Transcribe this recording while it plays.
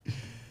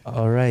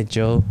All right,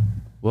 Joe.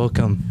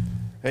 Welcome.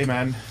 Hey,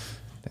 man.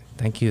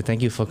 Thank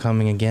you for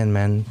coming again,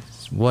 man.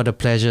 What a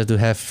pleasure to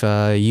have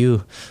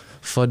you.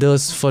 For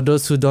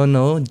those who don't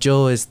know,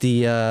 Joe is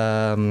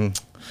the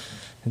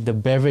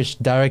beverage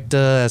director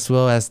as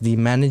well as the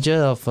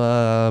manager of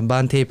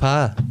Baan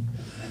Tepa.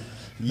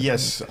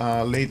 Yes,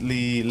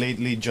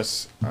 lately,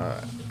 just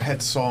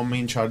had some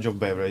in charge of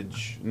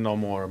beverage, no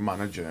more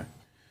manager.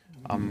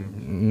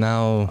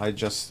 Now, I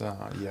just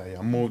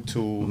moved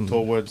to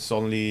towards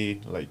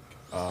only like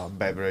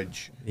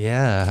beverage.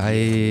 yeah,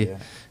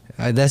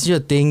 Yeah, that's your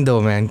thing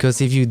though, man.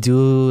 Because if you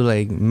do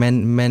like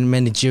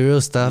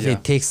managerial stuff, yeah,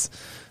 it takes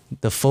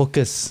the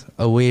focus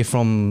away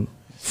from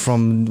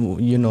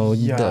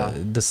yeah,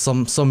 the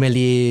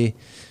sommelier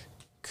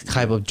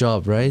type yeah, of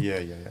job, right? yeah.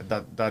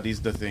 That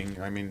is the thing.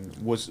 I mean,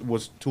 was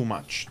too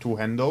much to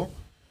handle,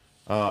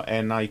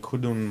 and I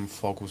couldn't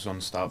focus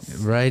on stuff.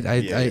 Right. I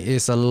Yeah,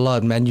 it's a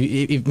lot, man. You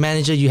if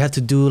manager, you have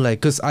to do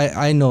like, cause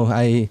I know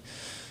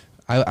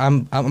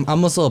I'm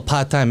also a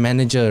part-time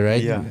manager,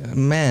 right? yeah,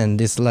 Man,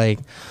 it's like,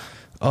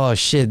 oh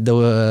shit,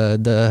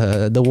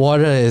 the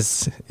water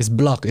is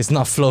blocked. It's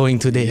not flowing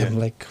today. yeah, I'm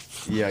like,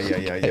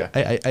 yeah.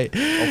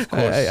 Of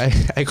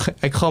course.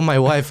 I call my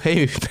wife.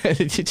 Hey, man,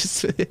 you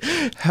just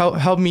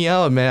help me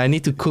out, man. I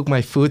need to cook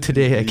my food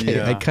today. I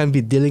Yeah, can't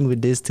be dealing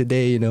with this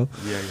today, you know.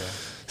 yeah.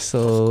 Of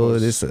So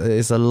this course.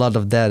 is a lot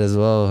of that as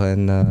well.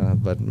 And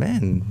but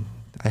man,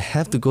 I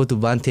have to go to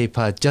Baan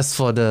Tepa just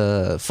for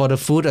the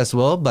food as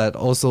well, but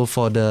also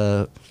for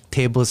the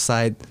table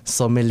side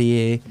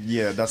sommelier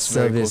Yeah, that's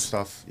very cool service.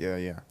 stuff.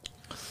 Yeah.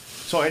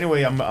 So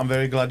anyway, I'm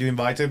very glad you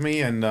invited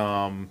me, and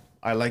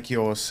I like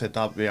your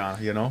setup. Yeah,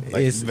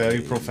 like It's very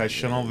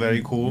professional,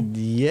 very cool.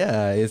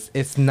 yeah, it's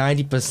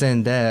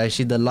 90% there.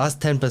 Actually, the last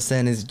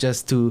 10% is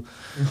just to,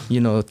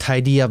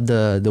 tidy up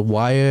the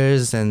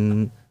wires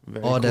and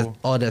Very all that cool.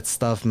 all that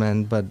stuff,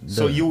 man. But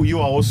So you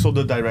are also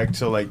the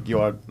director, like you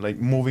are like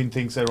moving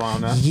things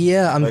around, huh?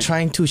 yeah, I'm Like,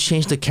 trying to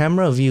change the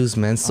camera views,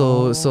 man.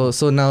 So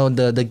now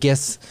the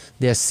guests,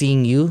 they're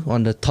seeing you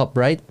on the top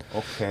right,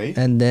 okay,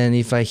 and then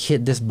if I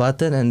hit this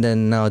button, and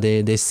then now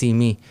they see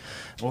me.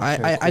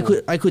 okay, I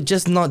cool. could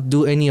just not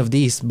do any of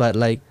these, but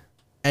like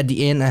at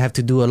the end I have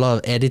to do a lot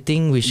of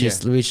editing, which Yeah.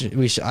 is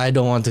which I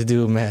don't want to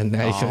do, man.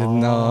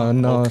 Oh,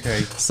 No.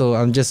 okay. So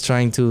I'm just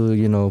trying to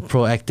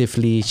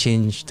proactively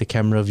change the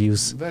camera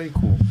views. Very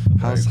cool.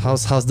 Very cool.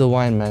 How's the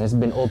wine, man? It's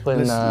been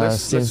open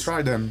Let's try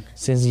them.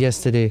 since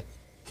yesterday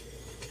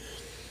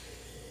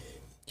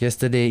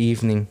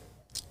evening.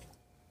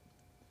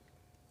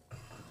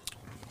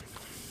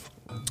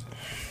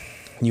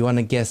 You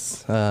wanna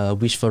guess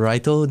which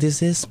varietal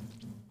this is?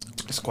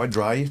 It's quite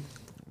dry,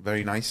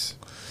 very nice.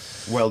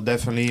 Well,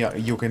 definitely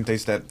you can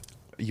taste that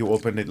you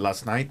opened it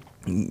last night.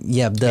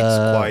 Yeah, It's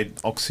quite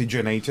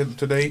oxygenated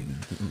today.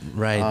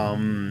 right.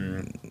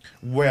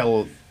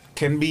 Well,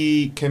 can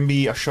be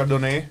a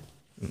Chardonnay.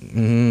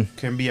 Hmm.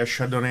 Can be a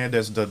Chardonnay.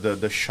 There's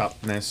the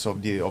sharpness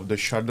of the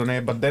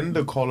Chardonnay, but then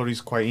the color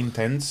is quite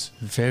intense.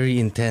 Very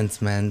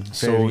intense, man.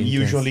 So Very intense.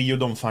 usually you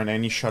don't find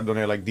any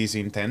Chardonnay like this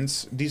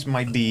intense. This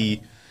might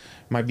be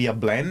a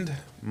blend.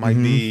 Might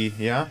be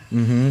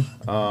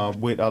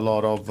with a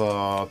lot of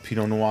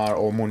Pinot Noir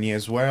or Meunier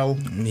as well.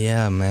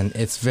 Yeah, man.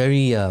 It's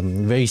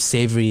very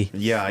savory.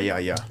 Yeah.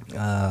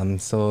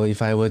 So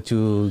if I were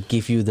to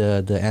give you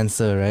the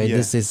answer, right? Yeah.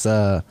 This is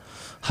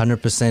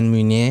 100%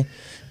 Meunier.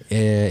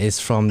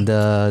 It's from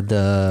the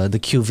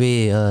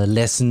cuvée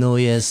Les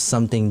Noyers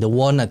something, the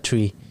walnut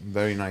tree.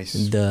 Very nice.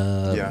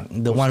 The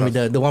good one stuff.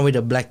 with the one with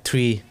the black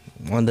tree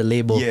on the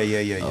label.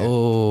 Yeah.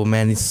 Oh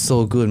man, it's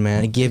so good,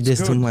 man. I gave this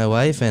to good. my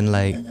wife and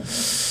like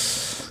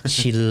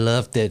she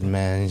loved it,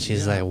 man.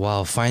 She's like,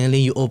 "Wow, finally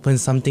you opened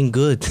something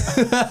good."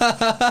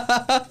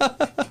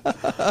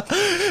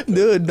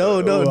 Dude,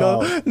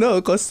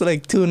 no. Cause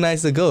like 2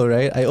 nights ago,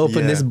 right? I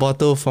opened Yeah. this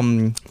bottle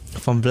from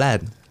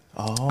Vlad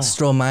Oh.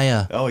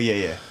 Strohmeyer. Oh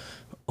yeah.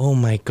 Oh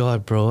my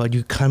god, bro!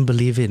 You can't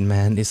believe it,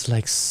 man. It's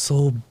like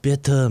so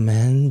bitter,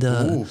 man.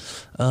 Ooh.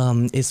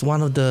 It's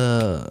one of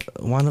the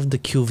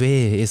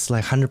cuvée. It's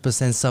like 100%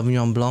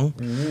 Sauvignon Blanc.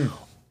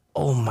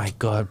 Oh my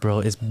god, bro!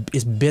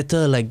 It's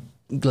bitter like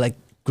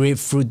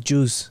grapefruit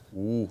juice,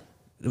 Ooh.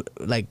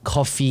 like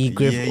coffee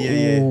grape.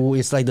 Yeah. Ooh,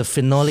 it's like the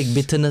phenolic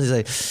bitterness. It's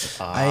like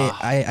Ah.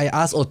 I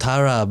asked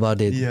Otara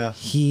about it. Yeah.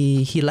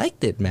 He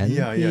liked it, man.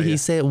 Yeah. He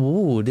said,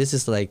 "Ooh, this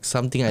is like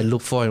something I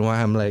look for," and why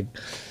I'm like.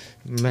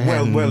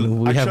 Man, Well,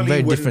 we have actually,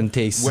 very when, different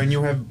tastes. When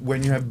you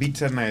have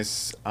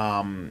bitterness,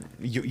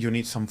 you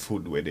need some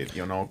food with it.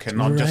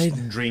 Cannot Right.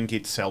 just drink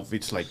itself.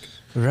 It's like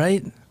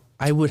Right?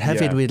 I would have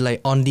it Yeah. with like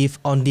on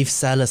beef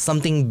salad,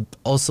 something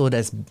also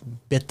that's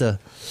bitter.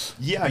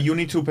 yeah, you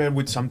need to pair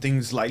with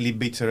something slightly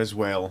bitter as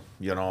well.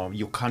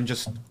 You can't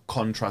just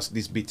contrast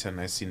this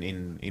bitterness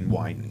in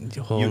wine.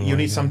 Oh you my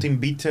need God. something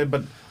bitter,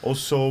 but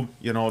also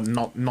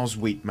not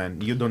sweet,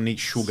 man. You don't need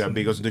sugar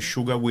because the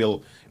sugar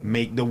will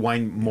make the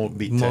wine more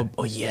bitter.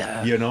 Oh yeah.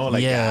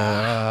 Like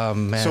yeah,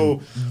 man. So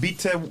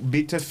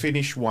bitter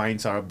Finnish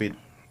wines are a bit,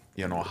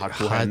 hard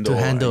to hard handle. to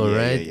handle, Yeah,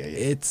 right?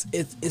 Yeah.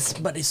 It's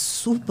but it's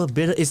super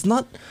bitter. It's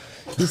not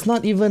It's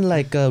not even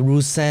like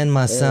Roussan,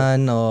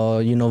 Massan,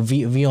 or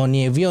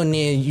Viognier.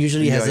 Viognier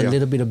usually has a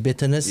little bit of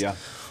bitterness. Yeah.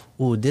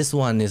 Oh, this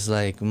one is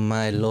like,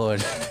 my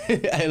lord.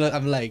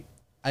 I'm like,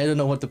 I don't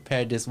know what to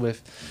pair this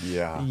with.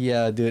 Yeah.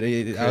 Yeah,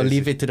 dude. I'll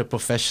leave it to the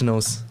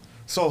professionals.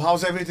 So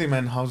how's everything,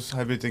 man? How's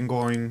everything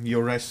going?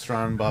 Your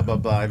restaurant, blah blah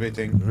blah,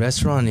 everything.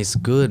 Restaurant is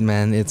good,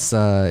 man. It's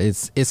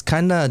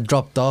kind of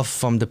dropped off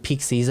from the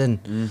peak season.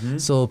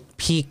 So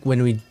peak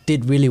when we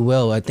did really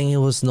well. I think it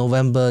was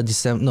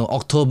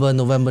October,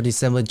 November,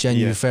 December,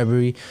 January,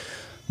 February.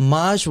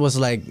 March was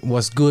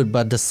good,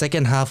 but the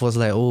second half was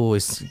like, oh,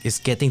 it's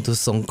getting to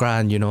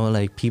Songkran,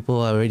 like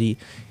people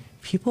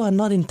are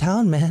not in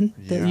town, man.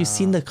 You've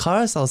seen the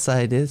cars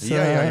outside.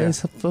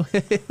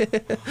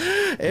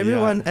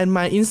 Everyone and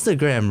my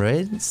Instagram,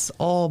 right? It's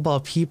all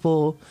about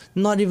people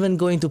not even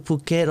going to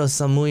Phuket or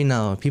Samui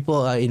now. People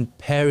are in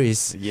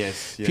Paris.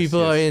 Yes.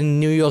 People are in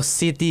New York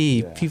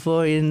City.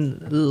 People are in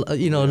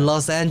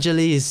Los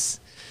Angeles.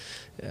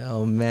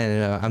 Oh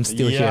man, I'm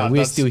still here.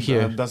 We're still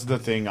here. That's the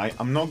thing.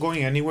 I'm not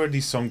going anywhere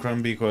this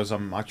Songkran because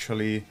I'm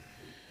actually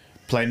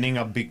planning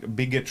a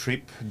bigger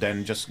trip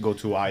than just go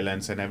to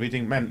islands and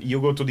everything. Man,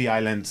 you go to the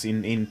islands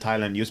in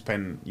Thailand, you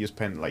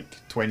spend like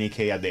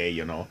 20K a day,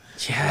 Yeah.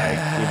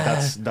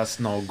 Like, that's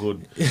not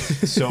good.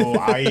 So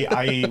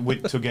I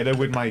together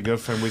with my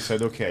girlfriend, we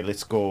said, okay,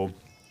 let's go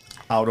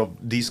out of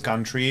this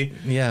country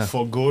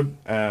for good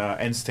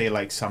and stay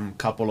like some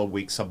couple of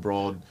weeks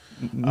abroad.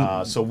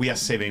 So we are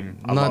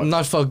saving a lot.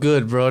 Not for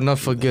good, bro. Not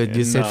for good.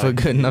 You said for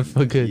good, not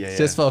for good.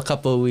 Just for a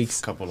couple of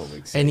weeks.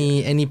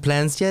 Any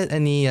plans yet?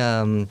 Any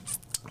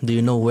do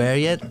you know where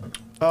yet?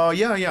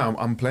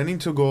 I'm planning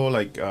to go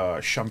like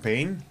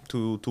Champagne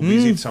to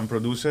visit some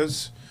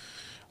producers.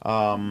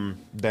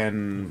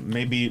 Then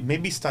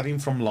maybe starting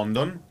from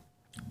London,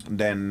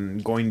 then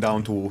going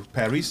down to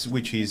Paris,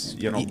 which is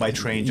by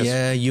train. Just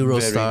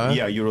Eurostar.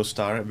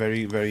 Eurostar,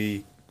 very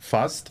very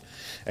fast,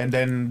 and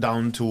then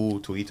down to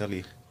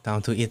Italy.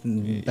 Down to it,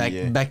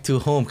 back to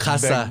home,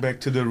 casa.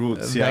 Back to the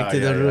roots. Back to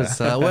the roots.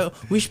 Well,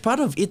 which part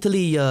of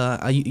Italy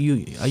are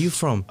you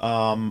from?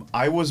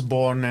 I was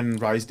born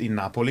and raised in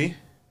Napoli.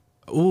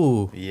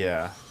 Ooh.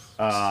 Yeah.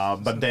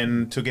 But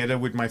then together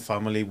with my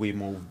family we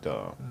moved.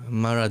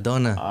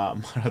 Maradona.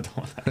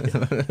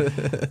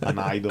 Maradona, an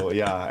idol.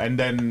 Yeah. And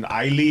then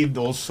I lived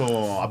also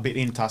a bit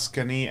in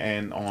Tuscany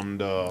and on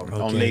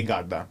Lake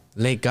Garda.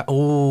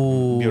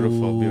 Oh,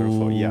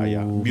 beautiful.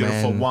 Yeah.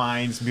 Beautiful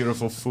wines,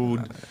 beautiful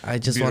food. I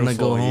just want to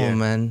go home,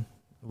 man.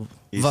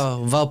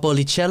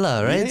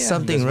 Valpolicella, right?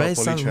 Something, right?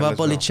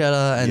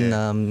 Valpolicella and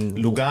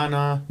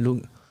Lugana.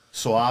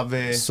 Soave.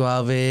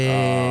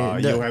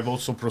 You have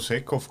also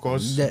Prosecco, of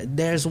course.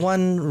 There's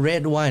one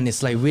red wine.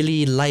 It's like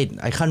really light.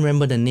 I can't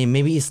remember the name.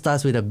 Maybe it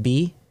starts with a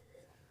B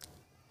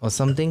or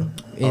something.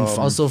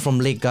 Also from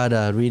Lake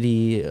Garda.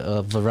 Really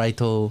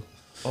varietal.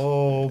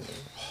 Oh.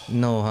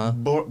 No, huh?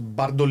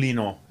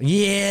 Bardolino.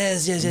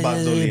 Yes.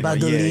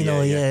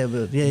 Bardolino. Yeah.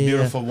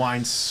 Beautiful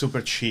wines,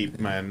 super cheap,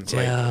 man.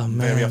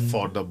 Very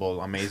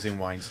affordable, amazing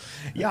wines.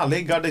 Yeah,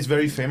 Lake Garda is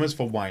very famous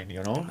for wine.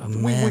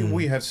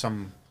 We have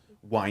some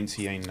wines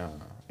here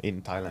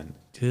in Thailand.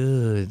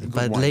 Dude,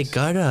 but wines. Lake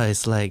Garda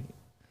is like,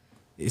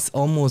 it's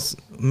almost,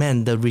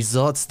 man, the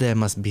resorts there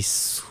must be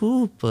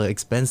super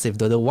expensive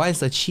though. The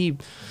wines are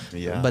cheap,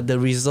 but the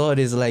resort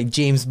is like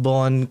James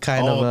Bond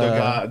kind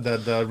of.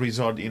 The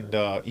resort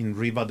in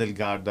Riva del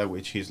Garda,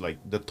 which is like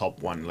the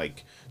top one,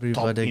 like Riva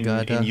top del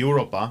Garda. in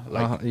Europe,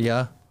 like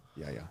yeah.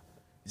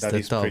 That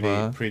is top,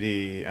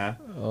 pretty. That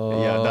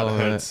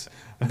hurts.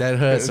 That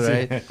hurts,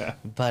 right?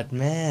 But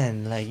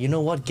man, like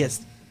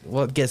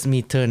what gets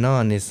me turned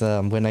on is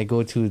when I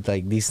go to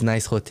like these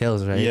nice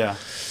hotels, right? Yeah.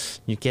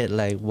 You get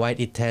like white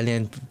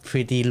Italian,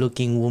 pretty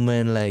looking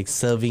woman like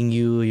serving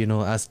you,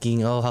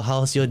 asking, oh,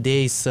 how's your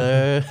day,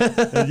 sir?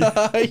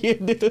 How are you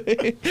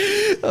doing?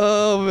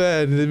 Oh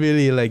man, it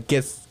really like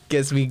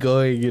gets me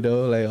going,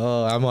 like,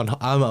 oh,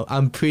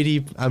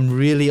 I'm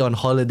really on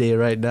holiday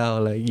right now.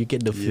 Like you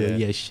get the feel,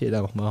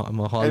 I'm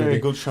on holiday. Anyway,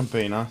 good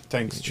champagne, huh?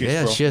 Thanks.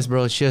 Cheers, bro. Cheers,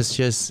 bro.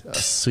 Cheers.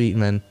 Sweet,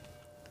 man.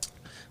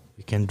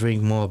 We can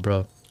drink more,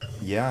 bro.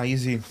 Yeah,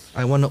 easy.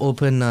 I want to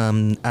open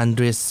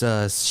Andres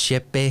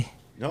Shepe.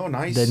 Oh,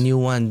 nice. The new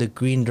one, the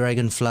green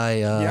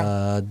dragonfly,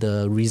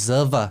 the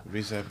Reserva.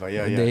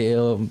 Yeah. They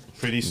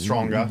pretty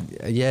strong, huh?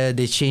 Yeah,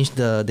 they changed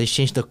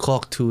the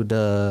cork to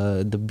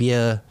the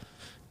beer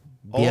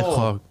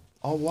cork.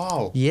 Oh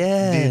wow.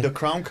 Yeah. The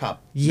crown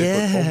cap.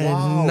 Yeah.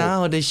 Wow.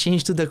 Now they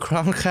changed to the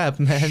crown cap,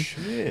 man.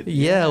 Shit.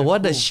 Yeah,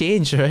 what a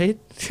change, right?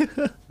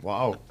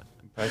 Wow.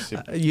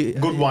 Impressive.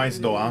 Good wines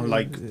though, huh?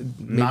 Like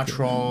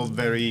natural,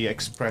 very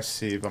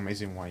expressive,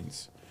 amazing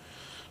wines.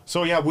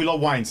 So yeah, we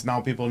love wines.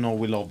 Now people know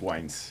we love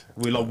wines.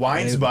 We love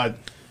wines, but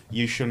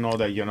you should know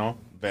that,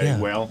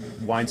 very well,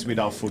 wines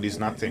without food is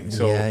nothing.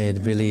 So yeah, it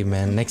really,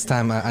 man. Next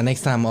time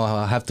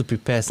I'll have to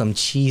prepare some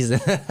cheese.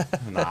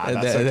 Nah,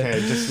 that's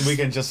okay. We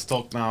can just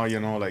talk now,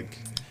 like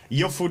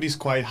your food is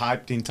quite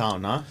hyped in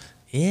town, huh?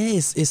 Yeah,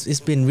 it's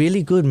been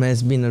really good, man.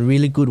 It's been a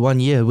really good 1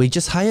 year. We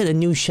just hired a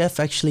new chef,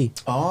 actually.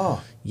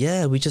 Oh.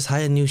 Yeah, we just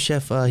hired a new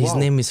chef. His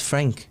name is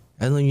Frank.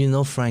 I don't know, you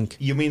know Frank.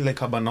 You mean Le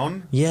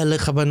Cabanon? Yeah, Le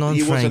Cabanon.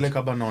 He Frank. was at Le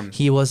Cabanon.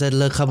 He was at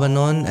Le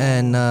Cabanon,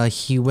 and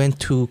he went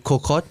to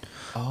Cocotte,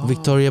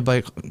 Victoria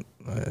by.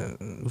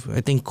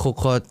 I think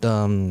Cocotte,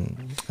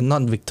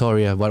 not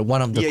Victoria, but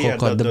one of the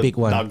Cocotte, the big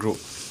one. That group.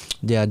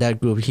 Yeah, that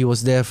group. He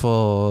was there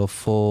for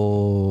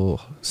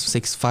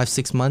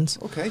 6 months.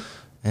 Okay.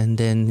 And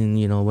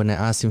then, when I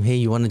asked him, hey,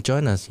 you want to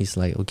join us? He's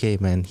like, okay,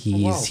 man.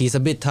 He's a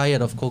bit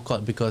tired of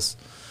Cocotte because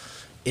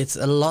it's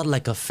a lot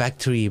like a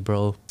factory,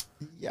 bro.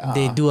 Yeah.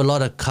 They do a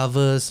lot of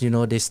covers,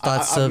 they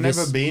start service.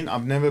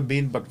 I've never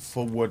been, but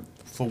for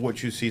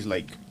what you see is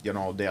like,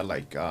 they're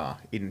like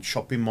in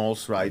shopping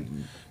malls, right?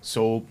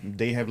 So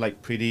they have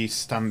like pretty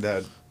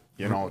standard,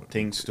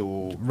 things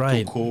to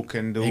cook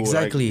and do.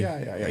 Exactly.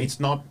 Like, yeah.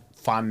 It's not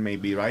fun,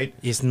 maybe, right?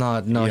 It's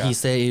not. No, he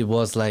said it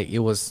was like it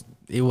was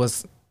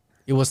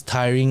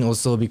tiring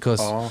also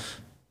because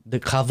the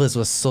covers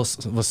was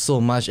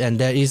so much, and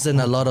there isn't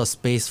a lot of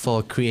space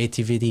for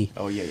creativity.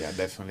 Oh yeah,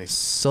 definitely.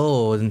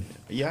 So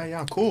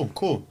yeah, cool.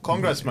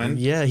 Congrats, man.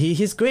 Yeah,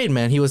 he's great,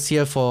 man. He was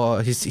here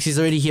he's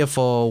already here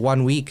for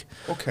 1 week.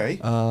 Okay.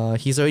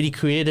 He's already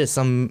created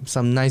some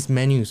nice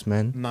menus,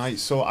 man.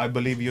 Nice. So I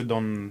believe you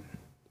don't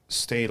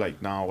stay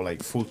like now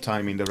like full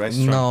time in the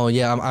restaurant. No,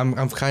 yeah,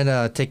 I'm kind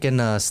of taking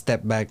a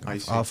step back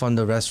from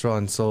the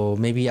restaurant, so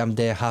maybe I'm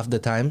there half the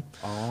time.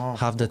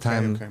 Half the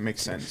time. Okay,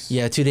 makes sense.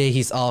 Yeah, today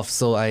he's off,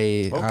 so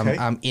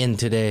I'm in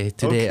today.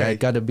 Today I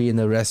gotta be in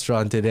the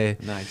restaurant today.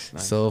 Nice.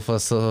 So for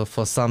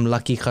some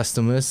lucky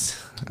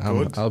customers,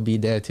 I'll be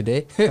there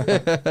today.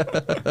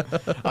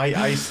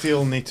 I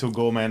still need to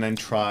go, man, and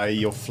try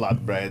your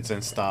flatbreads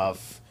and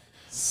stuff.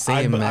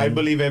 Same, man. I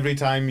believe every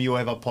time you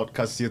have a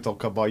podcast, you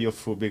talk about your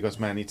food because,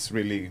 man, it's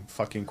really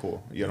fucking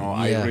cool.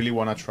 I really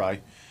want to try.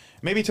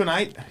 Maybe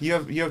tonight you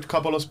have a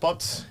couple of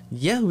spots.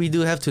 Yeah, we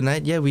do have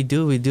tonight. Yeah, we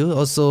do.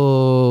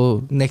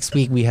 Also, next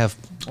week we have.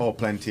 Oh,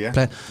 plenty.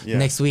 Yeah.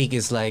 Next week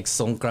is like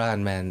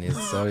Songkran, man.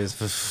 It's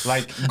always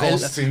like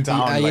ghosts in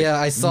town.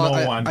 I saw.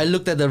 I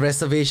looked at the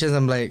reservations.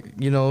 I'm like,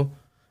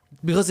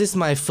 because it's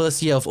my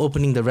first year of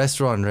opening the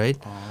restaurant, right?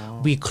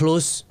 We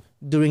close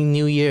during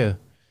New Year,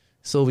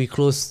 so we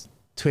close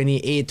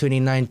 28,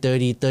 29,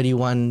 30,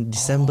 31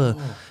 December.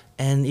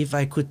 And if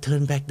I could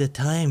turn back the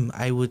time,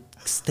 I would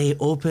stay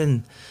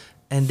open.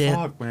 And then,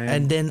 fuck,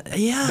 man.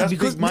 That's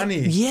because big money.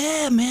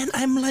 Yeah, man.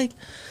 I'm like,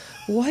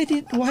 why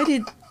did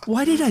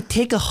I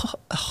take a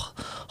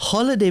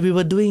holiday? We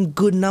were doing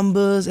good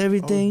numbers,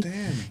 everything. Oh,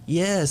 damn.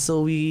 Yeah,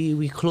 so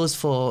we closed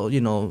for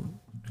 4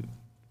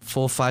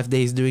 or 5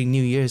 days during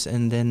New Year's,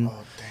 and then. Oh,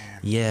 damn.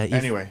 Yeah.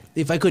 Anyway,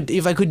 if I could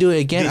do it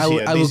again,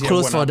 I would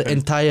close for the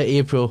entire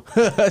April.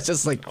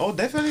 Just like. Oh,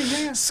 definitely.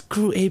 Yeah.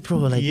 Screw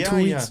April, like 2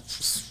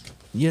 weeks.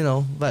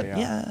 But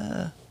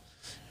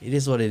it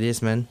is what it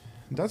is, man.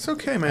 That's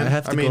okay, man. I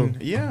have to go.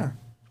 Yeah.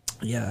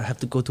 Yeah, I have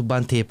to go to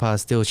Baan Tepa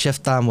still.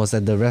 Chef Tam was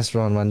at the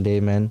restaurant one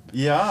day, man.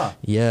 Yeah.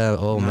 Yeah.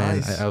 Oh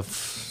nice. Man, I'm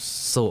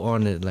so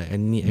honored. Like I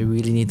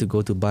really need to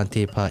go to Baan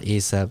Tepa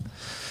ASAP.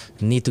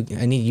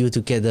 I need you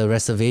to get the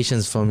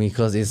reservations for me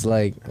because it's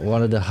like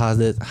one of the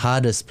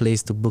hardest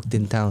place to book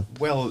in town.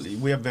 Well,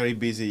 we are very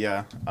busy.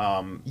 Yeah.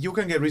 You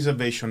can get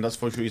reservation. That's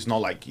for sure. It's not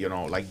like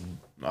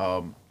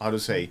how to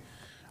say.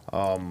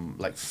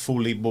 Like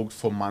fully booked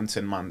for months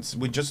and months.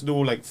 We just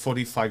do like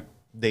 45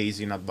 days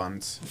in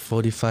advance.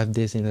 45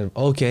 days in advance.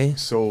 Okay.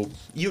 So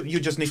you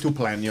just need to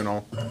plan,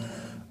 and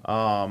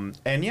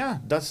yeah,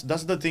 that's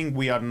the thing.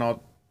 We are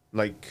not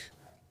like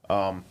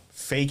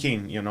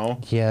faking,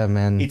 Yeah,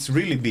 man. It's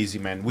really busy,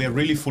 man. We are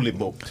really fully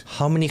booked.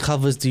 How many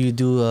covers do you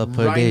do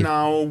per day? Right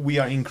now we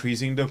are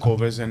increasing the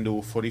covers and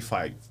do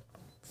 45,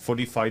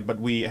 but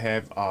we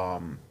have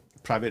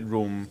private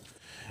room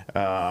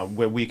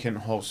where we can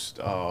host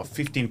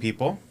 15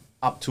 people,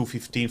 up to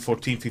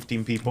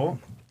 15 people.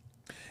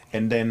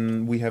 And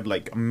then we have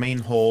like a main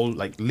hall,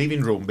 like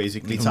living room,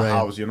 basically. It's a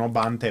house,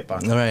 Baan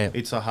Tepa. Right.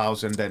 It's a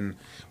house. And then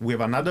we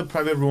have another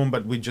private room,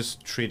 but we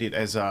just treat it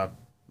as a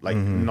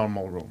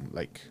normal room,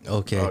 like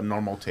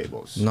normal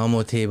tables.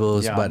 Normal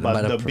tables, yeah, but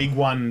the big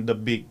one, the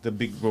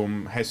big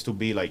room has to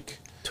be like,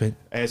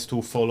 has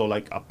to follow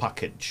like a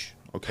package.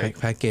 Okay.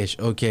 Package.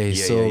 Okay.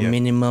 Yeah, so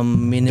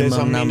minimum There's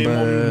a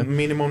number.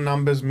 minimum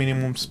numbers,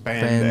 minimum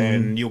spend,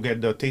 and you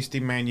get the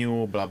tasting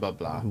menu, blah blah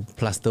blah.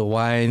 Plus the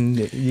wine.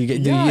 You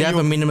get. Do you have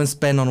a minimum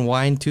spend on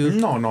wine too?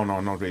 No,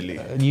 not really.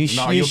 You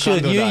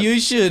should. You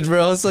should,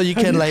 bro. So you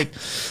can like,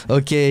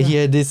 okay,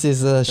 here this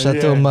is a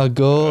Chateau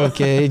Margaux.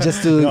 Okay,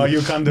 just to. No,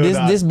 you can't do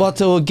that. This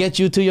bottle will get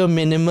you to your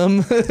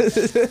minimum.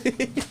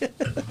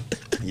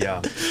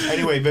 Yeah.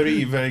 Anyway,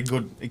 very very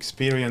good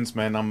experience,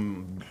 man.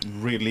 I'm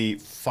really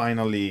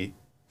finally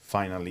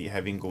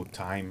having good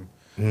time.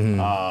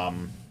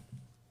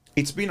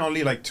 It's been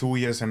only like 2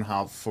 years and a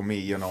half for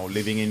me,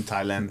 living in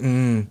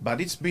Thailand.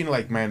 But it's been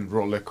like, man,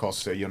 roller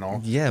coaster, Yeah,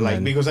 like,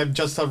 man. because I've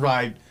just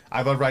arrived.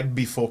 I've arrived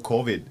before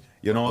COVID,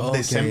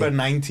 December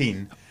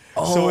 19.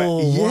 Oh, so,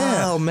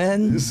 wow,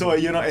 man. So,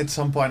 at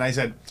some point I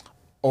said,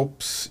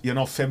 oops,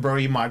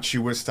 February, March,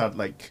 you will start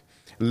like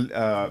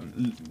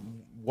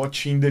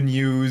watching the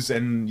news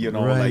and,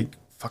 right. like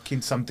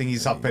fucking something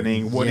is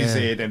happening. What is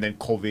it? And then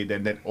COVID,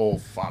 and then oh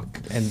fuck.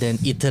 And then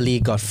Italy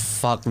got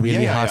fucked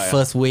really hard.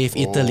 First wave,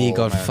 Italy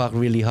got fucked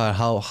really hard.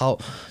 How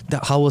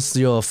was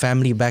your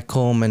family back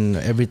home and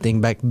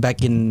everything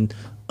back in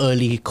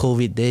early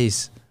COVID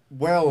days?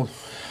 Well,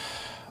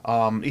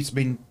 it's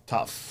been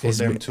tough for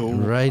them too.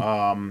 Right.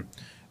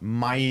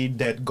 My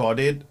dad got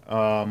it.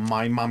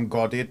 My mom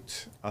got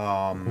it.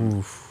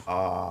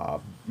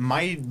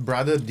 My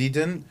brother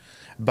didn't,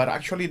 but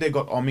actually they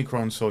got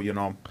Omicron. So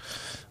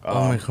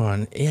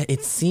Omicron. Yeah,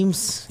 it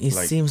seems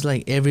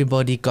like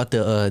everybody got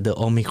the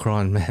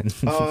Omicron, man.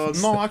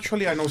 No,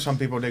 actually, I know some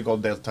people they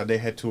got Delta. They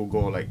had to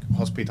go like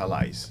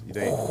hospitalized.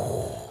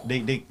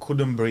 They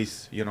couldn't breathe,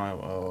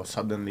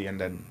 suddenly,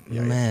 and then.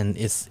 Man,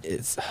 it's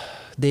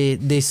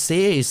they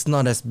say it's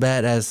not as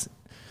bad as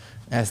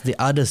the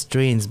other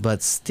strains,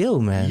 but still,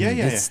 man,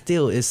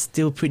 it's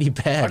still pretty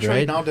bad. Actually,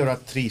 right? Now there are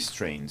 3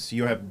 strains.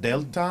 You have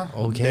Delta,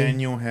 then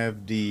you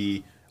have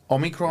the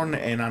Omicron,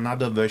 and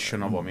another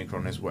version of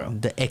Omicron as well.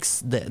 The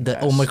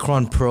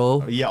Omicron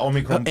Pro.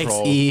 Omicron Pro.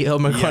 XE,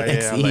 Omicron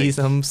XE, like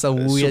some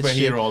weird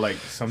superhero, shit. like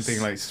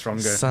something like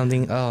stronger.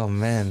 Something. Oh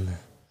man.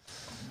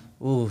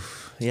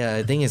 Oof. Yeah,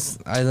 I think it's.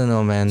 I don't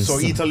know, man. So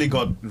Italy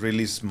got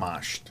really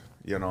smashed,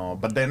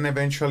 But then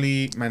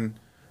eventually, man,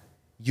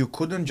 you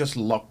couldn't just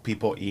lock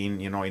people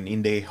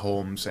in their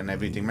homes and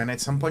everything, man.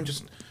 At some point,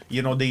 just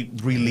they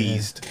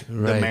released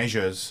the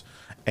measures,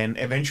 and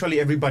eventually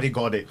everybody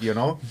got it,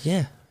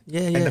 Yeah.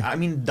 And I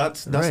mean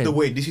that's the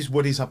way. This is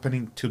what is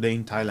happening today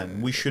in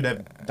Thailand. We should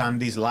have done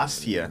this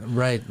last year.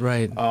 Right.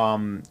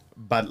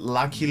 But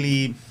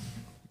luckily,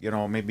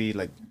 maybe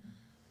like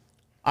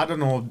I don't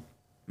know,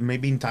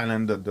 maybe in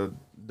Thailand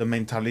the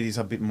mentality is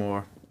a bit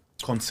more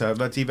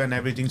conservative and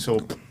everything. So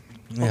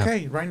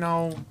okay, right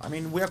now, I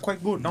mean we are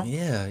quite good, no?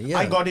 Yeah.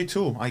 I got it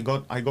too. I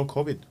got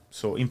COVID.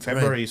 So in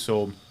February,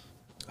 so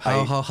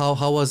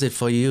How was it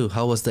for you?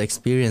 How was the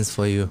experience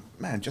for you?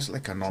 Man, just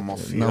like a normal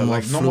flu.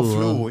 Normal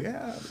flu.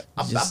 Yeah.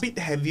 A bit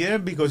heavier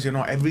because,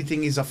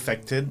 everything is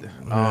affected.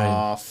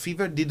 Right.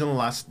 Fever didn't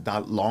last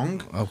that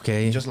long.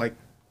 Okay. Just like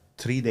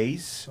 3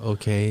 days.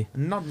 Okay.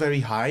 Not very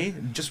high.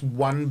 Just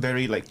one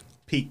very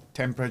peak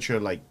temperature,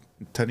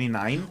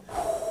 39.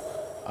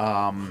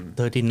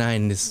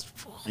 39 is...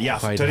 Yeah,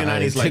 quite 39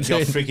 high. is like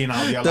you're freaking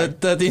out. You're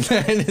like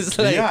 39 is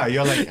like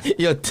you're like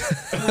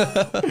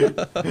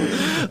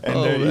and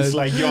then it's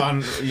like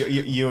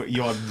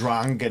you're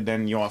drunk and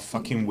then you're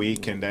fucking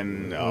weak and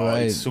then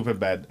it's super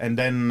bad. And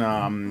then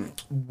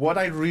what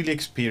I really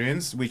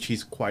experienced, which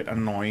is quite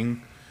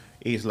annoying,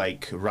 is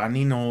like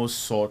runny nose,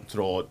 sore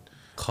throat,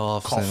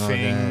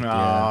 coughing.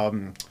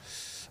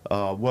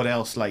 What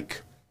else?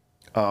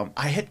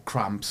 I had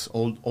cramps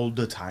all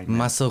the time. Man.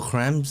 Muscle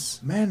cramps?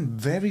 Man,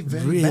 very,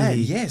 very really bad.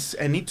 Yes,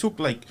 and it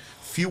took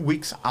few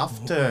weeks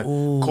after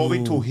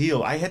COVID to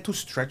heal. I had to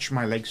stretch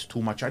my legs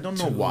too much. I don't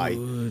know why.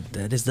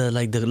 That is the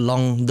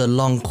long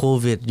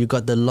COVID. You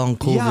got the long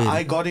COVID. Yeah,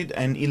 I got it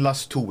and it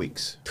lasts 2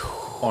 weeks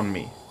on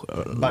me.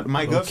 But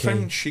my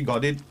girlfriend, she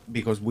got it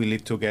because we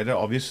live together,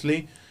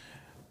 obviously.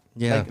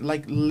 Yeah,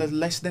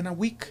 less than a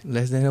week.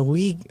 Less than a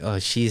week. Oh,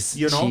 she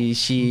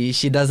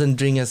doesn't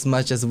drink as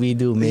much as we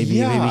do. Maybe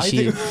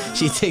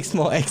she takes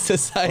more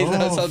exercise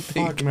or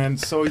something. Fuck, man.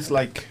 So it's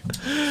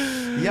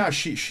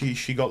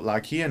she got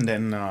lucky, and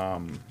then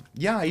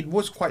it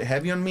was quite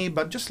heavy on me,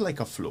 but just like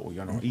a flu,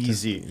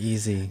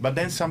 easy. But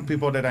then some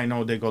people that I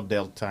know, they got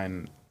Delta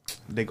and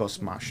they got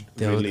smashed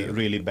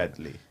really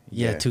badly.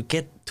 Yeah, to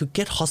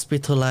get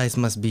hospitalized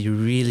must be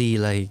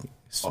really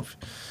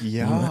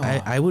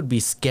I would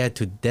be scared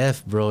to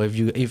death, bro. If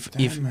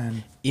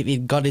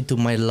it got into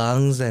my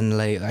lungs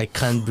and I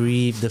can't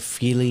breathe, the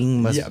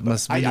feeling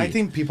must be. I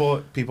think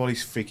people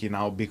is freaking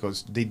out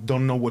because they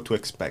don't know what to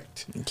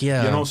expect.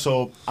 Yeah.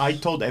 So I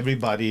told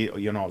everybody,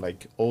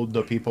 all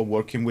the people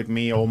working with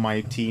me, all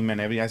my team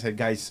and everything. I said,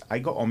 guys, I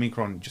got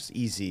Omicron, just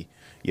easy.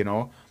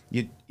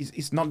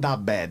 It's not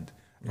that bad.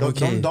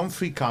 Don't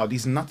freak out.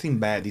 It's nothing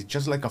bad. It's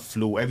just like a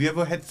flu. Have you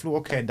ever had flu?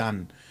 Okay,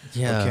 done.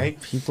 Yeah. Okay.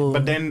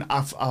 But then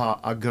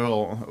a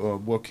girl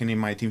working in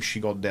my team, she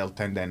got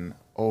Delta, and then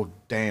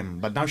damn.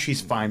 But now she's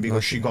fine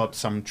because she got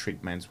some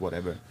treatments,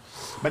 whatever.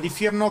 But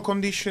if you have no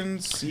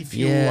conditions, if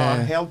you are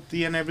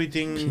healthy and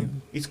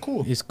everything, it's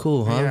cool. It's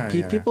cool, huh?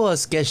 People are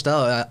sketched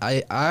out.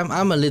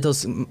 I'm a little.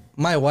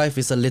 My wife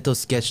is a little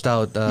sketched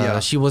out.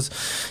 She was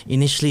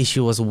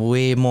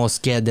way more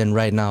scared than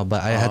right now.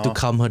 But I had to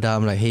calm her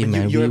down. I'm like, hey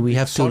man, we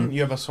have to.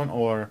 You have a son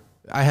or?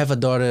 I have a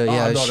daughter.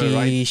 A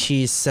daughter,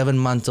 she's 7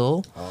 months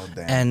old. Oh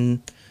damn.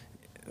 And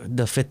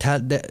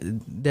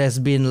there's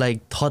been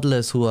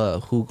toddlers who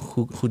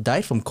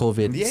died from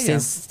COVID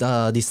since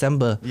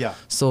December. Yeah.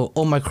 So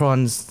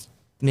Omicron's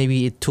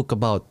maybe it took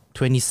about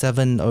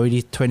 27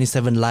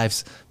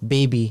 lives,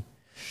 baby.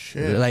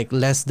 Shit.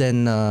 Less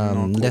than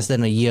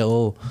a year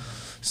old.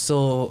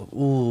 So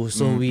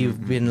we've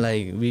been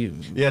like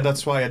Yeah,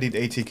 that's why I did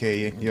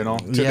 80K. You know.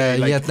 Yeah, Today,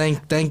 like, yeah.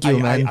 Thank you,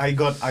 man. I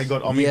got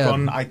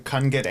Omicron. I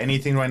can't get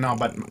anything right now,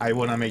 but I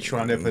wanna make sure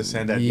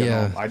 100% that you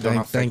know I don't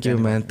affect thank you,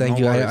 anyone. man. Thank No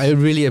you. worries. I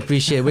really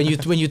appreciate when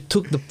you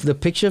took the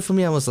picture for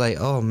me. I was like,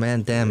 oh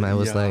man, damn. I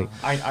was like,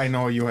 I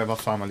know you have a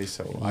family,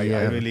 so I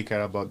Yeah. really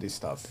care about this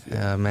stuff.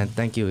 yeah, man.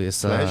 Thank you.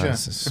 It's Pleasure.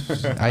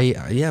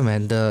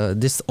 man.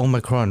 This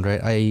Omicron,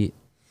 right?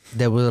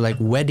 There were like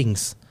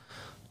weddings.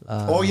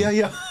 Oh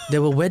yeah.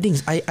 There were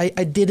weddings. I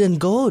didn't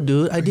go,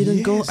 dude. I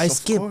didn't go. Yes, I of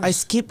skipped. I course.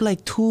 skipped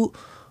like two.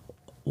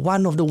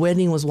 One of the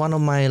wedding was one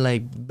of my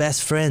like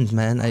best friends,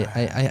 man.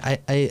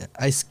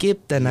 I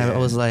skipped and I Yeah.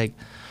 was like,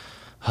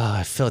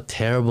 I felt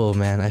terrible,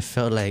 man. I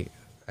felt like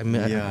I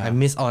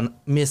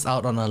missed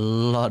out on a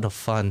lot of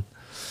fun.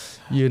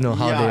 You know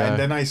how they are. And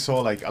then I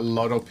saw like a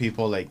lot of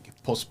people like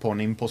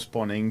postponing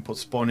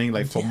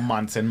like for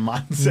months and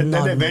months, and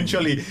then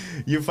eventually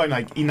you find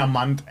like in a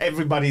month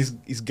everybody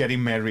is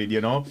getting married,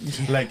 you know,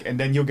 like, and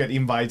then you get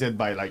invited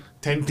by like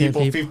 10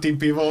 people, 15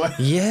 people.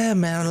 Yeah,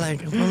 man.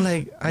 I'm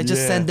like, I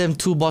just Yeah. sent them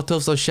 2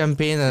 bottles of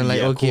champagne and like,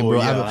 Yeah, okay, cool, bro.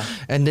 yeah.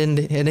 And then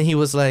he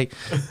was like,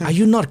 "Are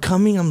you not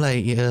coming?" I'm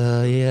like,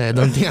 "Yeah, I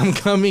don't think I'm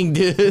coming,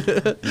 dude."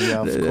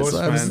 Yeah, of course,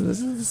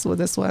 man.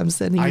 That's why I'm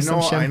sending you some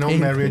I champagne. know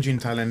marriage in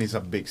Thailand is a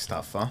big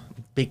stuff, huh?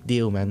 Big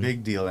deal, man.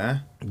 Big deal, eh?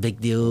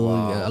 Big deal.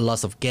 Wow.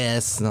 Lots of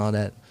guests and all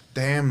that.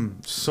 Damn,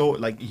 so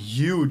like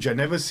huge. I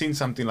never seen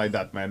something like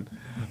that, man.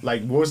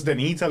 Like worse than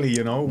Italy,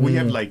 you know. We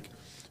have like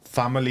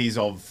families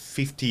of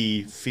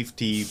 50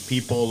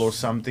 people or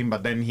something,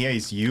 but then here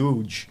is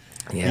huge.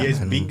 Yeah, Here is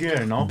man.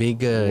 bigger, no?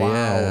 Bigger, Wow.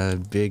 yeah,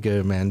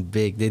 bigger, man.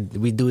 Big.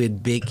 We do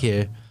it big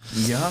here.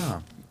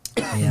 Yeah.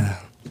 Yeah.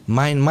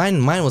 Mine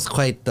was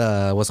quite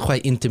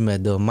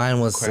intimate though. Mine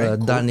was Okay,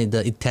 cool. done in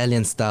the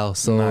Italian style.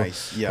 So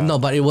Nice, yeah. No,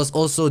 but it was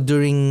also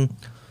during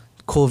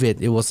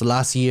COVID. It was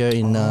last year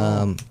in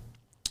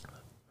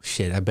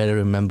shit. I better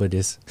remember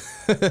this.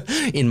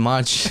 In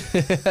March.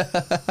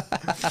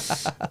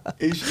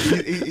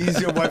 Is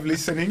your wife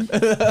listening?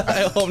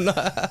 I hope not.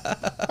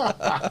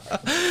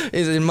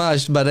 It's in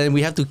March, but then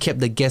we have to keep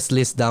the guest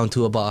list down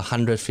to about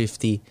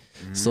 150.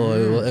 So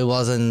it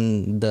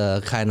wasn't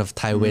the kind of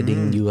Thai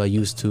wedding you are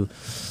used to.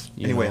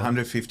 Anyway, know.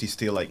 150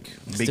 still like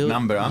big Still-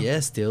 number, huh? Yeah,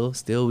 still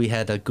we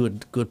had a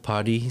good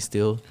party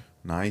still.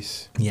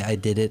 Nice. Yeah, I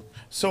did it.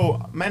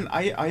 So, man,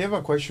 I have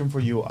a question for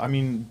you. I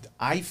mean,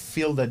 I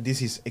feel that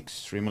this is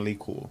extremely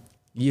cool.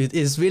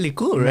 It's really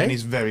cool, right? Man,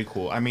 it's very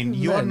cool. I mean,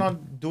 you are Man.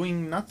 not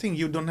doing nothing.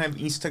 You don't have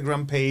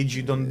Instagram page.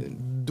 You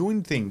don't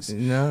doing things.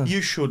 No. You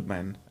should,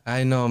 man.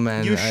 I know,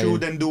 man. You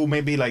should and do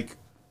maybe like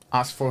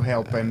ask for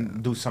help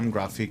and do some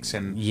graphics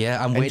and Yeah,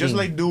 I'm and waiting. just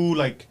like do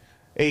like,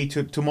 hey,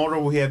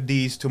 tomorrow we have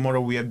this. Tomorrow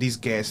we have this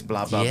guest.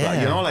 Blah blah blah.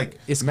 Yeah. You know, like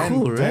It's man,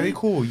 cool, very right?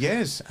 cool.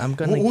 Yes. I'm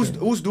gonna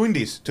Who's doing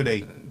this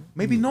today?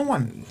 Maybe no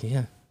one.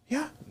 Yeah.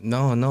 Yeah.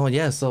 No,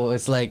 yeah. So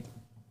it's like,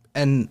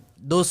 and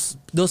those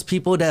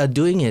people that are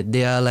doing it,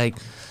 they are like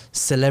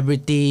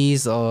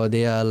celebrities or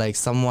they are like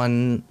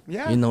someone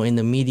Yeah. you know in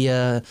the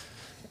media.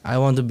 I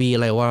want to be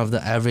like one of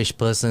the average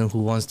person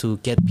who wants to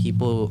get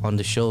people on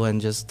the show and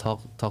just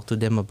talk to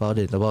them about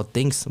it, about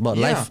things, about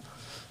Yeah.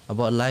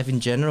 life in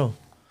general.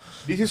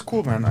 This is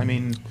cool, man. I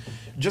mean,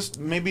 just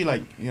maybe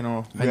like, you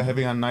know, we're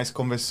having a nice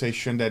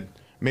conversation that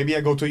maybe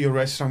I go to your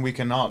restaurant, we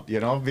cannot, you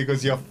know,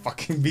 because you're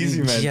fucking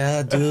busy, man.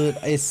 Yeah, dude.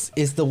 It's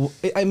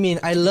I mean,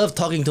 I love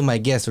talking to my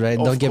guests, right?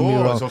 Of Don't get me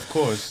wrong. Of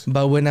course.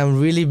 But when I'm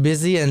really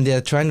busy and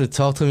they're trying to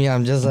talk to me,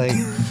 I'm just like,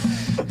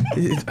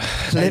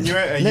 And you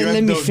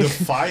have the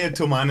fi- fire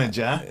to manage,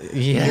 huh?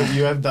 Yeah.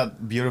 You have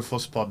that beautiful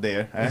spot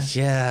there, eh?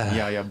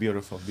 Yeah. Yeah,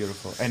 beautiful.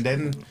 And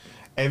then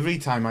every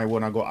time I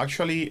want to go,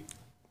 actually,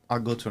 I'll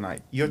go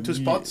tonight. You have 2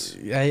 spots?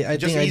 I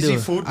Just think easy I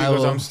do. food I because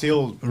will- I'm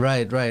still...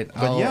 Right.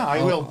 But yeah,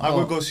 I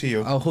will go see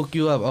you. I'll hook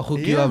you up.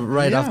 Yeah,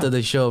 Right yeah. after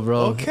the show,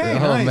 bro. Okay, Oh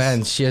nice.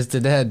 man, cheers to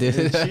that,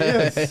 dude.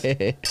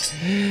 Cheers.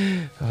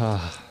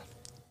 Ah,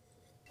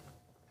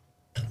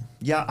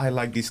 Yeah, I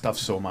like this stuff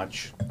so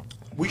much.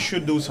 We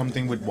should do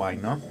something with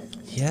wine, no?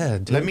 yeah,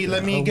 dude. Let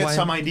me get wine-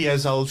 some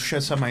ideas. I'll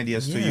share some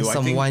ideas to yeah, you.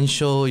 some I think, wine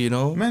show, you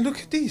know. man, look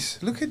at this.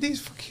 Look at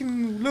this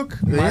fucking look.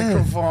 Yeah.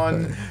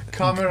 Microphone,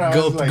 camera.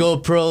 like,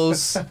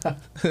 GoPros.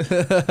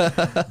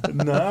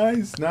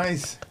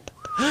 Nice.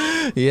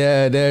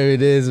 Yeah, there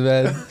it is,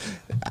 man.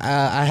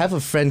 I have a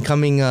friend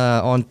coming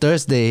on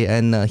Thursday,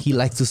 and he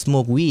likes to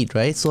smoke weed,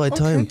 right? So I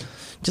told him, Okay.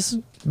 just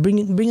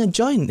bring a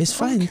joint. It's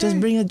fine. Just Okay.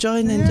 bring a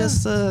joint and Yeah.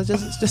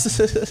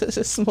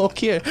 just smoke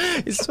here.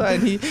 It's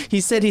fine.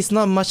 He said he's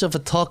not much of a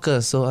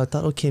talker, so I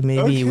thought, okay,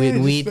 maybe Okay, with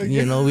just weed, like-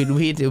 you know, with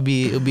weed, it'll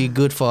be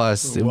good for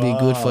us. It'll be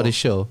good for Wow. the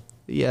show.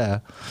 Yeah.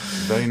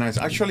 Very nice.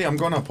 Actually, I'm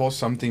gonna post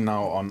something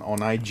now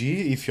on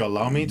IG if you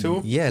allow me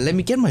to. Yeah. Let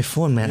me get my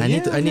phone, man. I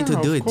need to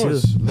do it too.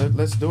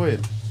 Let's do it.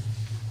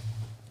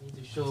 Need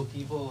to show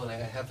people like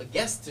I have a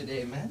guest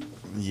today, man.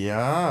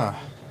 Yeah.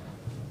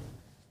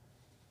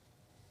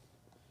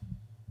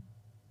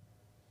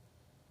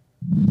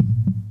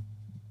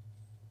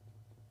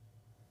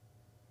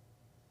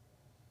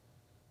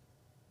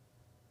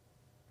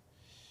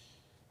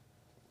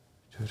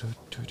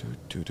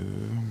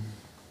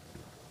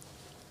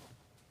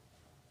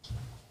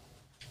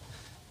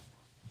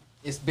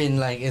 It's been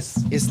like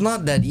it's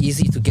not that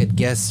easy to get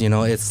guests, you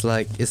know. It's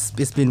like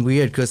it's been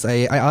weird because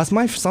I asked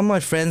some of my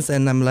friends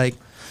and I'm like,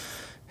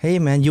 hey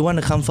man, you want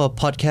to come for a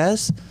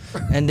podcast?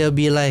 And they'll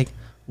be like,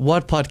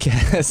 what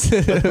podcast?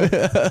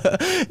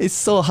 It's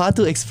so hard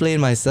to explain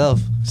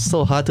myself.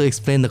 So hard to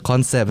explain the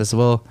concept as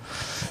well.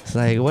 It's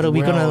like, what are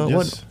we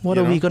what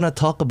are we gonna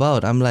talk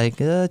about? I'm like,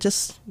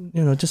 just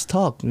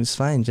talk. It's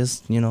fine.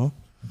 Just there's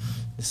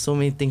so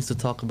many things to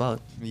talk about.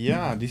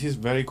 Yeah, this is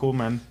very cool,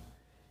 man.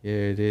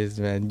 Here it is,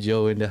 man.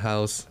 Joe in the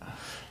house.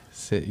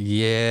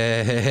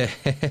 Yeah.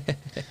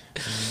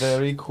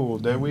 Very cool.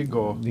 There we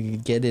go.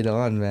 Get it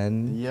on,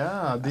 man.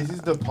 Yeah, this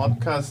is the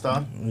podcast,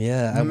 huh?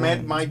 Yeah.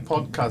 Madmijke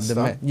podcast,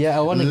 huh?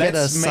 I want to get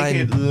a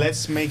sign.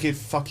 Let's make it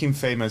fucking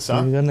famous,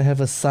 huh? We're gonna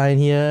have a sign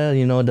here,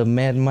 the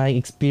Madmijke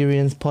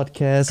Experience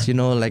podcast,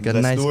 like a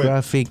nice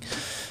graphic.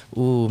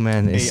 Ooh,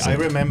 man. Hey, I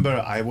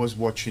remember I was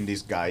watching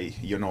this guy,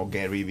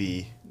 Gary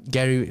V.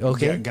 Gary,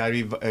 okay.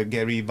 Gary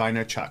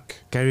Vaynerchuk.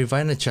 Gary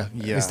Vaynerchuk.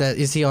 Yeah.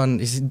 Is he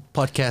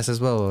podcast as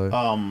well? Or?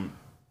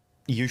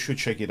 You should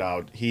check it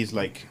out. He's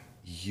like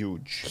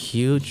huge.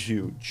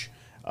 Huge.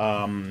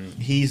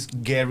 He's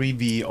Gary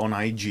V on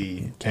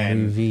IG.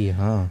 Gary V,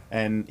 huh?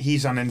 And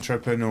he's an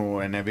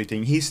entrepreneur and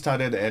everything. He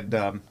started at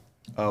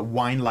a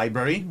wine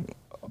library.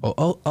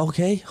 Oh,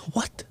 okay.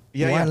 What?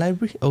 Yeah, wine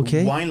library?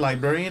 Okay. Wine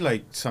library,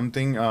 like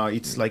something,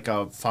 it's like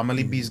a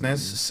family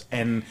business.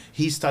 And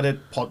he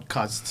started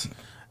podcasts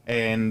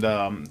and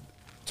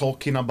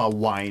talking about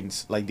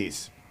wines like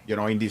this,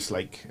 in this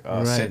right.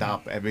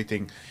 Setup,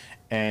 everything.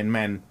 And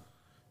man,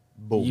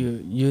 boom.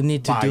 You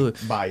need to do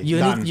it.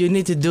 You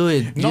need to do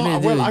it.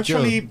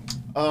 Actually,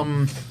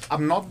 I'm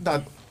not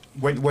that.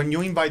 When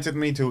you invited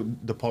me to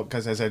the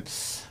podcast, I said,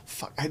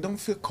 "Fuck, I don't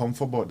feel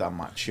comfortable that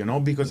much,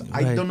 because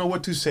right. I don't know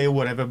what to say or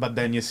whatever." But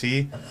then you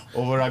see,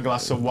 over a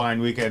glass of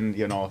wine, we can,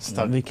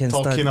 start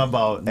talking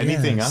about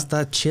anything. Yeah,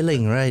 start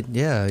chilling, right?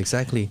 Yeah,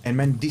 exactly. And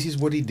man, this is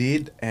what he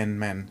did, and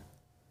man,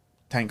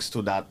 thanks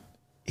to that,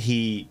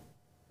 he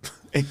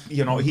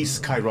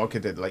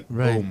skyrocketed, like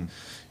right. Boom.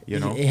 You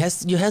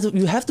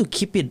have to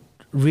keep it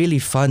really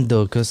fun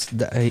though, because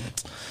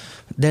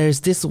there's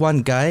this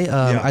one guy.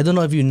 I don't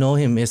know if you know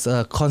him. It's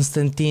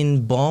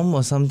Konstantin Baum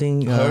or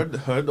something.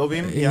 Heard of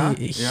him? Yeah.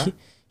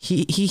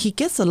 He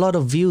gets a lot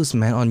of views,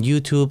 man, on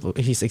YouTube.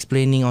 He's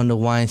explaining on the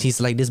wines. He's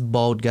like this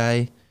bald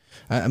guy.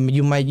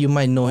 You might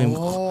know him.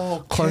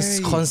 Okay.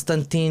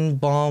 Konstantin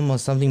Baum or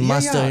something.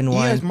 Master in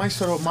wine. Yes,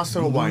 master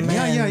of wine.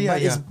 Man, yeah.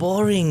 It's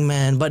boring,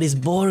 man. But it's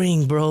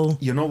boring, bro.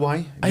 You know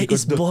why?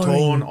 Because the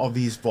tone of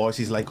his voice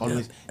is like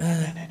always.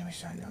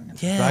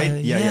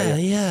 Right?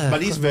 Yeah.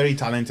 But he's very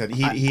talented.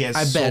 He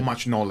has so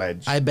much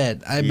knowledge. I bet,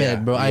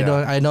 bro.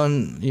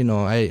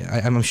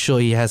 Yeah. I'm sure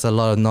he has a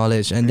lot of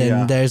knowledge. And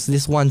then there's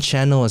this one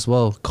channel as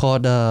well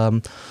called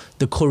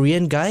the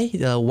Korean guy,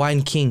 the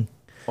Wine King.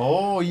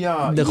 Oh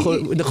yeah.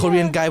 The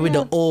Korean guy with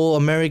the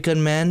old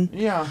American man.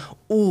 Yeah.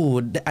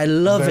 Ooh, I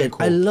love Very it.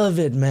 cool. I love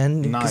it,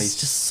 man. Nice. It's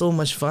just so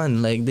much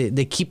fun. Like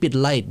they keep it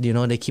light,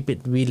 they keep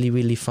it really,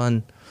 really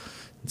fun.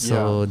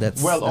 So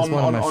that's one of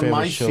my favorite on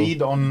my show.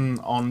 feed on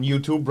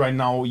YouTube right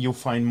now, you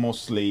find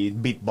mostly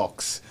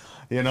beatbox.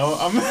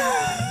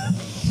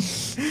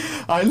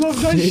 I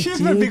love that shit,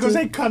 man, because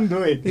I can't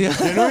do it. Yeah.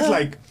 It's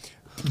like,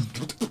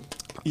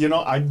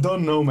 I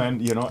don't know,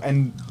 man.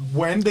 And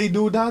when they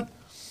do that,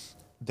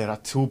 there are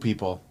two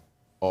people.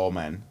 Oh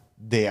man,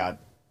 they are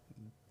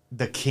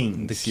the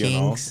kings. The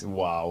kings.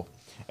 Wow.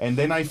 And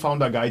then I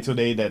found a guy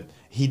today that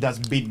he does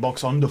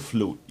beatbox on the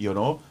flute.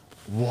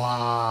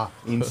 Wow,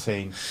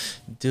 insane.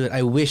 Dude,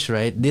 I wish,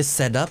 right? This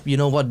setup, you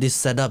know what this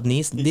setup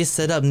needs? This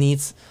setup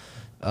needs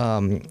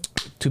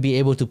to be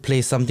able to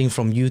play something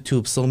from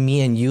YouTube. So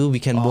me and you, we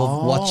can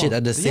both watch it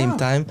at the same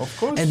time. Of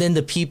course. And then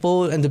the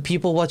people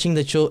watching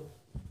the show,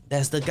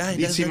 that's the guy.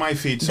 It's in my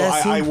feed, so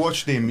I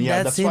watched him.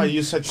 Yeah, that's why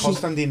you said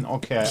Konstantin.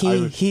 Okay.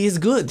 He is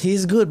good.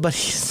 He's good, but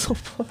he's so...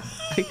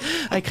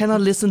 I cannot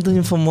listen to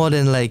him for more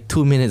than like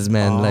 2 minutes,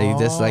 man. Like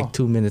there's like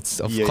 2 minutes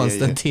of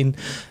Konstantin.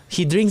 Yeah.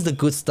 He drinks the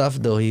good stuff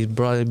though. He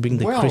bring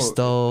the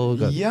crystal.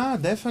 Yeah,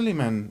 definitely,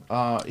 man.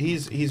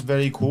 He's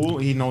very cool.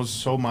 He knows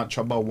so much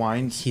about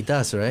wines. He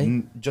does,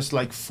 right? Just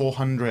like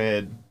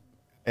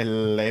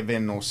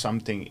 411 or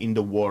something in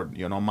the world.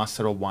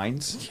 Master of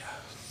wines. Yeah.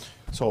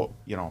 So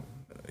you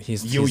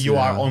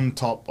are on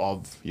top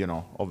of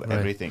of right.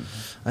 Everything.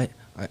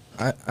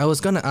 I was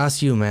gonna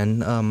ask you,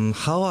 man.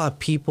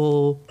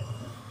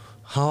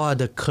 How are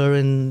the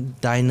current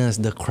diners,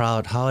 the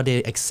crowd? How are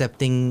they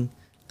accepting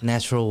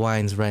natural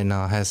wines right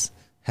now? Is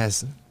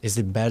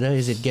it better?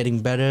 Is it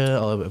getting better,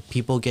 or are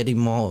people getting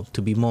more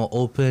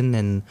open?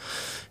 And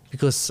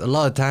because a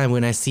lot of time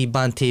when I see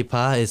Baan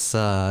Tepa, it's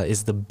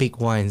the big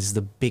wines,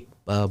 the big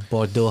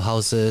Bordeaux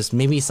houses,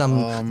 maybe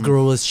some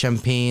growers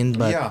champagne,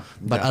 but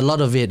a lot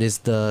of it is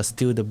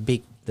still the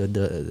big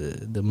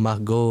the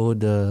Margaux,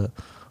 the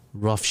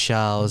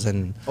Rothschilds,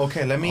 and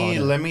okay. Let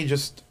me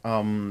just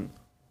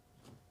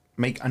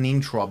make an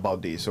intro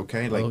about this.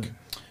 Okay,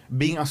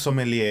 being a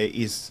sommelier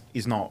is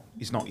not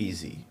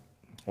easy.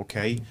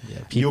 Okay, Yeah,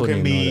 people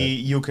didn't know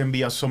that. you can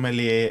be a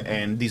sommelier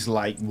and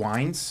dislike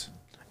wines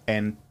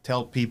and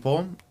tell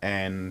people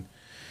and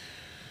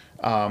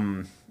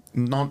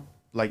not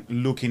like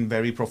looking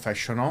very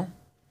professional,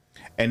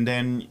 and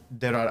then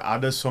there are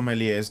other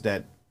sommeliers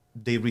that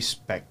they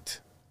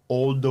respect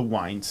all the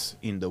wines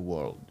in the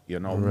world, you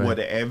know, Right.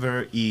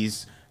 whatever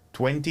is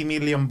 20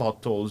 million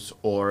bottles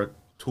or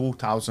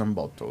 2,000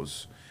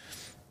 bottles.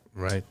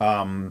 Right.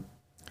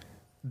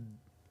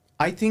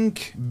 I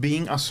think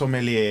being a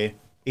sommelier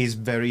is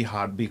very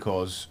hard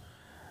because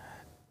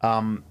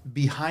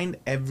behind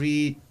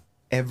every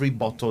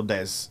bottle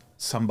there's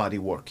somebody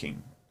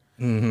working.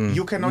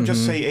 You cannot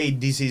just say, hey,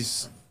 this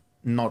is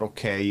not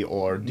okay,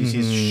 or this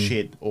is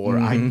shit, or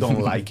I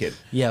don't like it.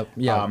 Yeah.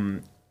 Yeah.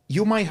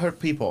 You might hurt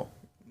people.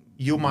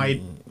 You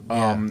might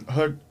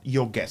hurt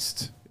your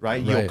guests,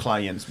 right? Your Right.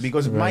 clients,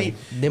 because Right.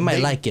 They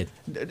might like it.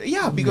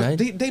 Yeah, because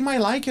Right. they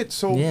might like it.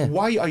 So Yeah.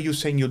 why are you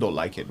saying you don't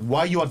like it?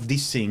 Why you are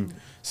dissing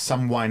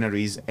some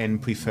wineries and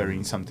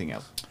preferring something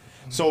else?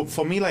 So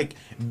for me, like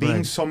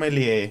being Right.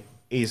 sommelier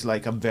is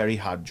like a very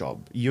hard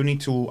job. You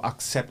need to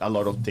accept a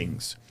lot of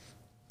things.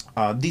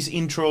 This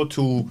intro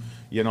to,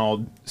 you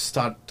know,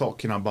 start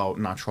talking about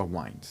natural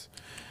wines.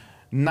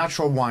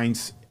 Natural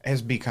wines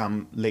has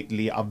become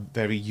lately a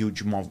very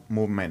huge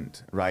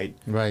movement, right?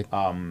 Right.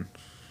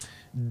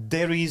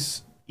 There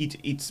is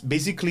it's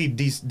basically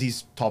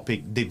this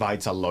topic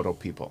divides a lot of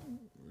people.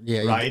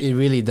 Yeah. right? It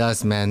really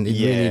does, man. It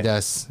Yeah. really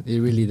does. It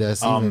really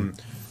does. Even-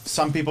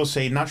 Some people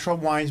say natural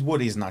wines.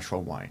 What is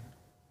natural wine?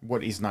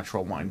 What is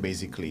natural wine?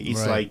 Basically,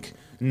 it's Right. like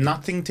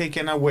nothing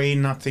taken away,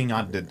 nothing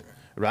added,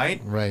 right?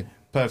 Right.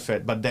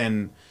 Perfect. But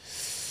then,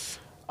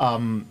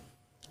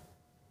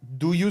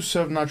 do you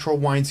serve natural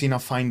wines in a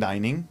fine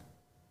dining?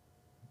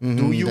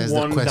 Do you that's the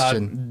want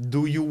question. that?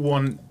 Do you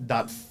want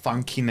that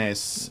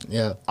funkiness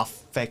Yeah.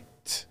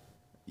 affect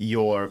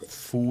your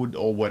food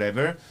or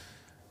whatever?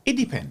 It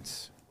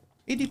depends.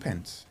 It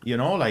depends. You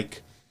know,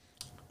 like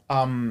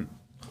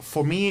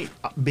for me,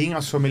 being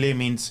a sommelier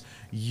means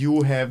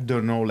you have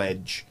the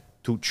knowledge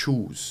to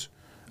choose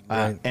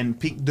Right. and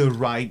pick the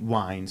right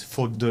wines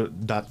for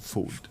that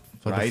food.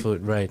 For right? the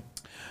food. Right.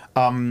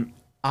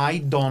 I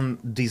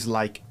don't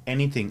dislike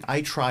anything.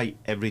 I try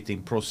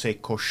everything: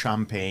 prosecco,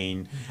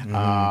 champagne,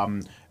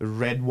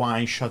 red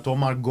wine, Chateau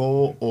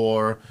Margaux,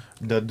 or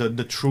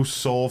the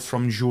Trousseau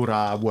from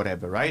Jura,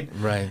 whatever. Right?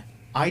 Right.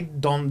 I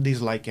don't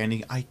dislike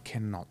any. I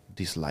cannot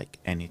dislike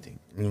anything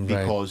Right.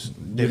 because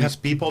there is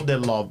people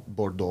that love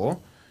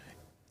Bordeaux,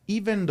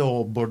 even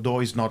though Bordeaux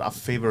is not a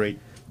favorite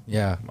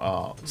Yeah.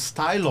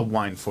 style of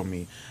wine for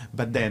me.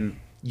 But then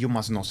you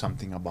must know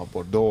something about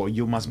Bordeaux.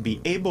 You must be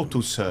able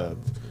to serve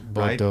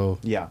Bordeaux.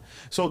 Right? Yeah.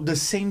 So the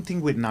same thing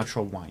with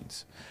natural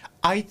wines.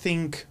 I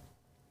think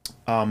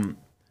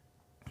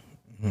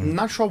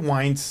natural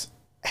wines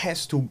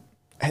has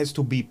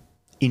to be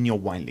in your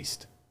wine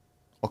list.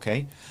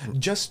 Okay,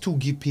 just to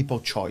give people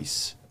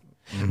choice.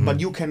 But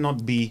you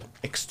cannot be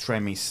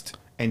extremist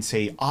and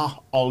say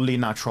only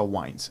natural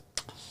wines.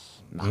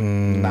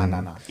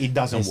 No. It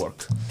doesn't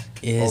work.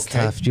 It's Okay.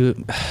 tough.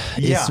 It's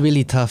Yeah.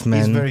 really tough, man.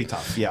 It's very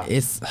tough. Yeah.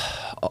 It's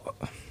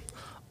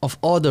of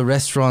all the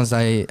restaurants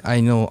I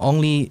know,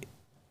 only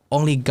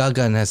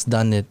Gagan has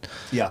done it.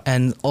 Yeah.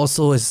 And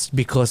also it's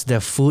because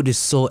their food is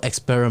so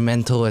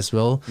experimental as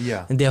well.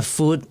 Yeah. And their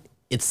food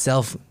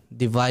itself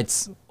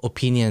divides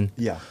opinion.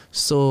 Yeah.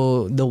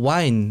 So the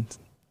wine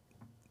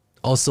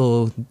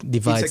also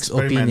divides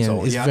opinion.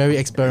 experimental, It's yeah. very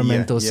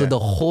experimental. Yeah, So yeah. the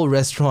whole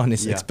restaurant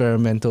is Yeah.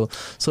 experimental.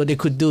 So they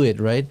could do it,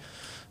 right?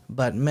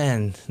 But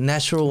man,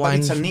 natural But wine.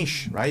 it's a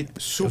niche, right?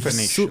 Super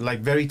niche,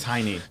 like very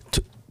tiny.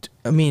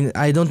 I mean,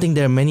 I don't think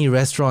there are many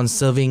restaurants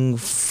serving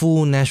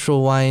full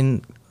natural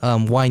wine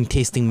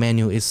tasting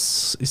menu.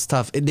 It's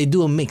tough. They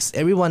do a mix.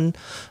 Everyone,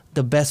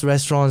 the best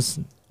restaurants,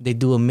 they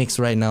do a mix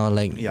right now.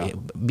 Like Yeah.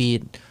 be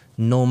it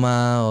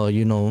Noma or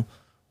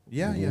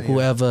Yeah.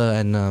 whoever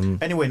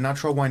and Anyway,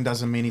 natural wine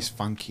doesn't mean it's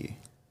funky.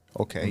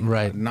 Okay.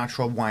 Right.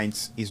 Natural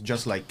wines is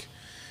just like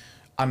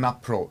an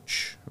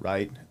approach,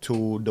 right,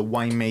 to the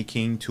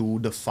winemaking, to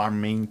the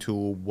farming, to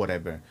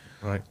whatever.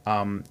 right.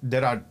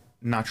 There are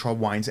natural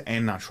wines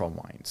and natural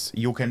wines.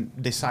 You can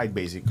decide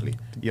basically.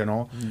 You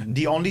know,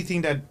 the only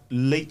thing that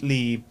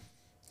lately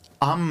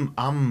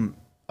I'm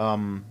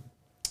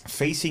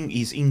facing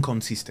is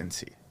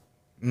inconsistency.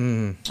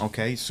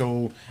 Okay,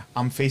 so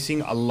I'm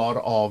facing a lot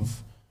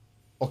of.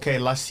 Okay,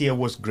 last year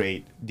was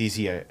great. This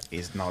year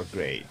is not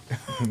great.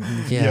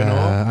 Yeah,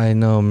 know? I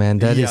know, man.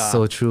 That is Yeah.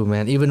 so true,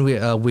 man. Even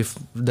with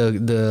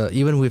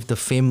the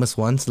famous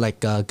ones like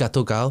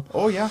Gato Gao.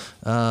 Oh yeah,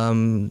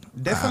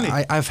 definitely.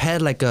 I've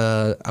had like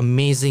a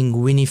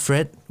amazing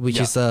Winifred, which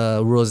Yeah. is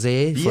a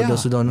rosé for Yeah,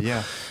 those who don't know.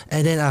 yeah.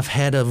 And then I've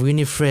had a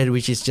Winifred,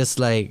 which is just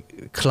like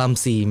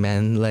clumsy,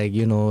 man. Like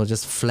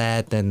just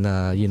flat and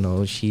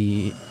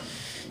she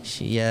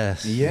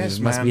Yes,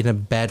 it must man. be in a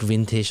bad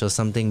vintage or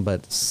something,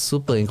 but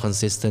super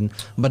inconsistent.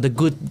 But the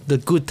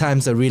good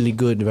times are really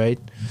good, right?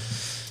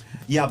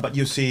 Yeah, but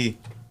you see,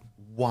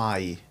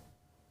 why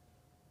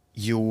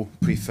you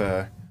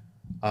prefer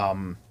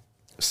some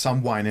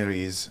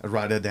wineries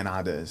rather than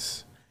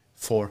others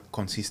for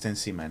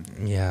consistency, man.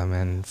 Yeah,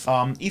 man.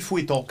 If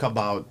we talk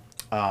about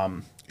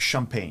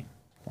champagne,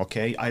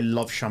 okay, I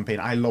love champagne.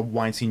 I love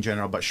wines in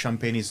general, but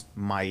champagne is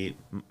my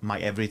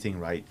everything,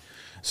 right?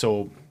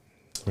 So,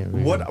 Yeah,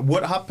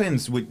 what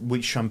happens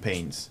with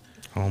champagnes?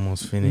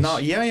 Almost finished. Now,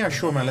 yeah,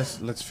 sure, man.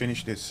 Let's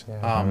finish this.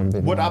 Yeah, a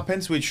bit what more.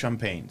 happens with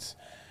champagnes?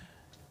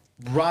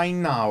 Right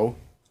now,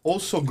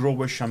 also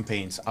grower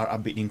champagnes are a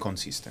bit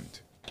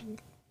inconsistent.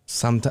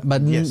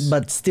 Sometimes, Yes.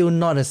 but still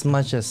not as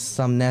much as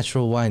some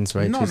natural wines,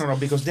 right? No,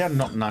 because they are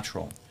not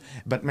natural.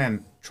 But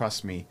man,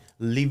 trust me,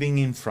 living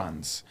in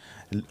France,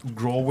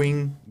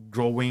 growing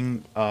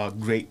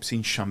grapes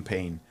in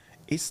Champagne,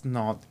 it's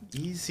not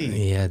easy.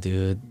 Yeah,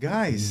 dude.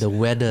 Guys, The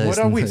weather what is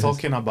are we nice.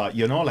 talking about?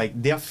 You know,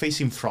 like they are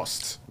facing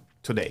frost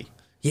today.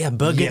 Yeah,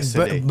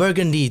 Yesterday.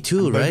 Burgundy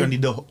too, Burgundy,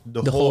 right?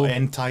 the whole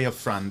entire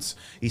France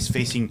is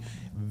facing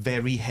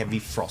very heavy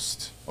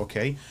frost.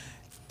 Okay,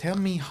 tell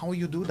me how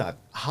you do that,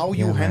 how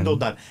you Yeah, handle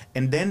man. that,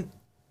 and then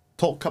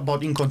talk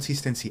about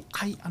inconsistency.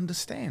 I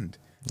understand,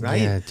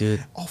 right? Yeah,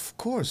 dude. Of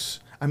course.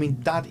 I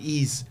mean, that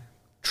is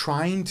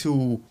trying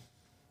to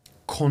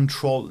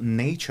control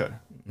nature.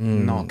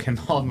 No,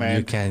 cannot, man.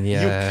 You can,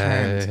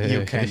 yeah.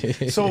 You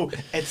can't. So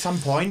at some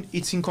point,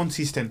 it's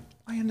inconsistent.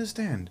 I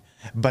understand,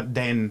 but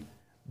then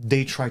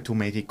they try to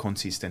make it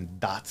consistent.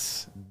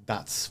 That's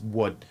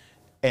what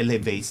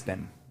elevates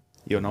them.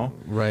 You know.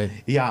 Right.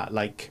 Yeah,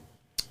 like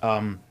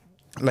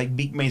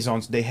big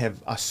maisons, they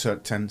have a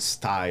certain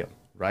style,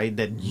 right?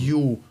 That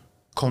you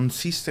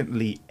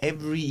consistently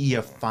every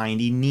year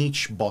find in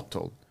each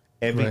bottle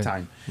every Right,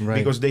 time, right.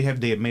 because they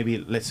have their maybe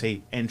let's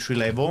say entry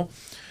level.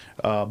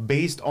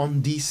 Based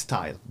on this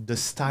style, the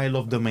style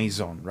of the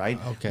maison, right?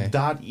 Okay.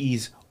 That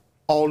is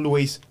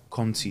always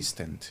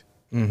consistent.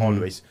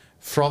 Always.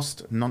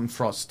 Frost,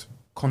 non-frost,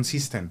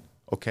 consistent.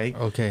 Okay?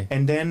 Okay.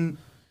 And then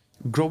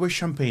grower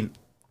champagne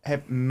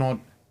have not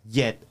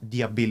yet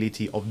the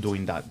ability of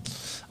doing that.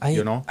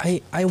 You know?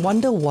 I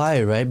wonder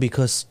why, right?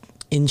 Because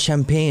in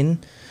Champagne,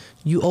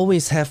 you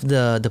always have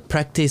the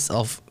practice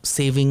of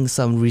saving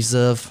some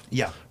reserve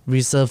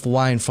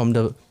wine from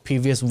the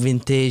previous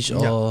vintage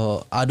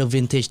or other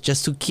vintage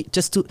just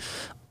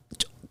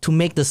to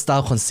make the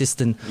style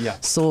consistent. Yeah.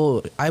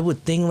 So I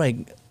would think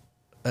like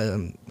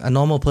a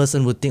normal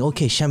person would think,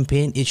 okay,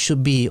 Champagne, it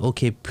should be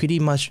okay, pretty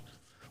much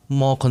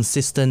more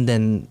consistent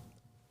than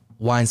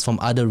wines from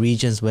other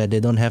regions where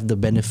they don't have the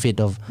benefit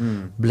of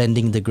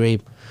blending the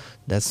grape.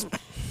 That's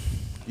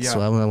what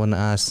I want to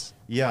ask.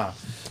 Yeah.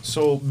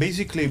 So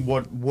basically,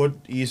 what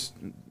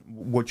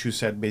you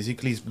said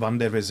basically is Vin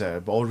de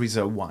Reserve or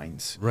reserve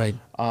wines. Right.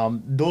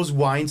 Those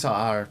wines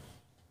are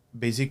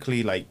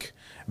basically like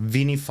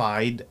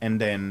vinified and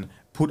then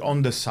put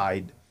on the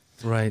side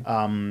Right.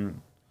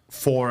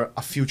 for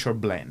a future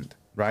blend.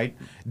 Right.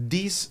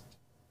 These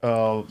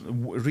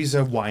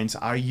reserve wines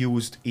are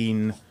used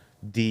in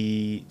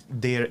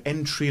their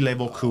entry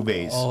level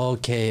cuvées.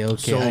 Okay.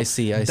 So I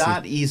see.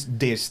 that is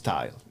their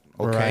style.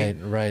 Okay.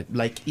 Right.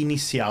 Like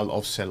Initial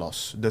of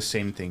Celos, the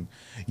same thing.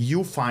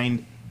 You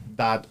find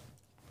that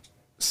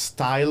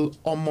style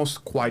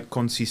almost quite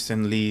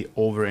consistently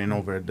over and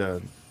over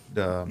the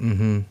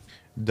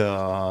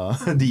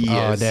years.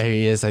 Oh, there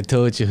he is. I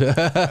told you.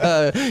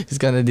 He's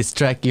gonna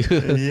distract you.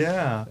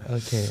 Yeah.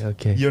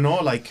 Okay. You know,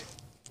 like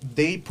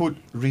they put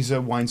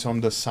reserve wines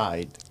on the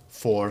side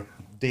for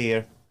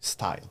their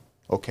style.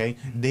 Okay.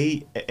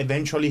 They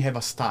eventually have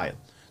a style.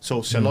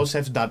 So Celos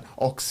have that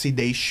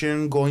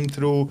oxidation going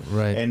through,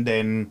 Right. and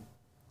then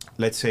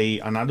let's say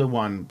another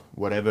one,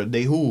 whatever,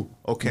 Dehu,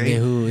 okay?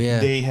 Dehu, yeah.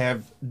 They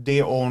have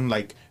their own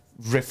like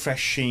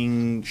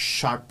refreshing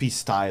Sharpie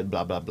style,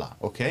 blah blah blah.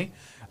 Okay,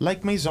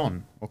 like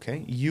Maison.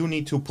 Okay, you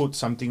need to put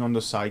something on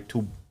the side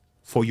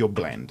for your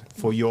blend,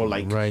 for your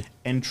like Right.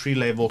 entry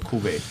level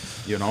cuvee.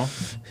 You know.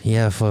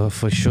 Yeah, for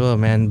sure,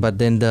 man. But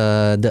then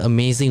the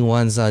amazing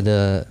ones are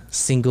the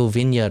single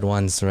vineyard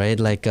ones, right?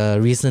 Like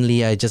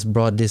recently, I just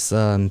brought this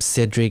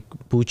Cedric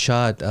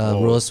Bouchard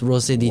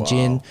Rosé de wow.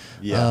 Gin,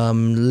 Yeah.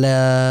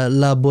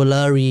 La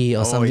Bolari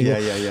or something.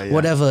 yeah.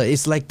 Whatever.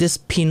 It's like this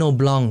Pinot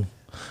Blanc.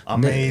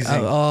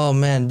 Amazing. Oh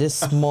man, this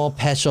small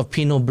patch of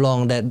Pinot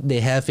Blanc that they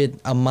have it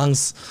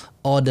amongst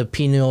all the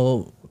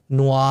Pinot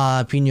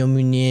Noir, Pinot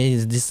Meunier,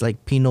 is this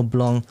like Pinot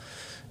Blanc,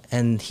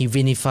 and he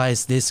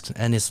vinifies this,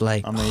 and it's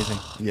like Amazing.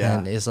 Yeah.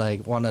 and it's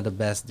like one of the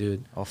best, dude.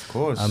 Of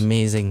course.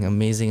 Amazing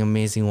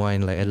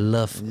wine. Like I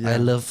love.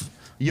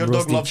 Your dog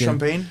roasted loves gin.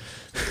 champagne.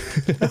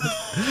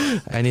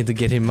 I need to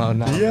get him out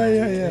now. Yeah.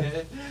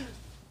 Yeah,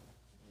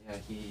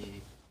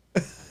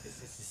 this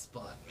is his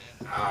spot,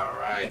 man. All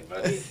right,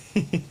 buddy.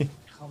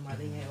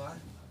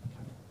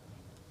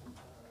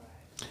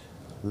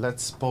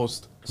 Let's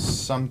post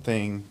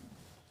something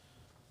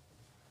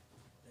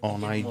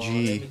on IG. Let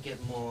me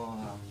get more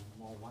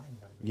wine.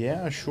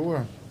 Yeah,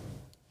 sure.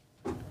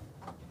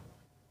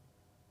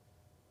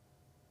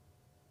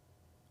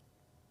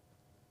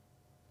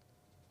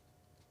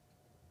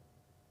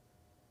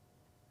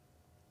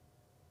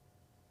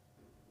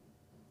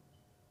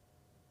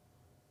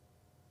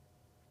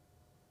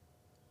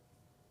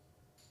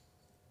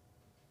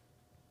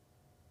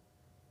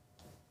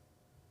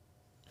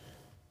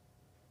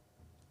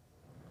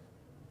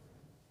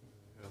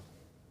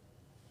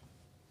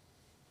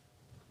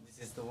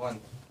 This is the one.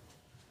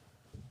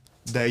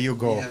 There you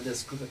go. They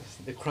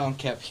have the crown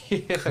cap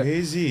here.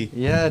 Crazy.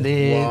 Yeah,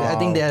 I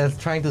think they are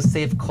trying to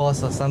save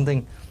costs or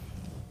something.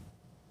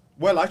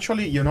 Well,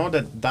 actually, you know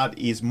that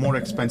is more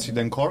expensive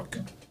than cork.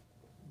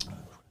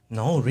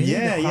 No, really?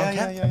 Yeah, the crown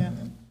cap? yeah.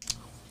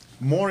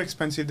 More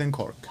expensive than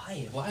cork.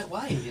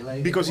 Why?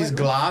 Like, Because it's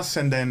glass,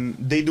 and then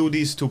they do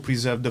this to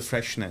preserve the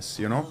freshness,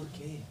 you know?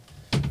 Okay,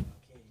 let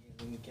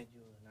me get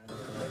you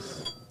another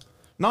glass.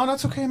 No,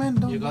 that's okay, man.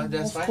 No, You got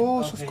that's of fine?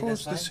 course, Okay, of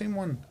course, that's the fine. same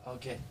one.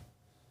 Okay.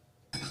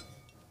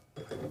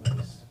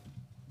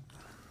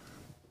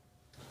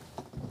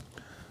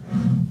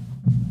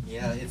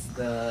 Yeah, it's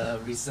the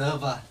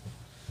Reserva.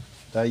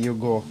 There you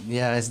go.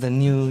 Yeah, it's the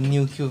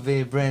new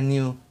cuvee, brand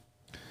new.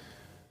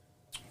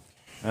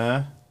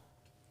 Alright,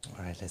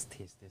 let's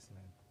taste this,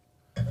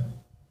 man.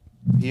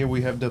 Here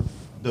we have the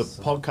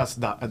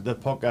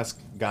podcast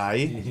guy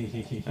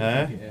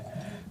Yeah.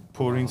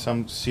 pouring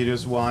some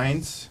serious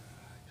wines.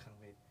 Can't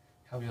wait.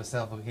 Help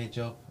yourself, okay,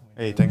 Joe?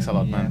 Hey, thanks a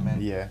lot, Yeah,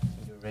 man. Yeah.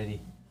 You're ready.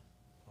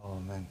 Oh,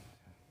 man.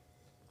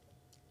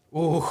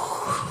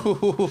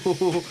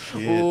 Oh,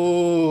 Shit.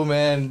 oh,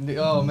 man.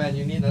 Oh, man,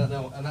 you need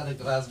another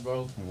glass,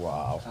 bro.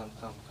 Wow. Come.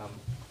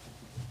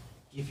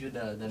 Give you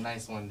the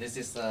nice one. This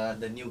is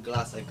the new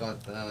glass I got.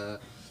 This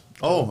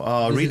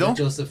is Rido? the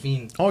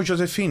Josephine. Oh,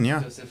 Josephine,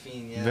 yeah.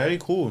 Josephine, yeah. Very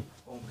cool.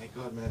 Oh my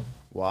god, man.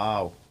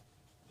 Wow.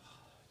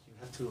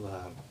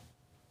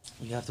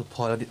 You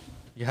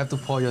have to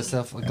pour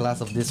yourself a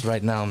glass of this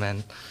right now,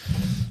 man.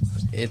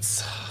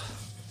 It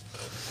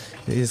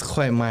is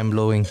quite mind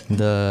blowing,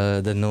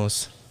 the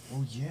nose.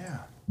 Oh, yeah.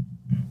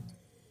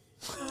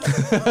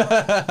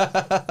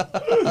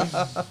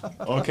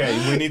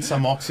 Okay, we need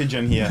some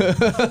oxygen here.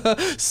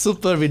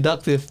 Super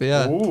reductive,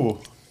 yeah. Ooh.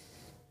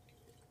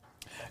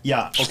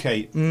 Yeah,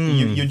 okay.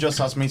 You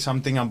just asked me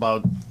something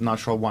about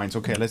natural wines.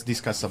 Okay, let's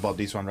discuss about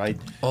this one, right?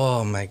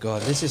 Oh my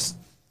god, this is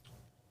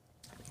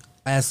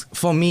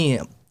for me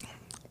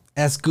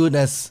as good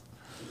as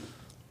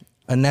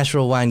a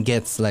natural wine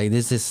gets. Like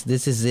this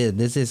is it.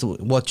 This is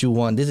what you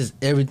want. This is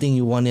everything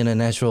you want in a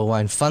natural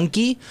wine.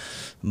 Funky,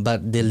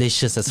 but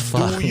delicious as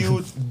fuck.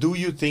 Do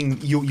you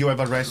think you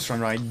have a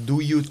restaurant, right? Do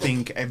you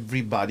think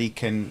everybody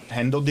can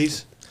handle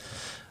this?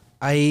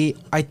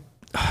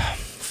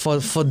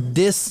 For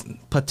this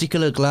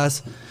particular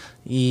glass,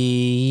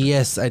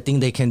 yes, I think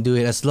they can do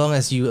it as long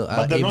as you are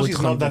But the able nose to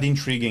is not that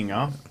intriguing,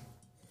 huh?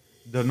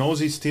 The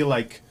nose is still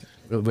like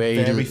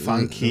very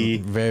funky.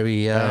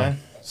 Very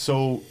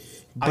So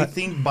I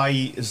think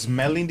by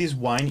smelling this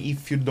wine,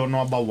 if you don't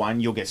know about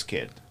wine, you'll get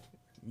scared.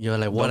 You're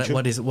like,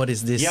 what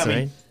is this, Yeah,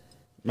 right?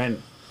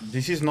 Man,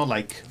 this is not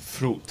like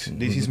fruit.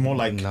 This is more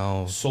like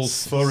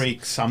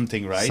sulfuric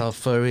something, right?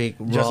 Sulfuric,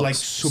 Just rocks, like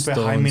super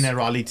stones. high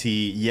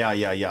minerality.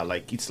 Yeah.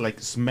 Like it's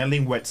like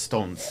smelling wet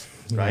stones,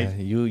 right?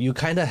 Yeah, you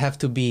kind of have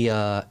to be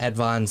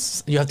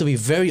advanced. You have to be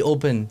very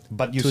open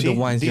But you to see, the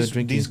wines you're this,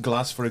 drinking. this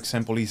glass, for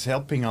example, is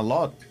helping a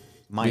lot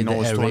my With the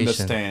nose to aeration.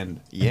 understand.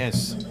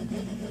 Yes.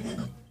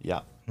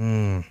 Yeah.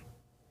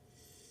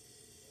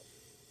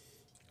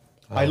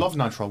 I love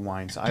natural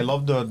wines. I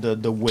love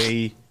the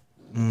way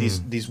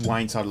these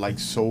wines are like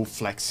so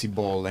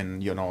flexible,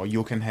 and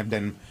you can have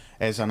them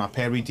as an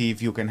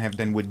aperitif, you can have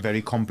them with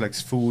very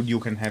complex food, you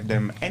can have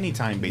them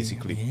anytime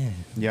basically.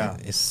 Yeah.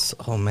 It's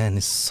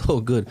so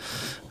good.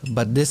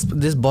 But this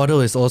bottle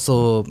is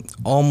also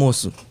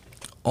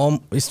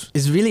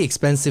it's really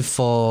expensive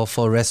for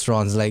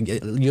restaurants. Like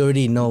you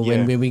already know,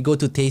 when we go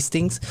to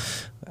tastings,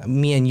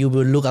 me and you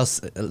will look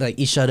like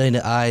each other in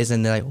the eyes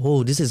and they're like,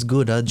 oh, this is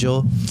good,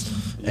 Joe.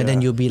 And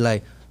then you'll be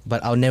like,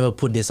 but I'll never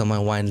put this on my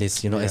wine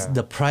list.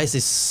 The price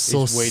is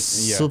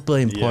super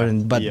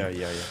important.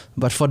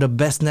 But for the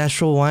best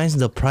natural wines,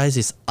 the price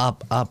is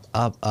up.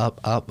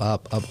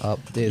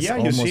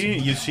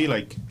 You see,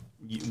 like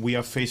we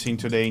are facing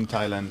today in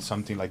Thailand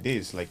something like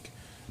this. Like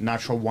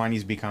natural wine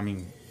is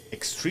becoming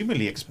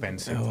extremely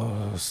expensive.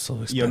 Oh,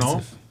 so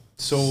expensive.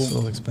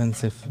 So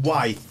expensive.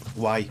 Why?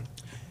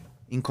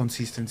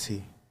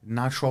 Inconsistency.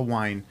 Natural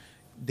wine,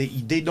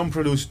 they don't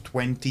produce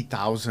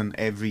 20,000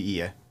 every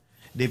year.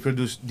 They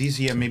produce this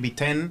year maybe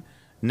 10,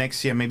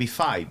 next year maybe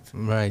 5,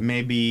 right?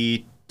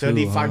 Maybe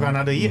 35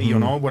 another year. You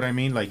know what I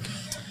mean? Like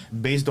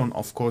based on,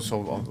 of course,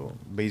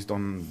 based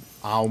on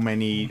how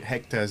many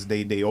hectares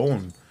they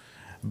own.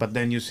 But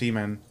then you see,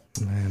 man,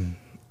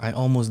 I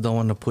almost don't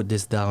want to put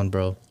this down,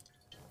 bro.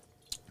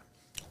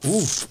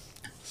 Ooh,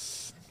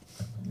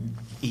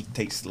 it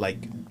tastes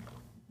like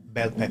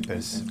bell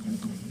peppers.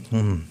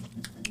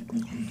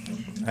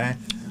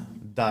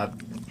 That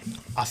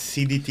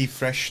acidity,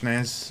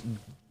 freshness,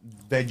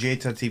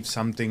 vegetative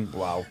something.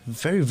 Wow.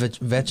 Very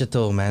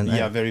vegetal, man.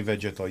 Yeah, very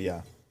vegetal.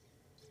 Yeah.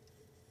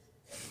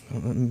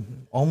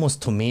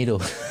 Almost tomato.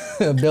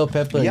 Bell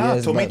pepper. Yeah,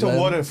 yes, tomato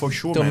water for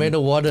sure. Tomato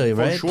water,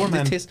 right? For sure,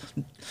 man.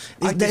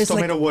 I taste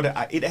tomato water.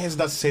 It has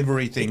that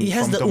savory thing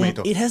from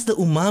tomato. It has the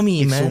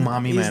umami, man. It's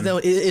umami, man.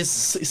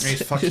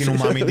 It's fucking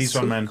umami. This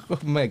one, man. Oh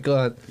my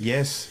god.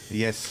 Yes.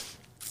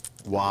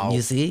 Wow.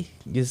 You see,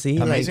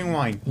 Amazing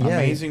wine.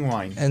 Amazing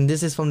wine. And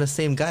this is from the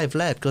same guy,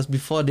 Vlad. Because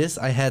before this,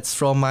 I had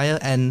Strohmeyer,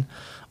 and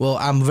well,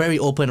 I'm very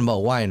open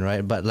about wine,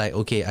 right? But like,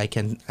 okay, I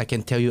can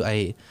tell you,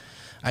 I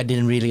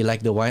didn't really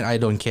like the wine. I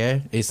don't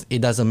care.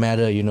 It doesn't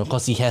matter, you know,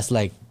 because he has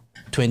like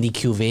 20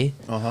 cuvee.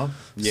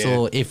 Yeah.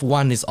 So if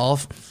one is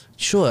off,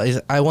 sure,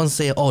 I won't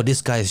say, oh,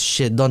 this guy is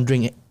shit. Don't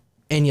drink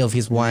any of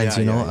his wines,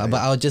 you know.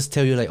 But I'll just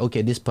tell you, like,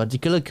 okay, this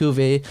particular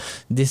cuvee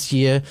this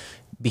year,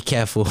 be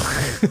careful.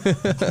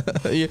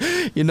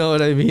 you know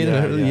what I mean?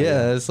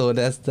 Yeah. So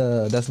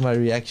that's my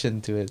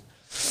reaction to it.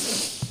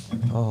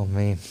 Oh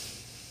man.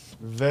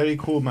 Very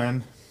cool,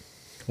 man.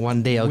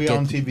 One day we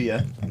on TV,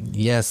 eh?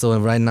 Yeah. So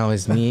right now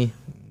it's me.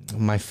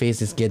 My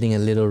face is getting a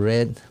little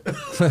red.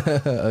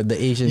 The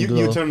Asian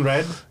glow. You turn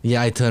red?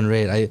 Yeah, I turn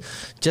red. I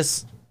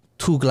just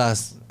 2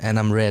 glass and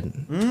I'm red.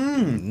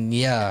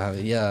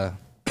 Yeah.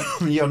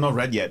 You're not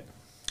red yet.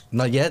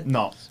 Not yet?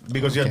 No,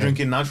 because you're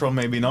drinking natural,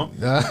 maybe, no?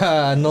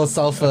 No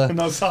sulfur.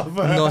 No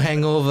sulfur. No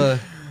hangover.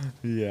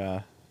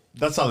 Yeah.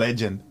 That's a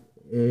legend.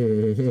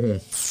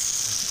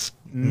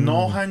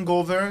 No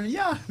hangover.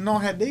 Yeah, no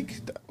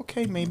headache.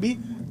 Okay, maybe.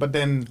 But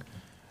then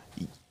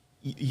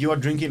you are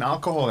drinking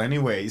alcohol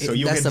anyway, so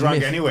you get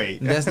drunk anyway.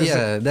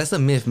 That's a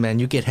myth, man.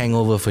 You get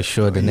hangover for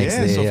sure the next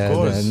day. Yes, of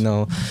course.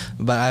 No,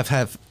 but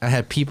I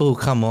had people who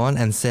come on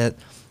and said,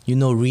 you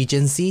know,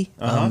 Regency,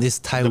 this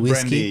Thai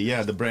whiskey.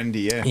 The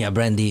brandy, Yeah,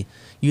 brandy.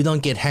 You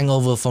don't get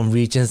hangover from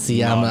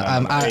Regency. I'm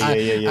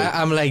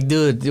like,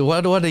 dude,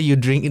 what are you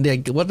drinking?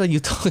 Like, what are you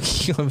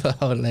talking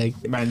about?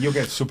 Like, man, you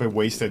get super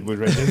wasted with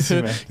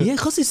Regency, man. Yeah,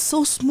 because it's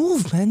so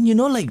smooth, man. You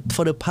know, like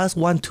for the past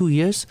 1-2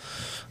 years,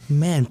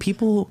 man,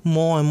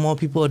 more and more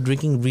people are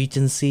drinking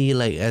Regency,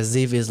 like as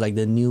if it's like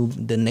the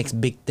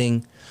next big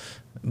thing.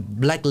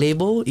 Black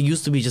Label, it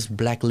used to be just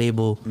Black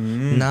Label.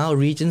 Now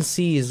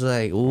Regency is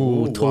like,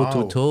 toe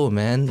to toe,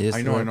 man.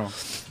 I know.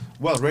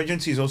 Well,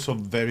 Regency is also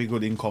very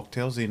good in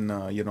cocktails. It's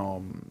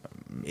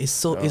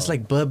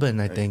like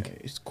bourbon, I think.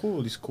 It's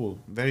cool.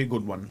 Very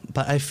good one.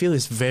 But I feel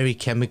it's very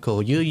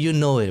chemical. You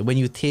know it when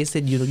you taste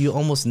it. You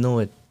almost know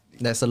it.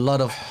 There's a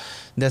lot of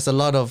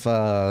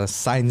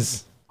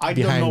science. I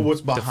don't know what's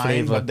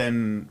behind, but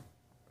then.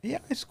 Yeah,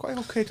 it's quite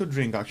okay to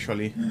drink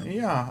actually.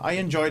 Yeah, I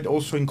enjoy it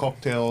also in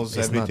cocktails,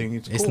 everything.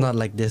 It's cool. It's not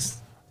like this.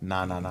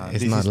 Nah.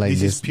 It's not like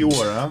this. This is pure,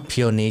 huh?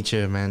 Pure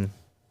nature, man.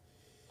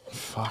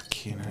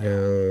 Fucking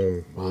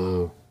hell.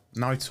 Wow.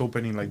 Now it's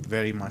opening like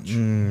very much.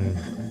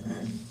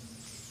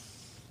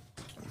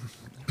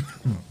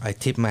 I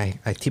tip my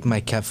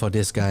cap for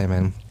this guy,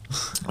 man.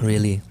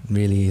 Really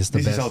is the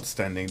best. This is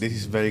outstanding. This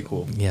is very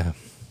cool. Yeah.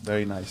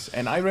 Very nice.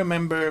 And I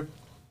remember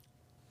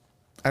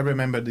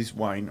this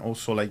wine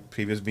also, like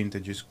previous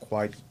vintages,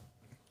 quite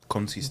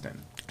consistent.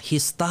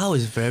 His style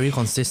is very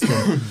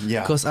consistent.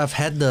 Yeah. Because I've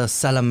had the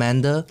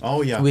Salamander,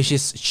 which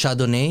is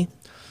Chardonnay,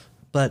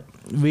 but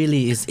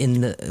really is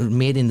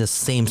made in the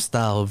same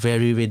style.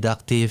 Very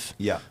reductive.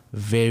 Yeah.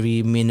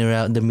 Very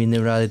mineral. The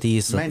minerality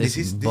is this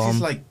is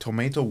like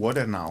tomato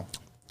water now.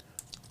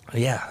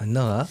 Yeah,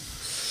 no. Huh?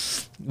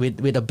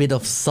 With a bit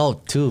of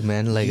salt too,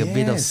 man. Like a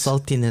bit of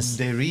saltiness.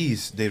 There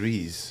is.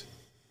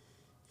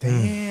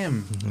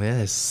 Damn.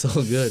 Yeah, it's so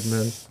good,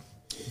 man.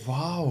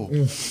 Wow.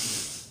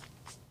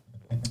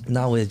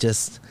 Now we're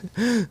just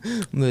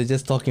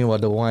talking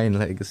about the wine.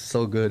 Like, it's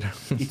so good.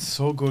 It's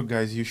so good,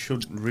 guys. You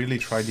should really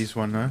try this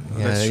one, huh?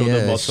 Yeah, let's show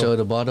the bottle. Show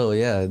the bottle.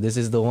 Yeah, this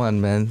is the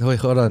one, man. Wait,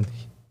 hold on.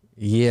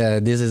 Yeah,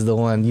 this is the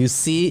one. You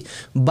see,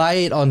 buy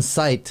it on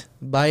site.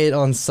 Right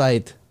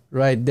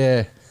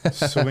there.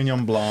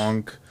 Sauvignon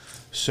Blanc,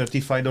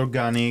 certified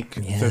organic,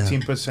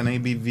 13%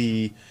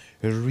 ABV.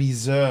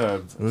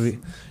 Reserve. So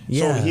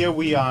here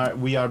we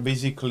are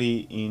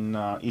basically in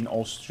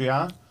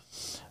Austria,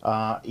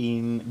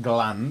 in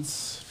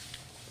Glanz,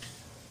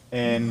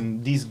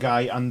 and this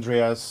guy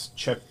Andreas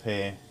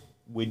Cheppe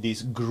with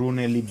this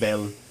Grüne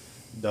Libelle,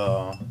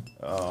 the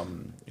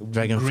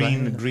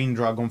green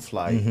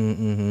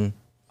dragonfly.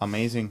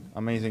 Amazing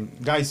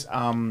guys.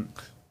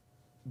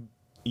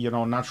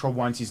 Natural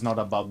wines is not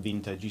about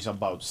vintage, it's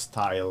about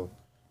style,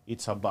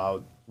 it's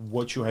about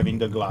what you have in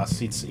the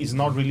glass. It's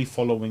not really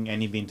following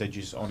any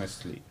vintages,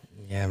 honestly.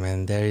 Yeah,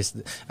 man.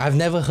 I've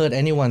never heard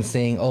anyone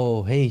saying,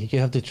 "Oh, hey, you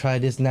have to try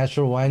this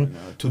natural wine."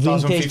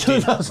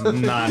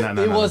 2015. No.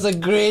 It was a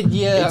great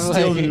year. It's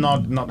still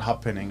not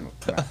happening.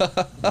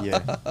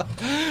 Yeah.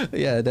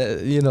 Yeah.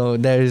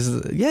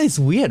 It's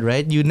weird,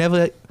 right?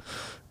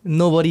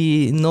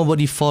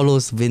 Nobody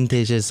follows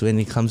vintages when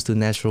it comes to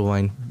natural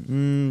wine.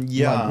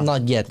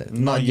 Not yet.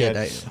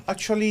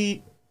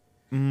 Actually.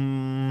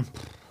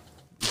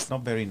 It's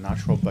not very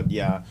natural, but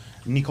yeah,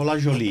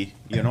 Nicolas Joly,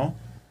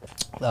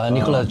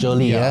 Nicolas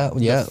Joly,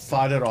 the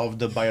father of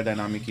the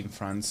biodynamic in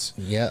France.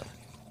 Yeah,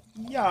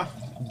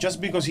 just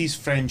because he's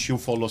French, you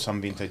follow some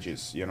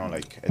vintages,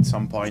 like at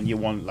some point you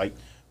want like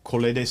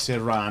Collet de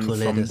Serran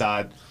from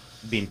that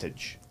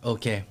vintage.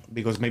 Okay.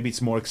 Because maybe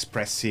it's more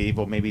expressive,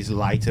 or maybe it's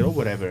lighter, or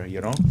whatever,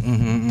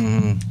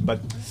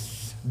 But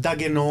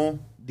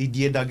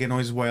Didier Daguenot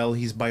as well,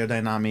 he's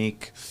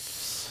biodynamic.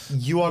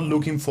 You are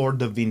looking for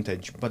the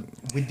vintage, but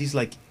with this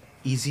like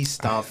easy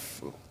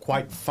stuff,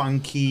 quite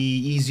funky,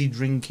 easy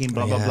drinking,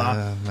 blah, blah,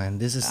 blah. Man,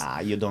 this is...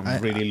 You don't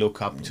really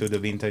look up to the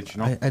vintage,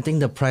 no? I think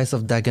the price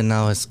of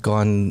Dagenau has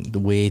gone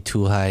way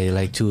too high,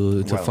 like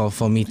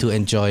for me to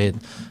enjoy it.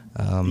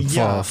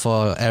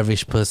 For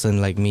average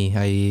person like me,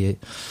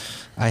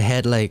 I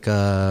had like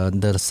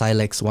the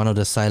Silex, one of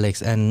the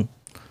Silex, and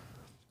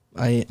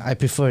I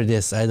prefer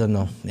this. I don't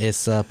know.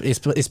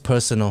 It's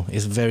personal.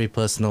 It's very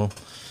personal.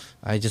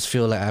 I just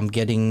feel like I'm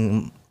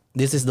getting.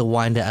 This is the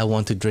wine that I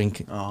want to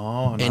drink.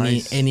 Oh,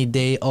 nice. Any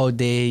day, all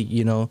day.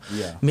 You know.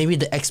 Yeah. Maybe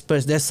the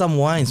experts. There's some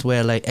wines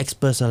where like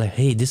experts are like,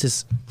 hey, this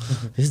is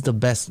the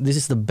best. This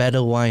is the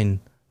better wine.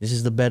 This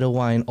is the better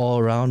wine all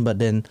around. But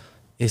then,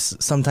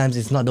 sometimes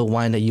it's not the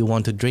wine that you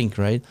want to drink,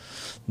 right?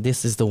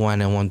 This is the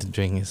wine I want to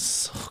drink. It's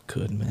so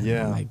good, man.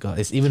 Yeah. Oh my god,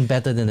 it's even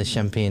better than the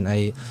champagne.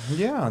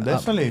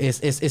 Definitely.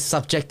 It's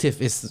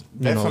subjective. It's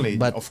definitely,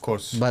 but of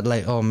course. But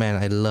like, oh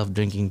man, I love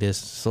drinking this.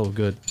 So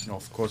good.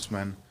 Of course,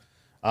 man.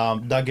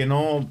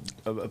 Dagenau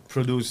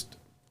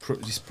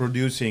is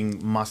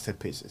producing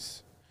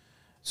masterpieces.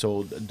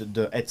 So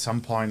at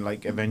some point,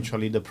 like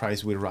eventually, the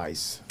price will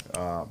rise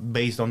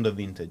based on the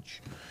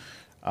vintage.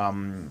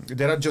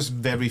 There are just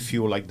very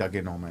few like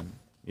Dagenau, man.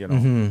 You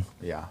know,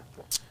 yeah.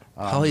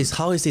 How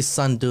is his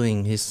son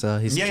doing? His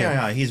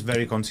He's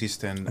very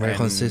consistent.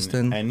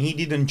 Consistent, and he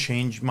didn't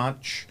change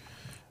much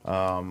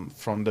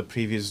from the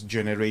previous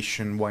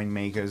generation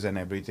winemakers and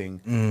everything.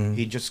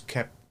 He just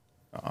kept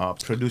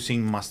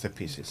producing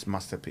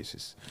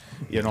masterpieces.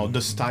 You know,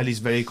 the style is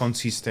very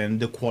consistent.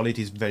 The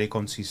quality is very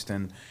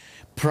consistent.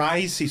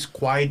 Price is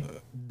quite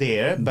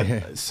there,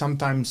 but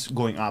sometimes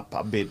going up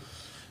a bit.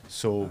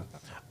 So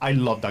I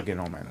love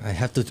Dagenau, man. I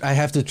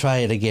have to try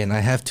it again.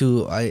 I have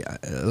to.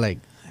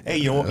 Hey,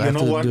 you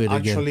know what?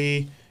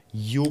 Actually,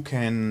 you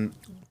can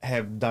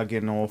have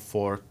Dagenau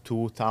for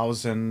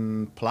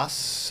 2,000 plus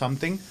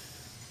something,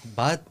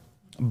 but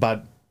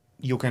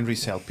you can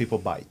resell. People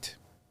buy it.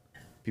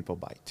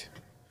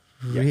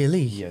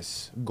 Really? Yeah.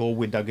 Yes. Go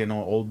with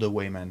Dagenau all the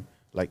way, man.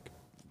 Like,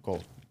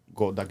 go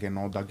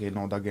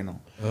Dagenau.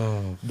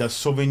 Oh. The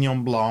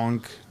Sauvignon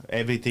Blanc,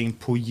 everything,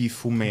 Pouilly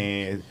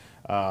Fumé,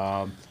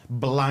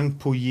 Blanc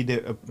Pouilly,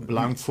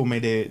 Blanc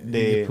Fumé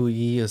de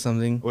Pouilly or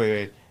something.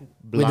 Wait.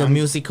 With the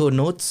musical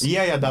notes?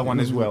 Yeah, that one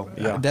as well.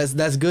 Yeah.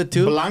 That's good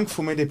too? Blanc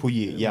Fumé de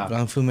Pouilly, yeah.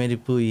 Blanc Fumé de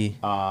Pouilly.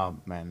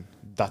 Man,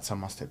 that's a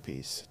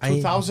masterpiece.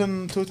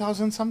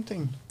 2000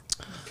 something.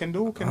 Can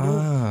do.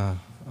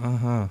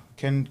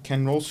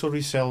 Can also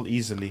resell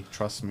easily,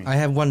 trust me. I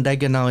have one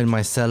Dagenau in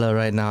my cellar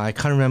right now. I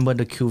can't remember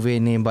the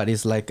cuvee name, but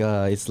it's like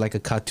a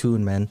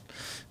cartoon, man.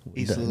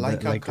 It's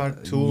like a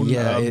cartoon.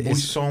 Yeah,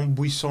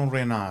 Buisson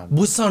Renard.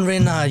 Buisson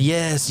Renard,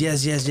 yes.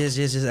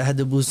 I had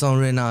the Buisson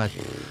Renard.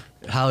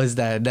 How is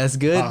that? That's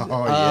good? Yeah.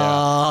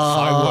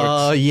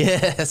 Fireworks.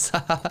 Yes.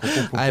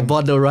 I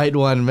bought the right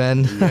one,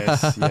 man.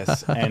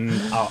 Yes. And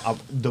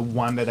the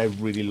one that I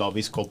really love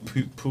is called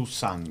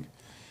Poussin.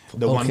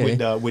 The one with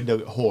the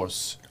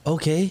horse.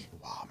 Okay.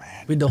 Wow,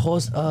 man. With the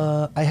horse,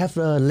 I have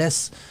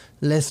Les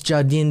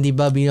Jardins de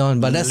Babylon,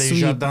 but that's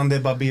sweet. Les Jardins de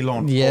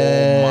Babylon.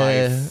 Yeah. Oh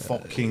my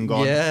fucking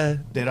god. Yeah.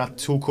 There are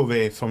two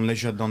cuvées from Les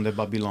Jardins de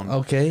Babylon.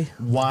 Okay.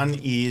 One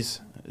is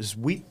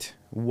sweet,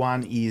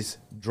 one is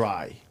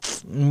dry.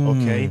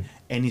 Okay,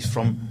 and it's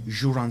from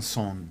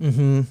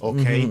Jurançon.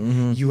 Okay,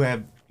 you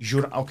have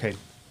Okay,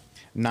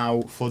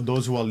 now for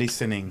those who are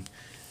listening,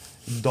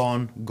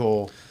 don't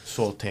go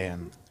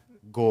Sauternes,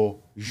 go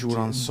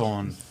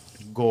Jurançon,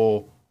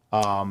 go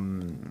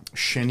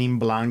Chenin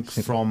Blanc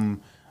from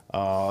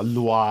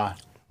Loire.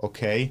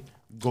 Okay,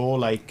 go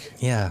like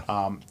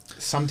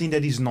something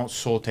that is not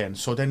Sauternes.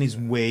 Sauternes is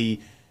way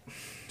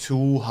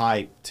too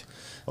hyped.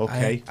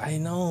 Okay. I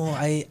know.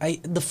 I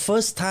the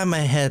first time I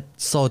had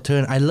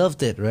Sauternes, I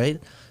loved it,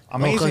 right?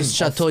 Amazing. Because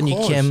Chateau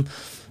Yquem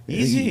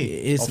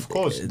Easy. Of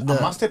course. A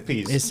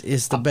masterpiece.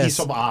 It's the a best. Piece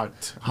of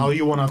art. How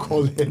you wanna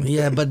call it.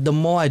 Yeah, but the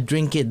more I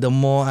drink it, the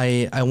more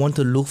I want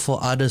to look for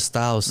other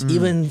styles.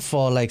 Even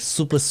for like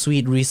super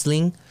sweet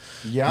Riesling.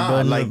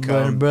 Yeah,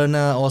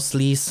 Berner or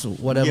Slees,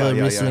 whatever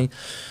Riesling. Yeah.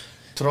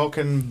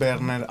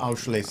 Trockenberner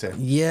Auslese.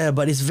 Yeah,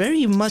 but it's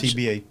very much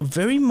TBA.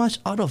 very much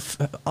out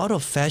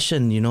of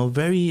fashion, you know.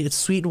 Very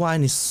sweet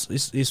wine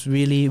is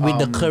really with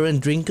the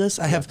current drinkers.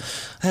 I have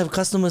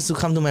customers who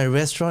come to my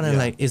restaurant and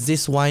like, is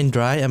this wine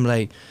dry? I'm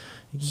like,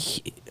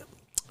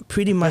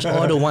 pretty much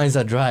all the wines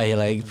are dry.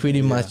 Like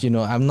pretty much, you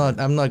know. I'm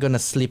not gonna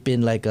slip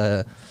in like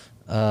a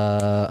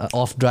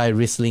off dry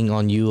Riesling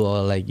on you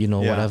or like, you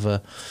know,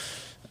 whatever.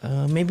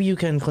 Maybe you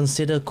can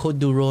consider Côte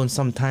du Rhône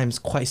sometimes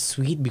quite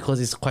sweet because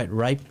it's quite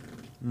ripe.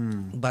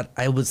 But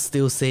I would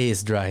still say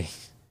it's dry.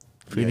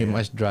 Pretty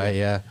much dry,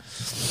 yeah.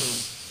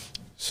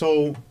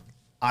 So,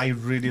 I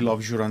really love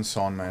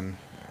Jurançon, man.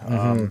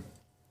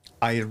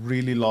 I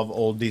really love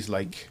all these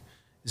like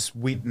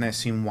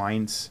sweetness in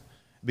wines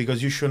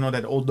because you should know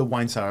that all the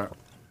wines are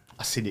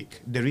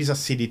acidic. There is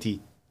acidity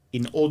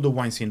in all the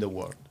wines in the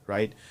world,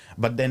 right?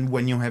 But then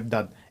when you have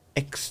that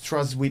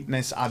extra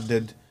sweetness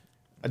added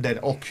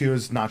that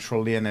occurs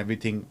naturally and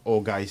everything,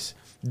 oh guys,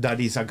 that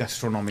is a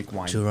gastronomic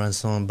wine.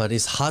 Juranson, but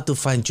it's hard to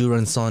find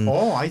Juranson.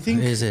 Oh, I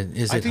think. Is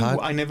it hard?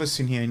 I never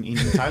seen here in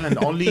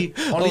Thailand. Only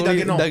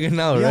Dagenau.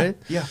 Dagenau, right?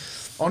 Yeah.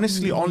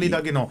 Honestly, only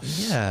Dagenau.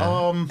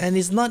 Yeah. And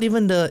it's not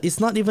even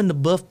the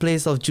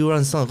birthplace of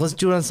Juranson, because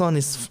Juranson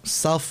is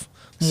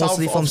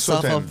mostly from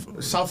south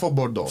of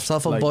Bordeaux.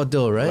 South of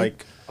Bordeaux, right?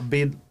 Like a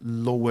bit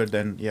lower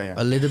than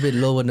A little bit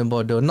lower than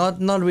Bordeaux.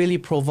 Not really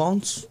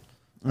Provence.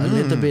 A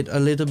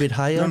little bit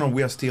higher. No,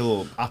 we are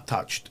still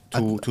attached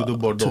to the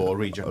Bordeaux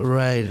region.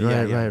 Right.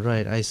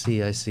 I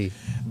see.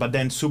 But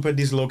then super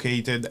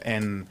dislocated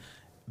and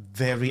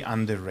very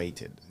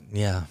underrated.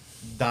 Yeah.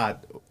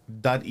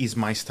 That is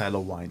my style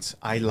of wines.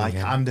 I like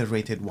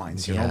underrated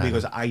wines, you know,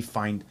 because I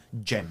find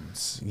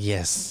gems.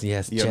 Yes,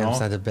 gems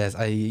are the best.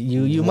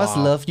 You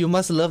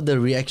must love the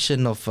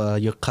reaction of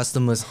your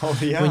customers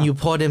when you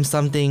pour them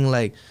something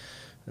like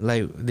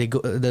they go.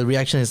 The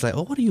reaction is like,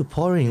 oh, what are you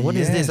pouring? What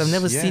is this? I've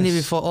never seen it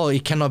before. Oh,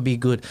 it cannot be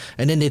good.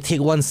 And then they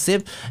take one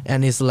sip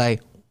and it's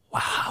like,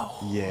 wow.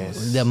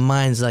 Yes. Their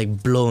mind's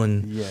like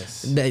blown.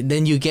 Yes.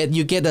 Then you get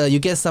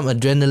some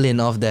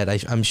adrenaline off that.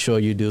 I'm sure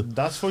you do.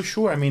 That's for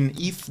sure. I mean,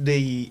 if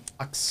they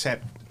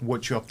accept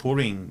what you are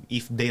pouring,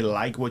 if they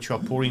like what you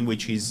are pouring,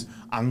 which is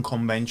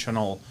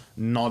unconventional,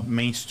 not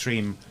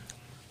mainstream,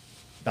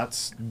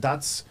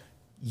 that's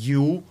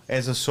you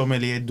as a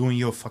sommelier doing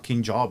your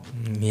fucking job.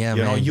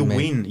 Yeah, you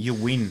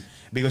win.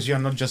 Because you are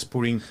not just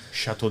pouring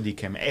Chateau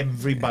d'Yquem.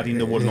 Everybody in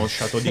the world knows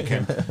Chateau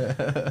d'Yquem.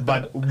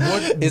 But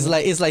what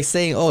it's like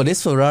saying, "Oh,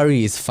 this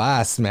Ferrari is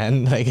fast,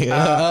 man!" Like,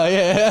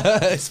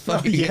 it's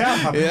fucking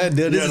dude,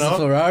 this is a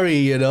Ferrari.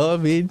 You know what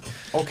I mean?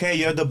 Okay,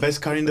 you're the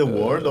best car in the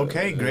world.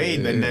 Okay,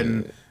 great. And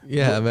then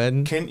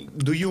man.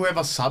 Do you have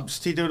a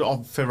substitute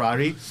of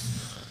Ferrari?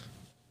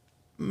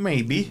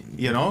 Maybe,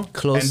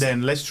 Close. And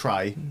then let's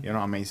try.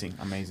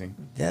 Amazing.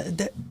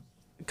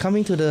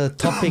 Coming to the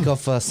topic of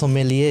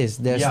sommeliers,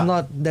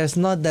 there's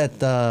not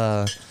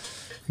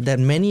that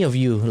many of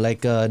you,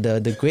 like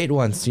the great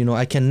ones.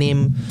 I can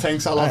name.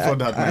 Thanks a lot for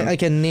that, man. I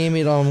can name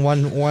it on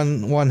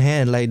one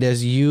hand. Like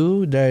there's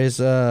you, there is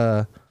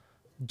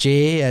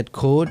Jay at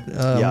Code.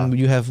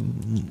 You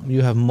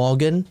have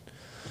Morgan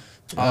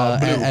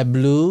at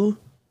Blue.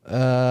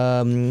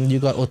 You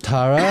got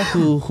Otara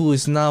who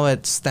is now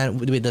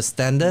with the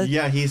Standard.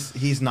 Yeah,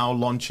 he's now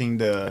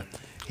launching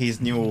his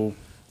new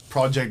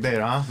project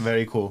there, huh?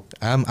 Very cool.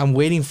 I'm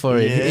waiting for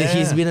it. Yeah.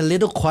 He's been a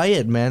little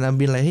quiet, man. I've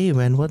been like, hey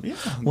man,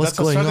 what's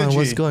going on?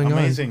 What's going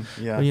Amazing.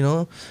 on?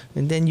 Yeah.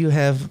 And then you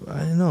have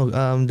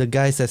the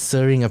guys at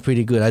Suring are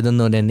pretty good. I don't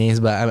know their names,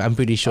 but I'm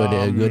pretty sure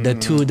they're good.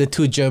 The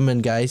two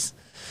German guys.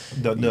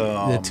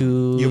 The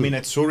two. You mean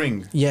at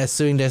Suring? Yeah,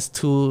 Suring. There's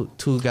two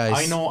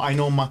guys. I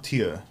know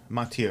Mathieu.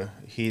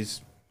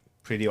 He's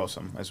pretty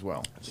awesome as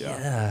well.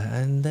 Yeah,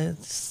 and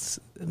that's.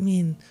 I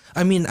mean,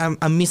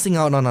 I'm missing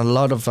out on a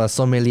lot of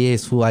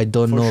sommeliers who I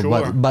don't know,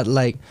 sure. but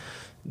like,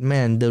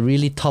 man, the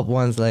really top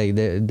ones, like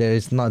there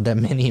is not that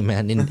many,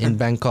 man. In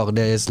Bangkok,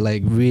 there is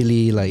like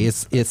really like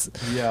it's.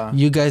 Yeah.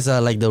 You guys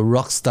are like the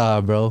rock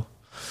star, bro.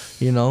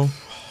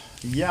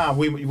 Yeah,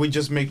 we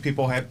just make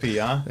people happy,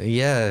 huh?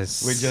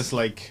 Yes. We just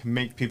like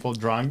make people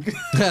drunk.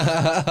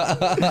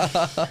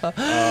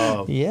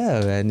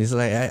 Yeah, man. It's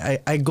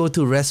like I go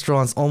to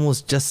restaurants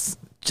almost just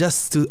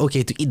to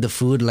eat the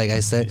food, like I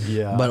said,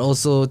 but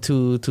also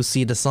to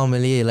see the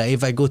sommelier. Like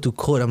if I go to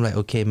Code, I'm like,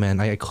 okay,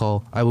 man, I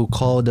will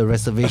call the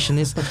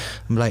reservationist.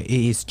 I'm like,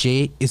 hey, is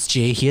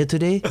Jay here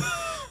today?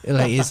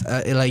 Like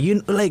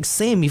it's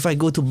same. If I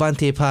go to Baan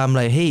Tepa, I'm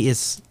like, hey,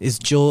 is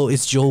Joe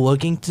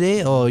working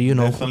today? Or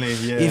Definitely,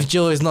 yeah. If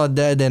Joe is not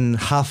there, then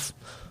half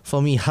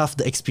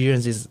the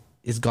experience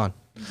is gone.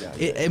 Yeah.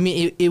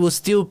 It will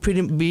still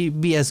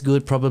be as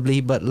good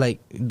probably, but like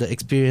the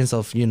experience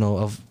of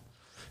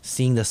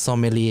seeing the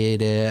sommelier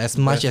there, as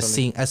much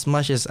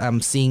as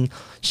I'm seeing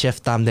Chef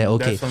Tam there.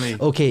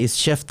 Okay, it's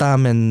Chef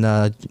Tam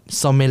and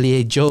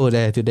sommelier Joe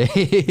there today.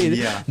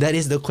 Yeah. That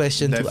is the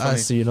question to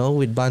us,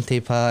 with Baan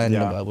Tepa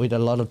and with a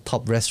lot of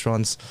top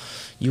restaurants.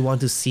 You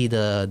want to see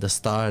the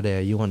star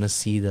there. You want to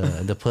see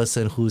the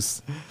person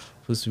who's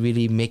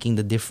really making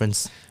the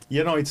difference.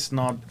 It's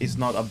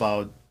not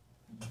about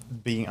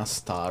being a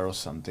star or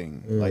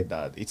something like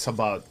that. It's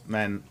about,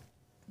 man,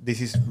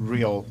 this is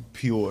real,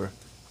 pure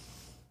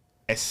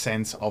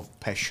essence of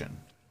passion.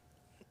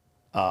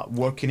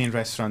 Working in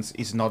restaurants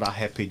is not a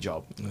happy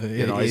job.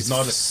 It's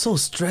not so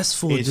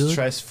stressful. It's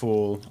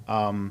stressful.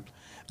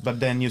 But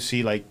then you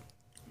see like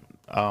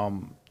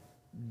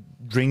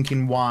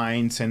drinking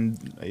wines and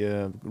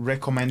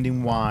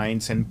recommending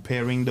wines and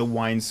pairing the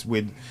wines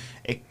with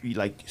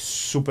like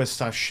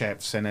superstar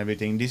chefs and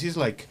everything. This is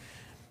like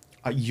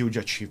a huge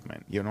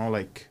achievement.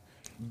 Like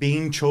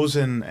being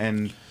chosen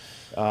and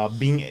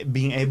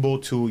being able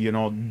to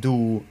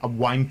do a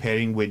wine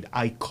pairing with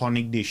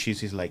iconic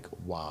dishes is like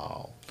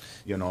wow.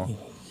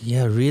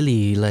 Yeah,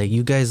 really, like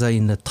you guys are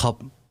in the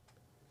top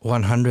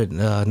 100,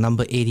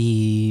 number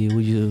 80,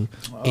 would you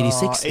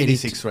 86?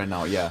 86 right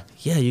now, yeah.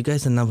 Yeah, you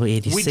guys are number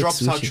 86.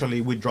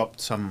 We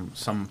dropped some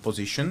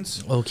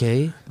positions.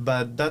 Okay.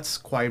 But that's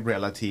quite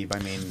relative. I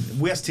mean,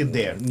 we are still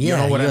there. Yeah, you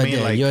know what I mean?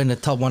 there. Like, you're in the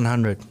top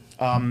 100.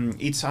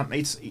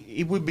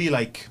 It would be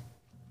like,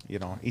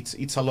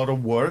 it's a lot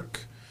of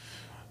work.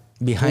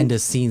 Behind the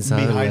scenes,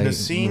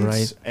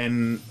 right?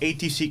 And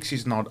 86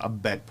 is not a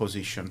bad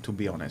position, to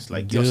be honest.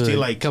 Like, Dude, you're still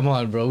like, come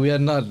on, bro. We are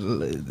not.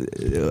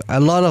 A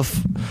lot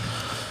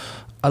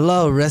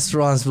of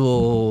restaurants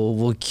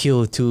will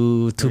kill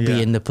to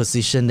be in the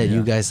position that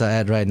you guys are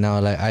at right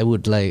now. Like, I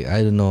would I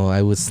don't know,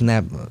 I would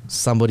snap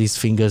somebody's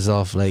fingers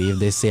off. Like, if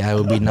they say I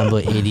will be number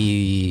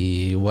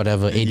 80,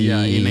 whatever, 80,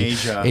 in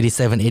Asia.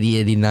 87, 80,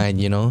 89,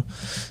 you know.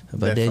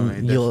 But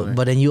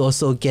then you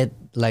also get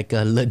like a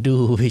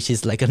laddu, which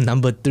is like a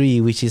number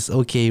 3, which is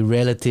okay,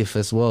 relative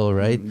as well,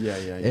 right? Yeah.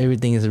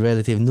 Everything is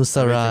relative.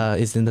 Nusara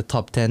is in the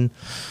top 10.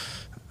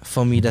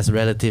 For me, that's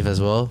relative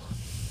as well.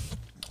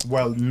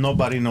 Well,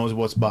 nobody knows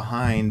what's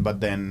behind,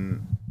 but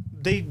then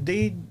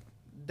they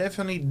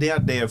definitely they are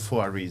there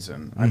for a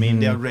reason. I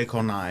mean, they are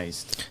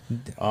recognized.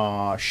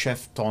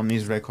 Chef Ton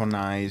is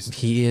recognized.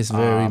 He is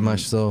very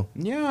much so.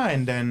 Yeah,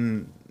 and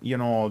then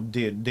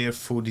their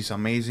food is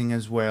amazing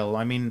as well.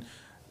 I mean,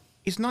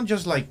 it's not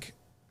just like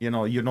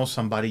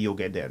somebody, you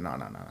get there. No,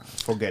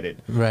 forget it.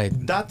 Right.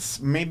 That's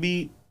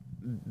maybe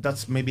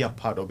a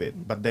part of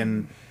it, but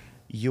then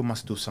you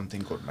must do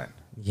something good, man.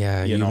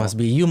 Yeah, you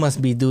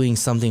must be doing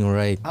something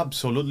right.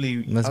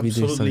 Absolutely, yes.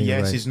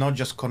 Right. It's not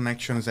just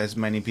connections, as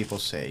many people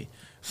say.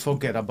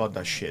 Forget about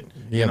that shit.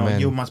 Man.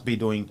 You must be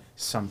doing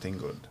something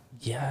good.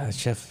 Yeah,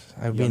 chef.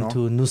 I've been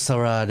to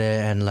Nusara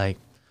there, and like,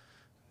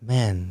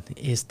 man,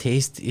 it's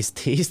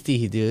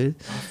tasty, dude.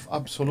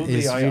 Absolutely,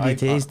 it's really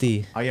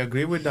tasty. I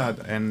agree with that,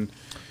 and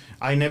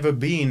I never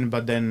been,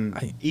 but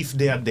then if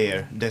they are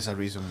there, there's a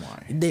reason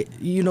why.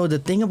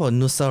 The thing about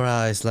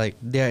Nusara is like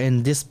they're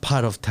in this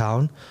part of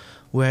town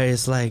where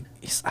it's like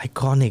it's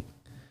iconic.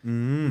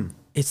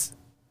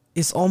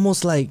 It's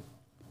almost like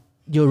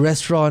your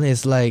restaurant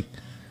is like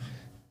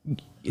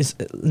it's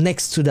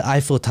next to the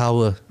Eiffel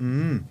Tower.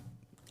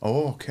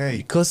 Oh, okay.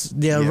 Because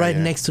they are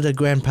next to the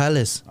Grand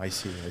Palace. I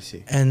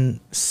see. And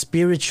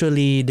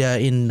spiritually, they're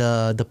in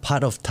the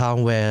part of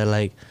town where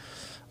like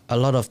a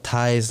lot of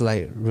Thais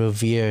like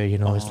revere.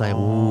 It's like,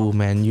 ooh,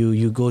 man,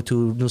 you go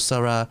to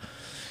Nusara.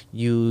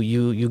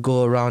 You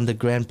go around the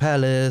Grand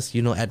Palace,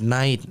 at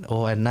night.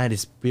 At night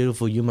it's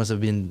beautiful. You must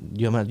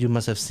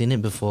have seen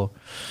it before.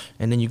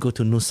 And then you go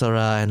to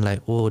Nusara and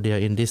like, they're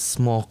in this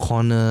small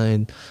corner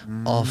and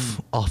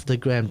off the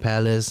Grand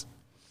Palace.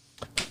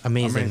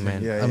 Amazing,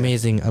 man. Yeah.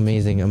 Amazing.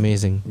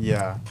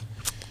 Yeah.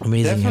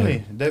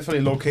 Amazing.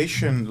 Definitely.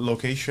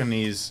 Location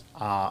is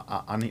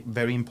a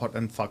very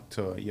important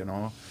factor,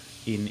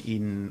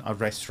 in a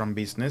restaurant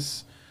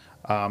business.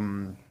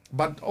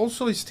 But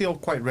also it's still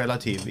quite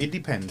relative. It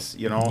depends,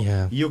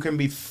 You can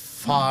be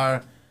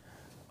far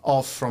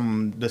off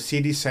from the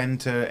city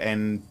center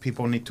and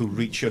people need to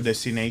reach your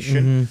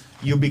destination.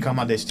 You become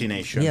a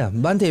destination. Yeah,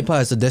 Baan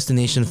Tepa is a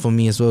destination for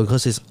me as well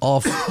because it's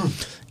off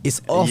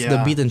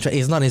the beaten track.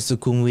 It's not in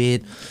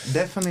Sukhumvit.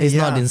 Definitely. It's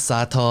not in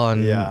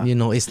Sathorn. Yeah.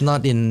 It's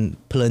not in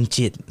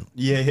Plenchit.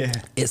 Yeah.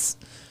 It's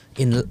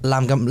in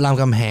Lam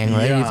Kam Hang,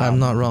 right? Yeah. If I'm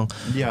not wrong.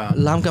 Yeah.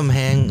 Lam Kam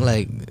Hang,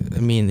 like, I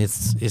mean,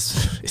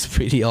 it's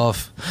pretty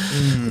off.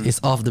 It's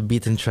off the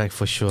beaten track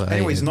for sure.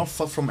 Anyway, it's not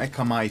far from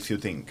Ekama if you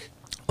think.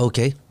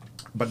 Okay.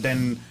 But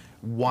then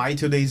why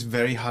today is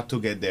very hard to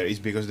get there is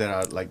because there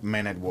are like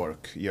men at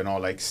work,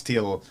 like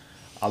still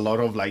a lot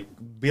of like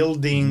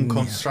building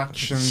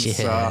constructions,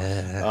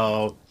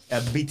 a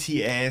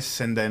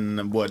BTS and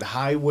then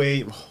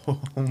highway.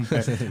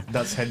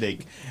 That's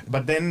headache.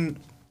 But then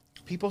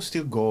people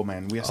still go,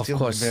 man. We are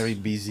still very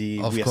busy.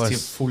 We are still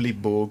fully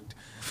booked.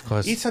 Of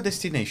course. It's a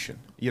destination.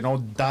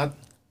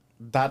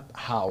 That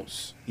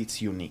house,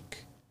 it's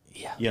unique.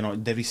 Yeah.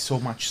 There is so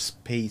much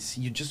space.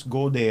 You just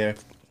go there.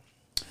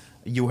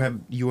 You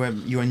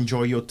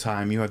enjoy your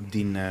time. You have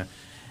dinner.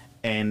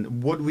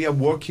 And what we are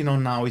working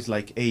on now is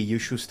like, hey, you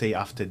should stay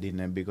after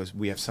dinner because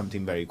we have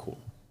something very cool.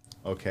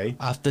 Okay.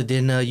 After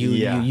dinner,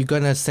 you're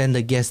gonna send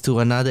the guest to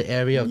another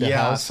area of the house.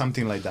 Yeah,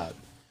 something like that.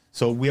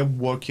 So we are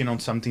working on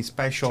something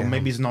special.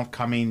 Maybe it's not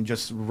coming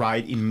just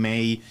right in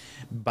May,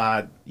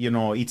 but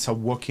it's a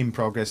work in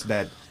progress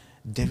that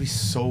there is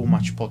so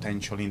much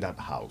potential in that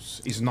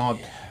house. It's not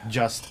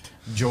just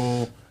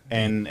Jo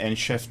and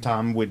Chef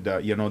Tam with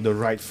the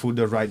right food,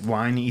 the right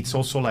wine. It's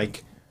also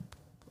like,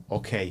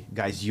 okay,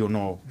 guys,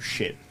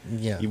 shit.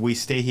 Yeah. We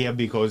stay here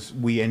because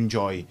we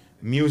enjoy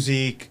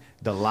music,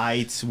 the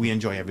lights, we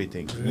enjoy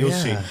everything. You'll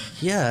see.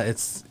 Yeah,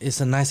 it's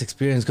a nice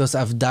experience because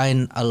I've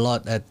dined a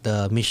lot at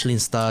the Michelin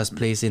stars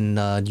place in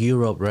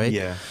Europe, right?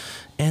 Yeah.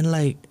 And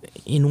like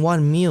in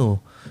one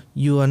meal,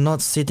 you are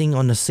not sitting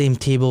on the same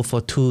table for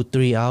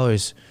 2-3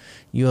 hours.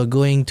 You are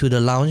going to the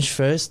lounge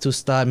first to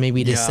start.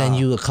 Maybe they send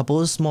you a couple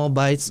of small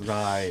bites.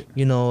 Right.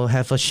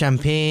 Have a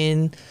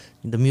champagne.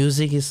 The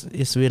music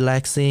is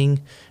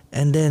relaxing.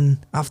 And then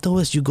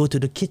afterwards you go to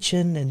the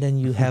kitchen and then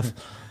you have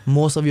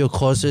most of your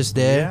courses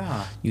there.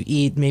 Yeah. You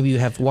eat, maybe you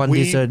have one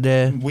dessert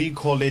there. We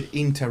call it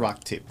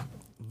interactive.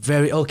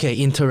 Very okay,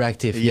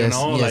 interactive. You Yes,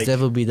 know, yes, like- that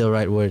would be the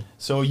right word.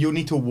 So you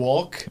need to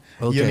walk,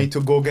 you Okay. need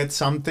to go get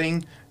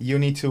something, you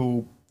need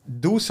to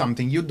do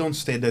something. You don't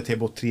stay at the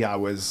table 3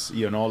 hours,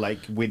 like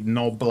with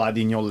no blood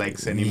in your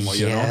legs anymore,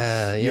 you know.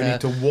 Yeah, You yeah.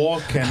 need to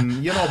walk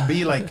and,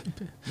 be like,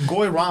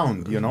 go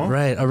around,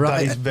 Right, around.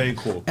 That is very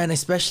cool. And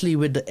especially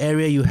with the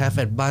area you have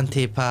at Baan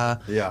Tepa,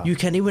 Yeah. you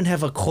can even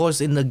have a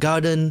course in the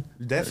garden.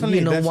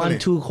 Definitely, One, definitely.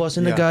 2 course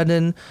in the Yeah.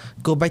 garden.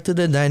 Go back to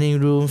the dining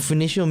room,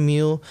 finish your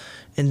meal,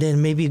 and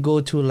then maybe go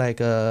to like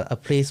a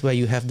place where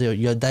you have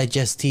your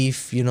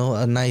digestive,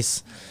 a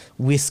nice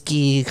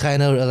whiskey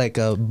kind of like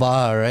a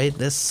bar, right?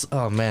 That's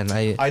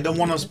I don't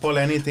want to spoil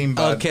anything,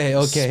 but Okay.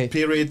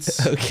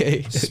 spirits,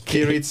 Okay.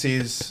 spirits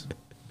is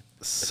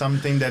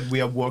something that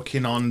we are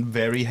working on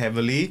very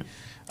heavily.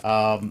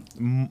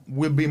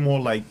 Will be more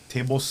like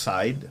table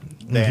side.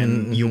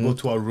 Then you go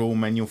to a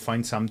room and you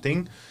find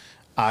something.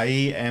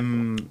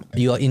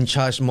 You are in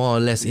charge, more or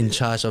less in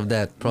charge of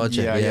that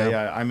project.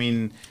 Yeah. I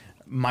mean,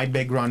 my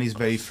background is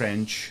very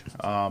French.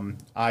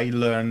 I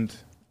learned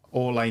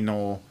all I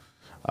know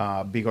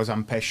because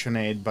I'm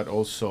passionate, but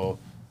also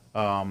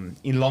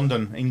in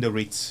London, in the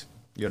Ritz,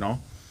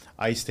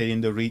 I stayed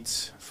in the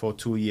Ritz for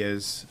 2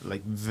 years,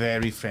 like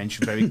very French,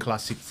 very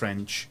classic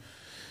French.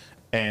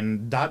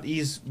 And that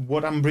is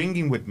what I'm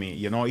bringing with me.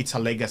 It's a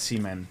legacy,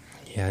 man.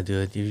 Yeah,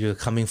 dude, if you're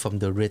coming from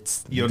the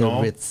Ritz,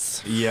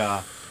 Ritz.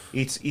 Yeah,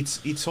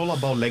 it's all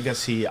about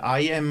legacy. I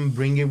am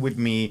bringing with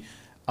me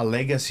a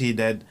legacy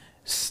that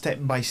step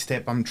by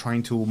step I'm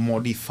trying to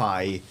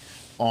modify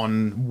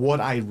on what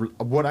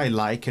I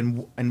like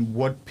and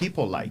what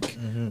people like.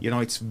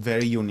 It's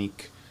very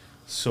unique.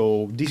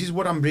 So this is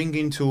what I'm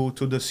bringing to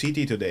the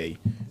city today.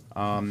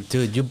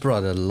 Dude, you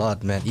brought a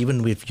lot, man.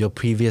 Even with your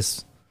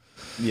previous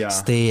Yeah.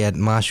 stay at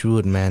Marsh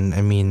Road, man.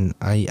 I mean,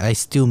 I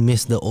still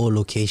miss the old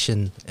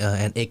location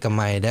and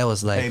Ekamai. That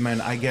was like, Hey man,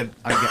 I get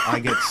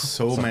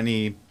so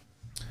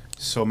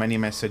many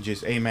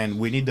messages. Hey man,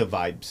 we need the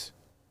vibes.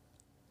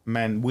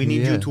 Man, we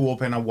need Yeah. you to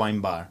open a wine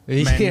bar.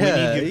 Man,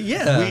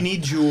 Yeah. we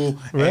need you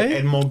Right?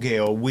 at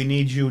Mogeo. We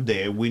need you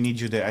there. We need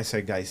you there. I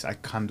said, guys, I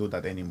can't do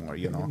that anymore,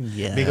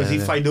 Yeah. Because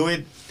if I do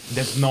it,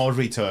 there's no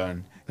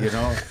return.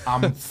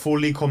 I'm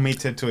fully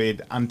committed to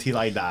it until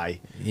I die.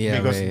 Yeah,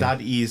 because man.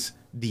 that is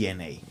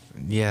DNA.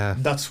 yeah.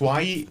 That's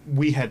why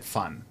we had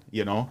fun,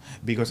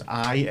 because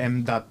I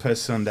am that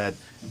person that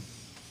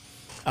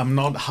I'm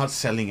not hard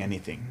selling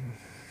anything.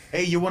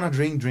 Hey, you want to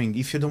drink?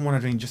 If you don't want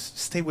to drink, just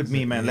stay with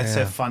me, man. Let's Yeah.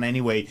 have fun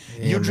anyway.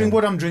 Yeah, You drink man.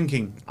 what I'm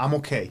drinking. I'm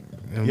okay.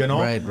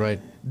 Right.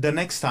 The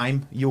next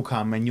time you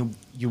come and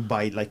you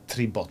buy like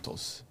 3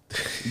 bottles.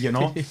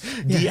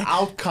 The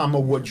outcome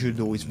of what you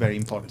do is very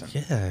important.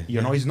 Yeah.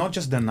 It's not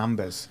just the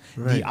numbers.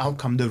 Right. The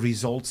outcome, the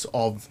results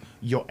of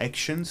your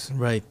actions,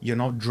 Right.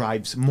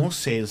 drives more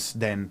sales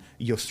than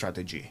your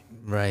strategy.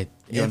 Right.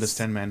 You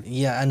understand, man?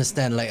 Yeah, I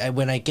understand. Like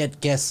when I get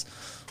guests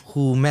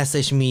who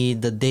message me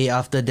the day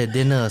after the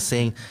dinner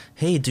saying,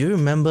 "Hey, do you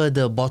remember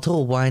the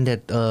bottle of wine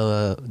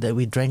that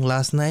we drank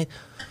last night?"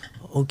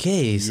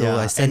 Okay, so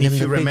I send and them if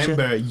the you picture.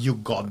 remember, you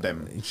got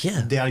them.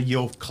 Yeah. They are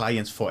your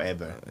clients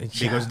forever. Yeah.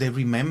 Because they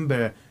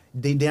remember,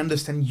 they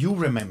understand you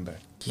remember.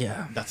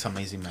 Yeah. That's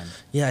amazing, man.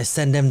 Yeah, I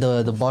send them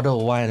the bottle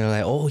of wine and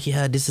they're like, "Oh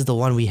yeah, this is the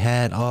one we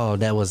had. Oh,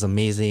 that was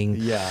amazing."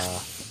 Yeah.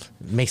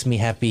 Makes me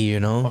happy,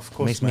 Of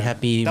course, Makes me man.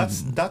 happy.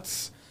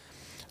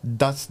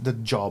 That's the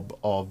job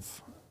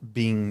of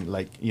being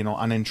like,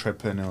 an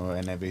entrepreneur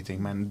and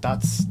everything, man.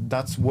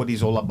 That's what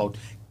it's all about.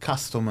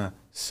 Customer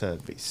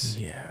service.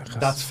 Yeah.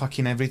 That's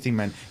fucking everything,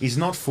 man. It's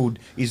not food,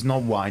 it's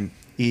not wine,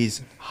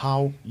 it's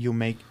how you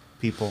make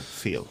people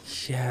feel.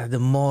 Yeah, the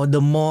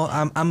more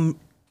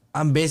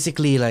I'm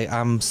basically like,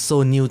 I'm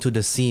so new to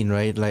the scene,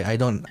 right? Like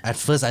at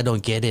first I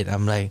don't get it.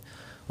 I'm like,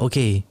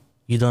 okay,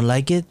 you don't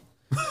like it?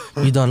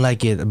 You don't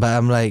like it. But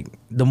I'm like,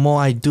 the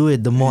more I do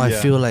it, the more I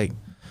Yeah. feel like,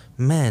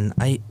 man,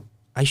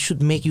 I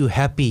should make you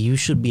happy. You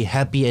should be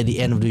happy at the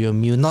end of your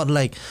meal. Not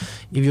like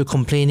if you're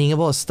complaining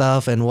about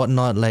stuff and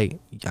whatnot, like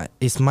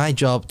it's my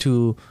job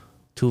to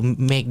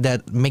make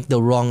the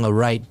wrong a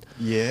right.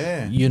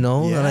 Yeah.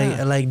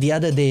 Yeah. Like the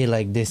other day,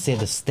 like they said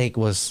the steak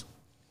was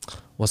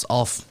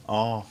off.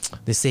 Oh.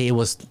 They say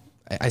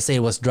I say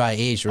it was dry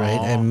aged, right?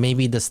 Oh. And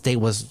maybe the steak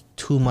was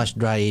too much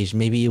dry aged.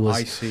 Maybe it was.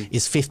 I see.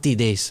 It's 50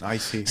 days. I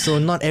see. So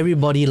not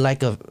everybody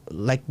like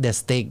their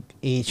steak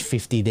aged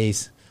 50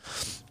 days.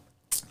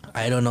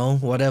 I don't know,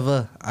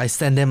 whatever. I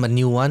send them a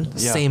new one,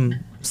 Yeah.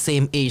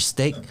 same age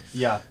steak,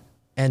 Yeah.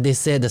 and they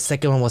said the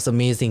second one was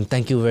amazing.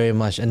 Thank you very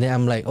much. And then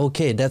I'm like,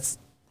 okay, that's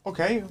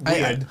Okay.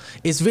 Weird.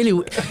 it's really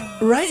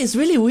right. It's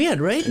really weird,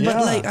 right? Yeah.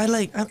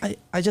 But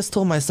I just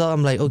told myself,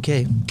 I'm like,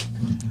 okay,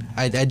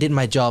 I did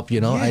my job.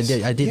 Yes,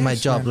 I did my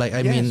yes, job. man. Like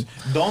I Yes. mean,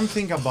 don't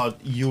think about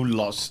you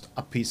lost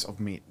a piece of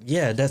meat.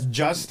 yeah, that's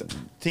Just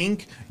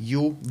think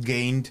you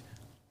gained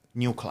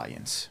new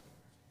clients.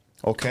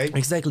 Okay?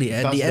 exactly.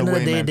 At That's the end of way,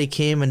 the day, man. they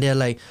came and they're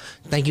like,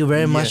 "Thank you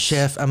very much,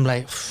 Yes. chef." I'm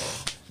like,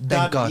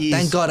 That thank God, is-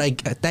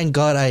 thank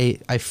God,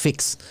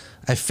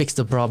 I I fixed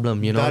the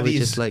problem, you know, that which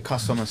is is like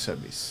customer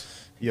service.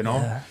 You know,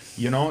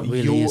 Yeah.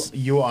 Really is.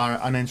 you are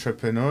an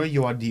entrepreneur,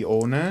 you are the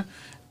owner,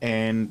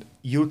 and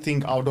you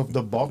think out of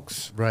the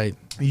box. right.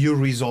 You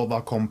resolve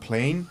a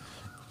complaint.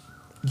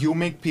 You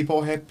make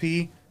people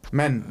happy.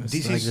 Man, It's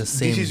this like is the this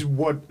same. is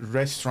what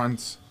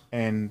restaurants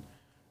and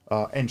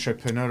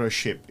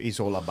entrepreneurship is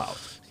all about.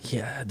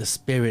 Yeah, the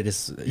spirit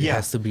is it Yeah,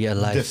 has to be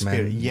alive, the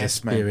spirit. man. Yes,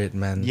 the spirit,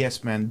 man.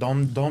 Yes, man.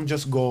 Don't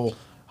just go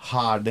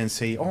hard and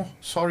say, "Oh,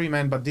 sorry,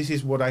 man, but this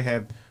is what I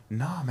have."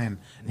 No, man.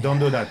 Don't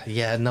do that.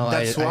 Yeah, no,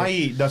 That's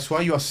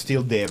why you are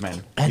still there, man.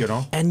 And, you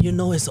know? and you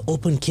know it's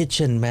open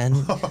kitchen, man.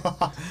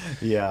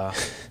 Yeah.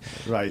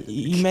 Right.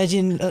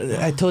 Imagine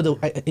I told the,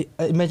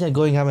 I imagine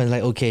going up and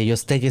like, okay, your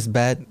steak is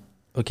bad.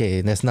 Okay,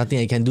 there's nothing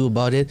I can do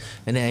about it.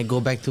 And then I go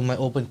back to my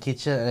open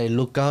kitchen and I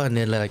look out and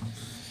they're like,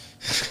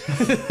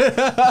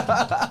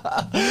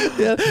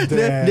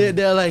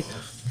 they're like,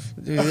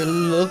 you're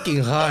looking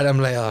hard. I'm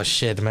like, oh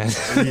shit, man.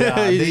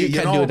 Yeah, you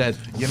can't do that.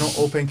 You know,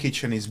 open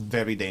kitchen is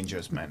very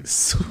dangerous, man.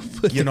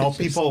 Super You know,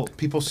 dangerous.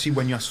 people see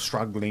when you're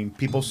struggling.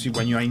 People see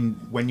when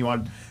you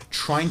are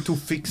trying to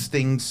fix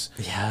things.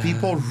 Yeah.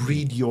 People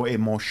read your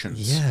emotions.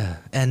 Yeah,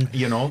 and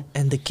You know.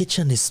 and the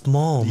kitchen is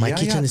small. My Yeah,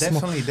 kitchen is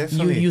definitely, small.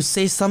 definitely. You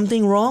say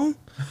something wrong,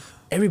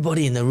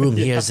 everybody in the room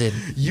hears it.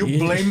 You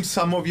blame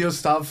some of your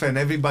stuff, and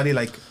everybody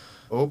like,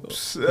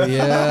 oops.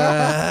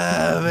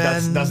 Yeah,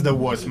 man. That's the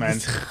worst, man.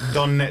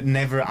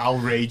 Never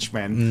outrage,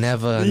 man.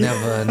 Never.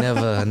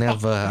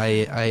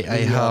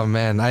 Oh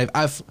man,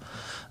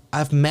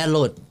 I've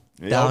mellowed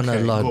down a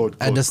Okay, lot. good,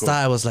 At the good.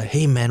 start, I was like,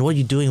 "Hey man, what are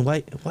you doing?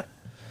 Why?"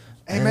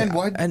 Hey man,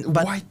 why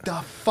but- why the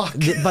fuck?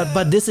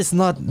 But this is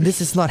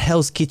not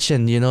Hell's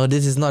Kitchen, you know.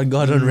 This is not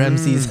Gordon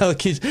Ramsay's Hell's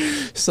Kitchen.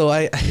 So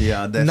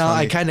Yeah, now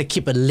I definitely. kind of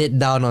keep a lid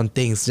down on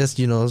things. Just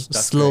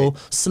That's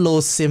slow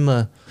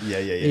simmer. Yeah.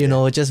 You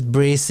know, just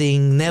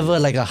bracing. Never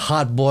like a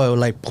hard boil.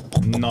 Like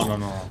No.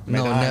 no,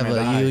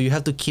 never. You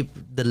have to keep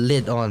the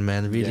lid on,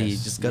 man. Really, you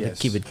Yes, just gotta yes.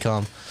 keep it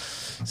calm.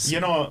 You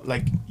know,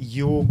 like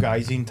you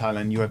guys in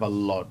Thailand, you have a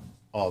lot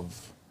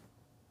of,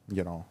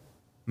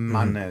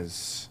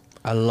 manners.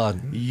 A lot.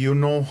 You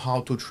know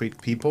how to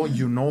treat people.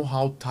 You know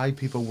how Thai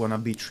people wanna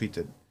be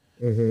treated.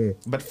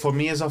 But for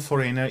me as a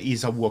foreigner,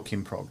 is a work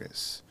in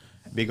progress,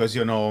 because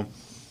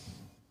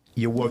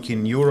you work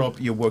in Europe,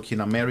 you work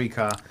in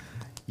America,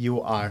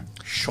 you are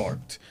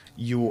short,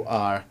 you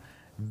are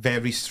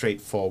very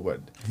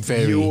straightforward.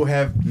 Very. You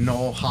have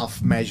no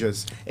half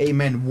measures. Hey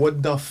man,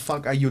 what the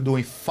fuck are you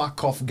doing?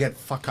 Fuck off, get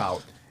fuck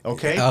out.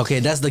 Okay. Okay,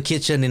 that's the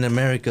kitchen in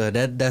America.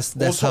 That's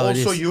also, how it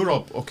is. also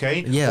Europe,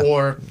 okay? Yeah,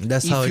 Or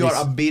that's if how it you're is.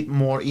 a bit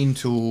more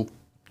into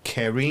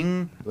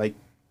caring, like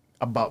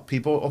about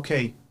people,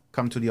 okay,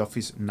 come to the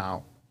office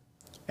now.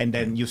 And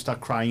then you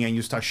start crying and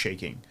you start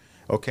shaking.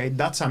 Okay,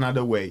 that's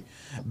another way.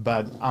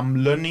 But I'm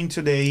learning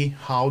today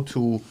how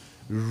to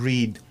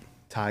read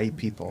Thai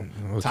people.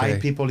 Thai Okay.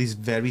 people is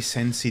very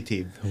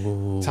sensitive.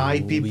 Ooh,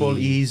 Thai people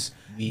is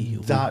we-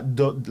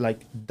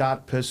 that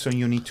person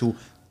you need to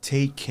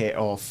take care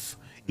of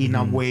in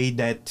a way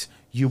that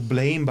you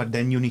blame, but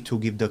then you need to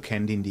give the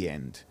candy in the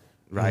end,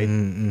 right?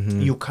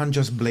 You can't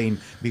just blame,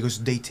 because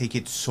they take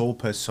it so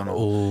personal,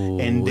 Oh,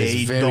 and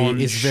they don't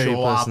it's very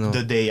show personal. up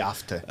the day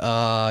after.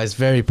 It's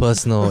very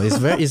personal.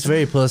 It's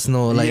very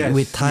personal. Like Yes,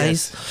 with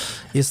Thais,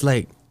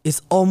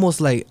 it's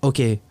almost like,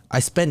 okay,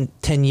 I spent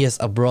 10 years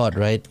abroad,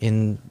 right?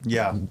 In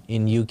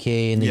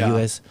UK, in the Yeah.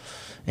 US,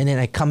 and then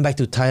I come back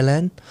to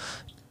Thailand.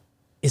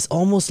 It's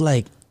almost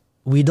like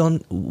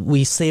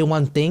we say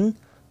one thing,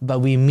 but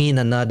we mean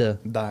another.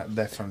 That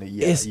definitely,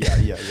 It's-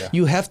 yeah.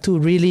 You have to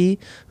really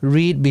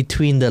read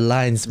between the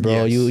lines,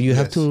 bro. Yes, You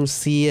have yes. to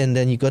see, and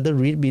then you got to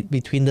read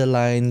between the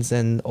lines.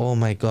 And oh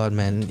my god,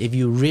 man, if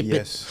you rip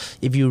Yes.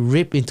 if you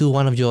rip into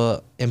one of your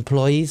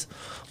employees,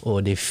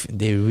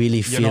 they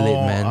really feel it,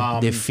 know,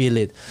 man. They feel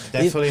it.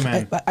 definitely,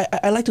 man.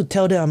 I like to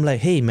tell them, I'm like,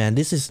 hey, man,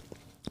 this is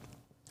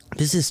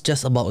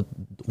just about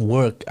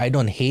work. I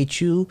don't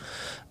hate you.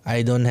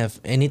 I don't have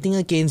anything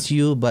against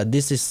you, but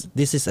this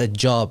is a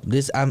job.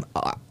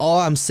 All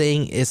I'm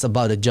saying is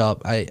about the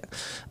job.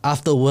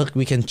 After work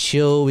we can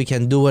chill, we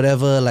can do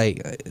whatever, like,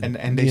 And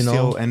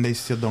they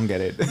still don't get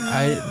it.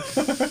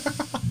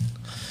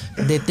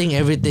 They think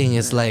everything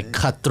is like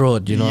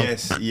cutthroat, you know.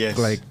 Yes.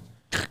 Like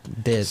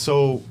this.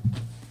 So,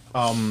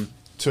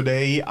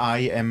 today I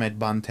am at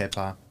Baan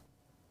Tepa,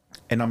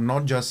 and I'm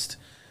not just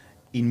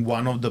in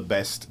one of the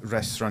best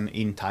restaurant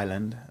in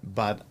Thailand,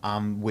 but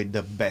I'm with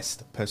the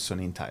best person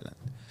in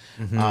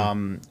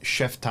Thailand.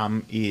 Chef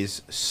Tam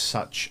is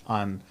such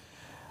an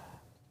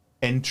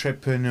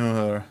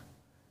entrepreneur,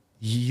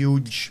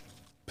 huge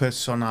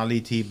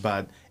personality,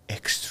 but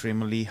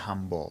extremely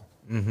humble,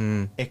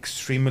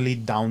 extremely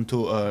down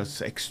to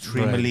earth,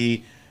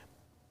 extremely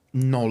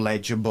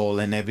knowledgeable,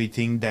 and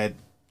everything. That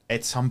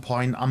at some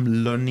point I'm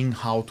learning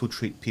how to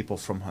treat people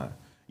from her.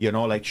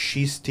 Like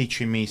she's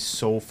teaching me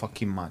so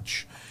fucking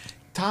much.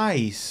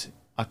 Thais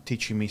are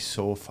teaching me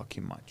so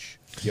fucking much.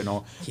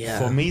 Yeah.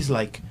 For me, it's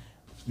like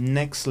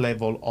next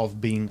level of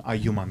being a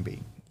human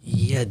being.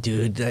 Yeah,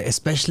 dude. Like,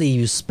 especially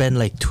you spend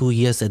like 2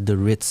 years at the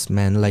Ritz,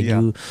 man. Like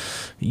Yeah.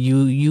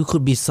 you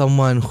could be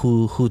someone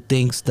who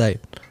thinks that,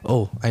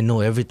 oh, I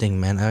know everything,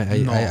 man.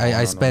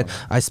 I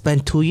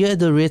spent 2 years at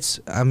the Ritz.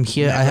 I'm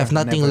here. I Never, have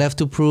nothing never. left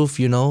to prove.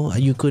 You know,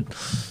 you could.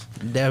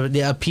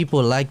 There are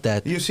people like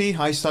that. You see,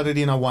 I started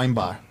in a wine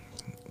bar.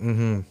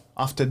 Mm-hmm.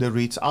 After the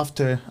Ritz,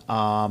 after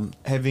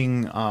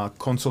having a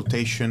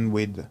consultation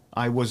with,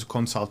 I was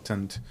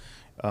consultant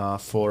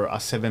for a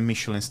 7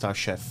 Michelin star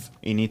chef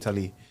in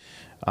Italy.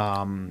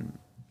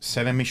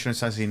 7 Michelin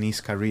stars in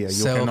his career.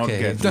 You cannot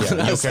get 7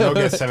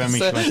 Michelin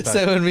stars.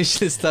 7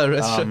 Michelin star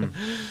restaurant.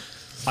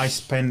 I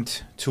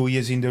spent 2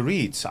 years in the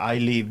Ritz. I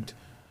lived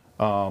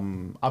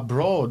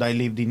abroad. I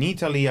lived in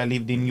Italy. I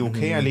lived in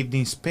UK. I lived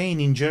in Spain,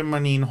 in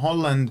Germany, in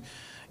Holland.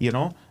 You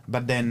know.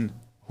 But then,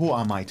 who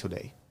am I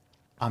today?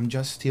 I'm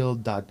just still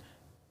that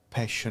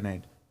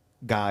passionate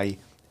guy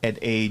at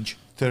age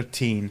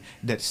 13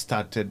 that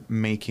started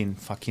making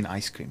fucking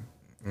ice cream.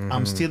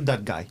 I'm still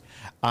that guy.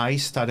 I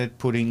started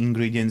putting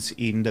ingredients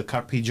in the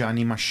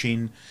Carpigiani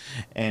machine,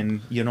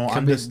 and you know,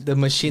 The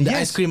machine, the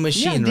ice cream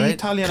machine, the right?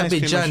 Italian ice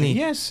cream Carpigiani. machine.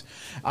 Yes,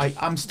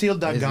 I'm still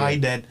that guy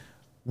that.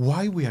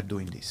 Why we are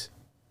doing this?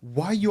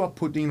 Why you are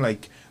putting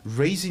like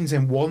raisins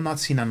and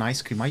walnuts in an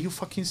ice cream? Are you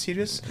fucking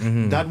serious?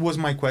 That was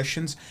my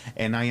questions,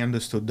 and I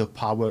understood the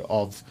power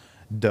of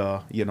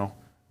the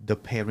the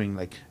pairing,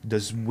 like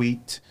the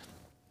sweet,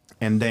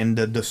 and then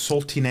the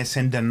saltiness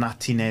and the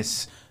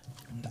nuttiness.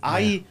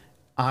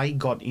 I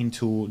got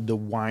into the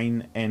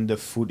wine and the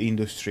food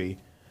industry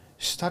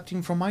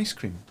starting from ice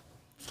cream.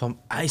 From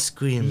ice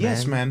cream,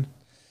 Yes, man.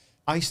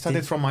 I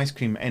started from ice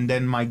cream, and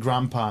then my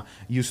grandpa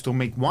used to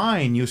make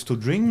wine, used to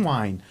drink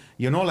wine.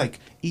 You know, like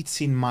it's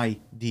in my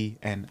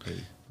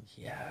DNA.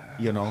 Yeah.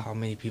 You know, How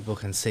many people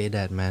can say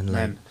that, man? Like,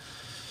 man,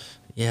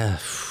 yeah.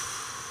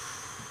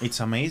 it's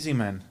amazing,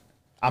 man.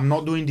 I'm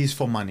not doing this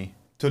for money.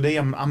 Today,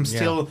 I'm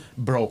still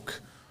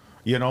broke.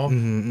 You know,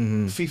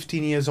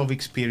 15 years of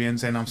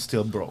experience, and I'm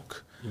still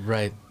broke.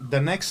 Right. The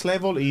next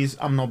level is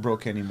I'm not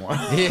broke anymore.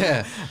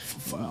 Yeah.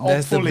 That's the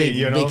Hopefully,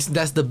 big,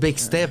 that's the big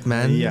step,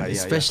 man. Yeah.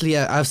 Especially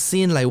I've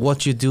seen like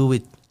what you do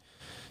with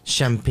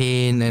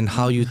champagne and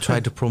how you try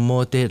to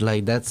promote it.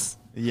 Like that's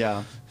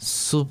Yeah.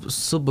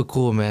 super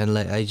cool, man.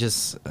 Like I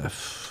just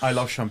I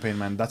love champagne,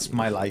 man. That's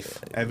my life.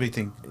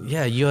 Everything.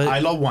 yeah, you're I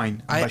love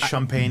wine, but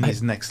champagne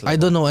is next level. I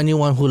don't know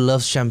anyone who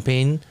loves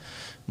champagne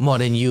more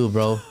than you,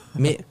 bro.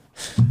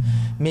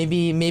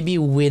 Maybe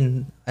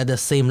win at the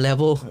same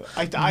level.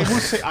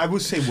 I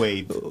would say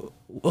Wave.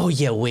 Oh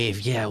yeah, Wave.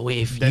 Yeah,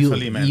 Wave.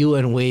 Definitely, man. You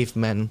and Wave,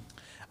 man.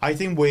 I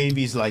think Wave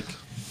is like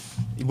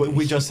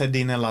we just had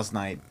dinner last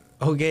night.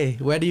 Okay,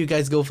 where do you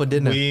guys go for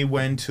dinner? We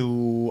went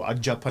to a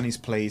Japanese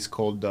place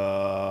called in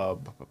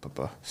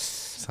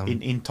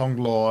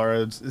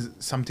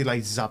Tonglor, something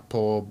like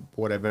Zappo,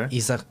 whatever.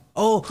 Isaac.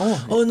 Oh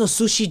no,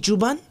 Sushi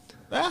Juban?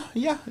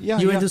 Yeah.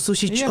 You went to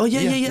Sushi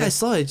yeah. I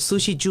saw it.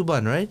 Sushi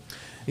Juban, right?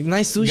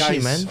 Nice sushi,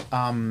 Guys,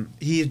 man.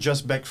 he is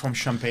just back from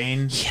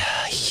Champagne.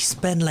 Yeah, he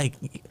spent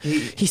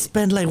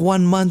like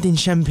 1 month in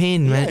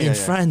Champagne, man, in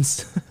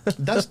France.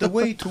 That's the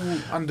way to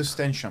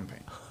understand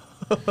Champagne.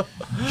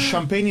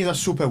 Champagne is a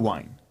super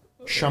wine.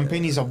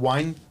 Champagne is a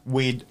wine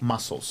with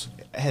muscles.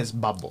 It has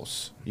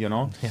bubbles, you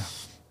know? Yeah.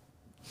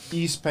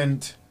 He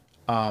spent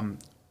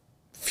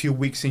few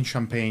weeks in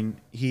Champagne.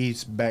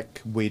 He's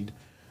back with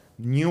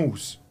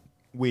news,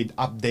 with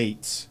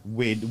updates,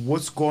 with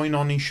what's going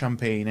on in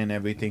Champagne and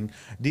everything.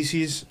 This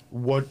is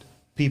what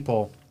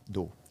people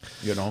do,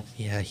 you know?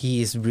 Yeah,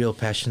 he is real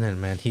passionate,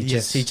 man. He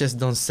Yes. just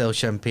don't sell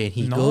champagne.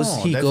 He No,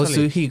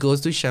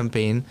 goes to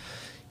Champagne.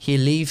 He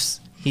lives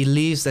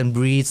and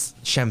breathes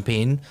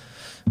champagne.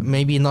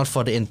 Maybe not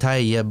for the entire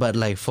year, but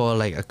like for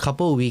like a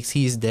couple of weeks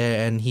he's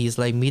there and he's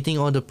like meeting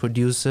all the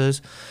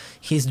producers.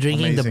 He's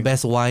drinking the Amazing.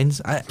 best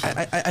wines.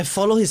 I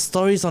follow his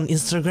stories on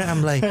Instagram.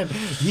 I'm like,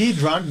 He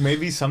drank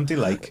maybe something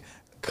like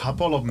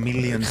couple of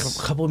millions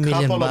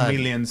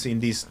millions in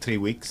these 3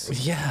 weeks.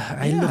 yeah.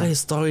 I look at his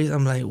stories.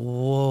 I'm like,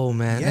 whoa,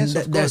 man. Yes,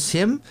 and of there's course.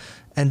 him,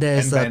 and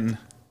there's Ben.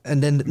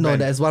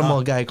 there's one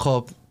more guy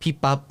called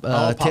Pipap.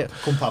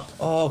 Kun Pap.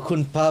 Oh,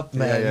 Kun Pap,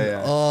 man.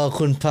 Yeah. Oh,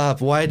 Kun Pap.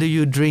 Why do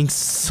you drink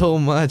so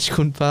much,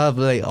 Kun Pap?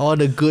 Like all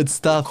the good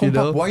stuff, Kun you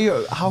know?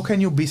 Pap, how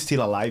can you be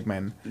still alive,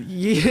 man?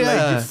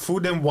 Yeah. Like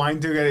food and wine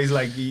together is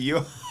like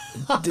you.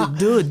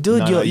 Dude,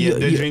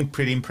 They drink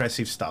pretty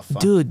impressive stuff. Huh?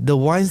 dude, the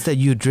wines that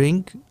you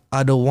drink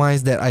are the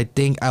wines that I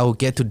think I will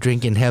get to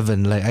drink in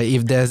heaven. Like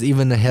if there's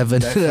even a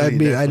heaven. I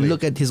Definitely.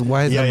 look at his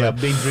wines. Yeah, I'm like,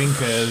 big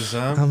drinkers.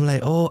 Huh? I'm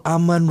like, oh,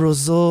 Aman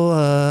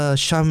Roseau,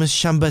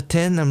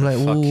 Chambertin. I'm like,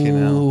 Fucking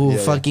hell. ooh, Yeah,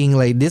 fucking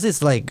like this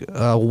is like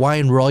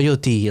wine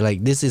royalty.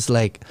 Like this is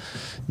like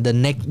the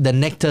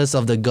nectars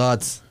of the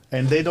gods.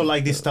 And they don't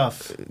like this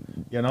stuff,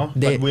 you know.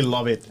 They- but we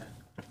love it.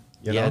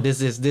 You Yeah, know? this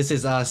is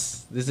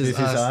us. This is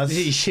us.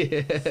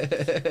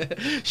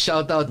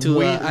 Shout out to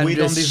we Andres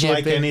don't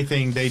dislike Shepe.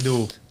 anything they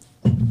do.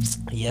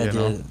 Yeah, you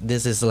know?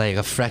 this is like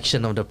a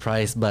fraction of the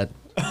price, but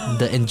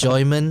the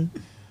enjoyment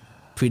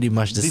pretty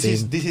much the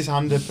same. This is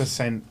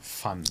 100%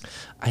 fun.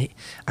 I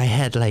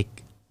had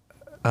like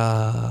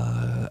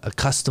a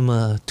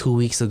customer 2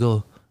 weeks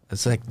ago.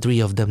 It's like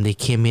 3 of them. They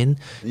came in.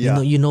 Yeah.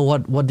 You know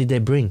what? What did they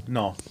bring?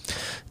 No.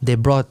 They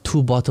brought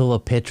 2 bottles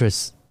of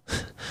Petrus.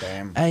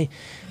 Damn.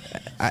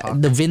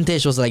 The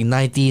vintage was like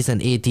 90s and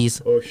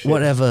 80s,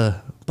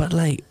 whatever. But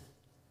like,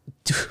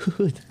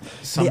 dude,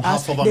 Some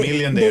half of a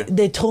million there.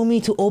 They told me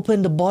to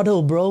open the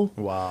bottle, bro.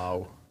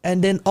 Wow.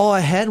 And then all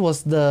I had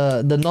was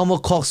the normal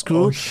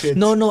corkscrew. Oh, shit.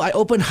 No, I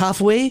opened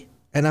halfway,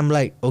 and I'm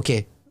like,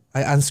 okay.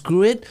 I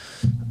unscrew it.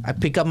 I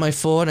pick up my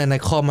phone and I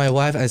call my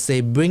wife. I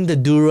say, bring the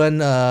Duran,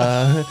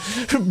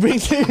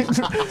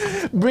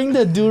 bring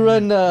the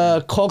Duran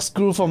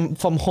corkscrew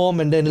from home,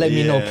 and then let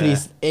me know,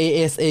 please,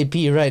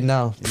 ASAP right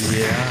now.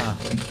 Yeah.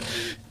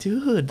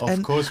 Dude,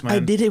 Of course, man. I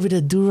did it with a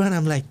Duran.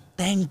 I'm like,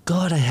 thank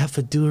God I have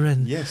a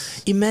Duran.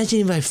 Yes. Imagine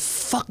if I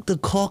fuck the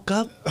cork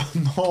up.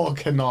 No,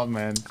 cannot,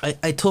 man.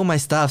 I told my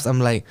staffs, I'm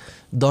like,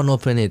 don't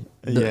open it.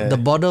 The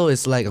bottle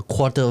is like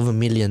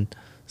 $250,000.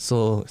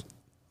 So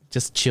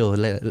just chill.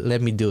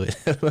 Let me do it.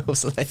 I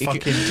was like,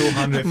 fucking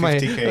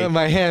 250K.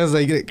 My hands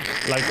like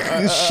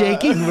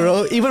shaking,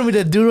 bro. Even with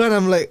the Duran,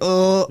 I'm like,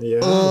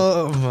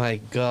 oh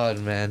my God,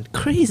 man,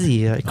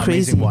 crazy.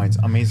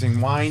 Amazing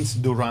wines.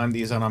 Durand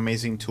is an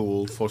amazing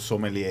tool for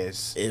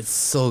sommeliers. It's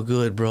so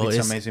good, bro.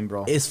 It's amazing,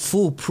 bro. It's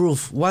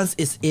foolproof. Once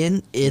it's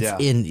in, it's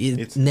in.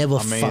 It's never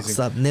amazing. fucks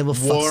up. Never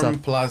fucks Warm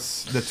up.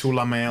 plus the 2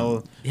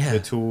 lamel. Yeah. The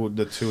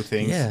two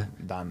things. Yeah.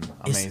 Done.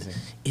 Amazing.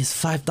 It's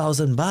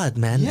 5,000 baht,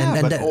 man. Yeah,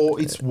 and but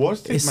it's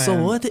worth it, it's man.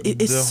 so worth it.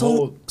 It's the so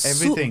whole,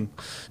 everything.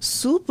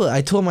 Super.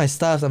 I told my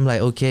staff, I'm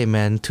like, okay,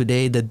 man,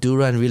 today the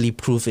Duran really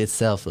proved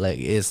itself. Like,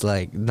 it's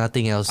like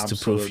nothing else to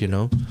prove, you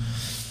know.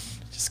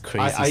 Just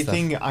crazy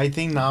stuff. I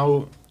think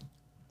now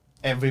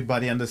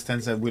everybody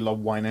understands that we love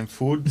wine and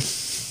food.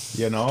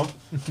 You know,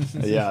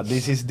 yeah.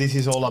 This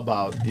is all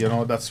about. You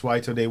know, that's why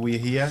today we're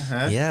here.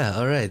 Huh? Yeah.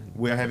 All right.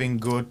 We're having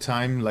good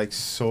time, like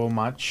so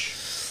much.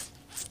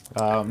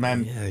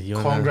 Man,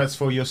 congrats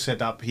for your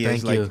setup here.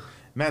 Thank you.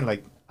 Man,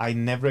 like I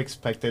never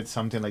expected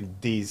something like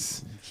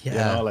this. Yeah. You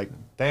know, like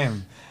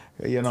damn.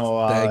 You know,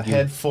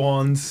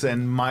 headphones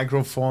and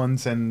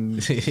microphones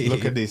and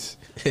look at this.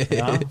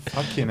 Yeah?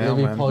 Fucking hell,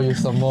 man. Let me pour you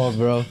some more,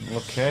 bro.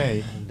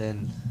 Okay. And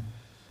then.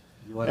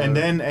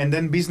 And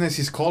then business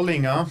is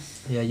calling, huh?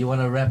 Yeah, you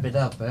wanna wrap it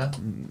up, yeah?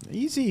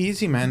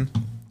 Easy, man.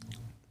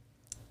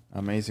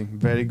 Amazing,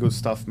 very good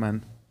stuff,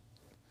 man.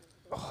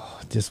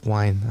 Oh, this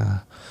wine.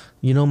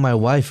 You know my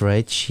wife,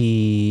 right?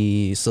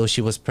 She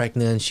was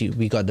pregnant.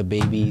 We got the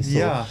baby.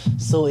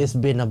 So it's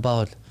been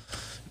about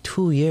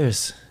 2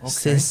 years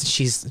since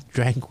she's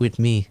drank with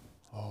me.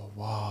 Oh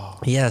wow.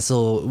 Yeah,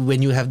 so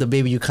when you have the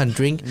baby, you can't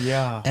drink.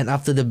 Yeah. And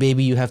after the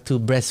baby, you have to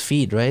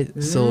breastfeed, right?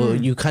 So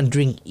you can't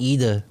drink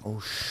either.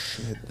 Oh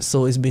shit.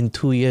 So it's been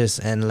 2 years,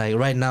 and like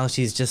right now,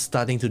 she's just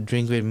starting to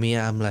drink with me.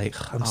 I'm like,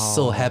 I'm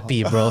so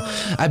happy, bro.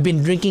 I've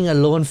been drinking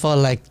alone for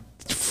like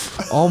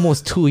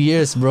almost 2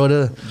 years,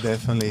 brother.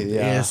 Definitely,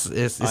 yeah. Yes,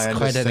 it's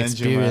quite an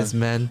experience,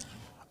 man.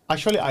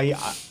 Actually,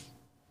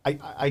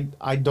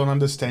 I don't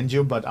understand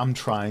you, but I'm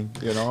trying,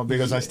 you know,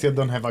 because I still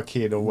don't have a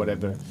kid or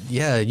whatever.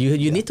 Yeah,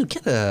 you need to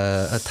get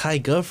a Thai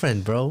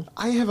girlfriend, bro.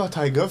 I have a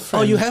Thai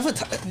girlfriend. Oh, you have a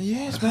Thai?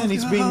 Yes, man.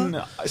 It's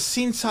been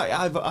since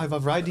I've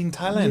arrived in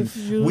Thailand.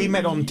 We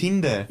met on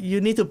Tinder.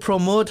 You need to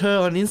promote her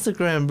on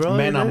Instagram, bro.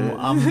 Man,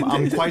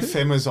 I'm quite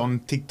famous on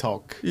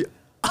TikTok. Yeah.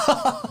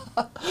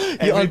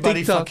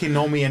 Everybody fucking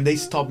know me, and they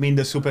stop me in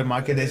the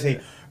supermarket. They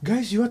say,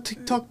 "Guys, you are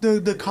TikTok,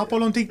 the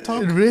couple on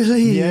TikTok."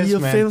 Really? Yes, You're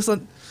man. famous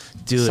on.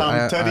 Dude,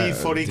 some 30,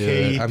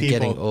 40K I'm people.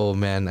 getting old,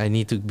 man. I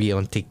need to be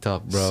on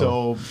TikTok, bro.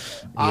 So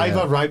I've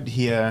arrived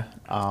here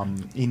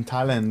in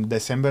Thailand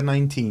December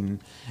 19,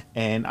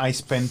 and I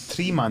spent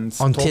 3 months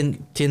on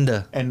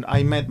Tinder. And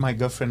I met my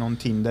girlfriend on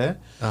Tinder.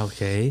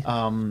 Okay.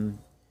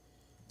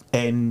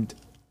 And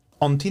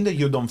on Tinder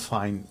you don't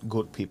find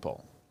good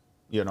people,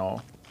 you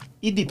know.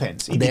 It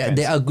depends.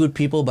 They are good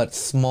people, but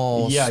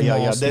small.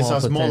 Yeah.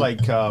 There's more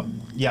like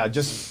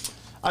just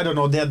I don't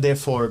know. They're there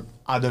for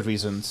other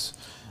reasons.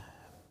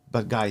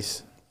 But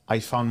guys, I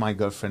found my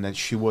girlfriend, and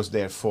she was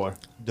there for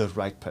the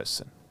right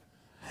person.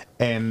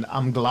 And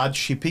I'm glad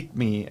she picked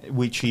me,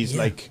 which is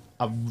like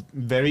a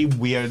very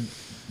weird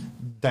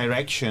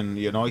direction,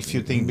 you know, if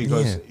you think,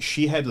 because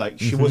she had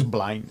she was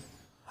blind,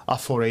 a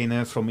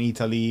foreigner from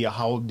Italy,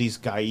 how this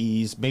guy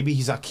is, maybe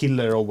he's a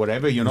killer or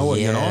whatever, you know.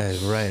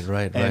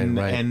 Right.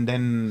 And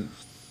then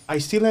I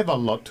still have a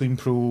lot to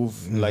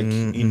improve,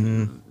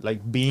 in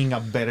being a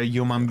better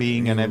human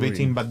being and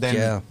everything. But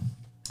then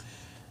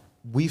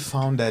we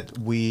found that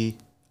we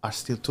are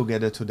still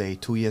together today,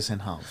 2 years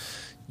and a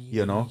half.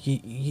 You know,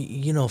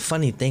 you know,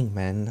 funny thing,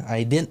 man.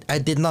 I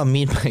did not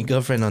meet my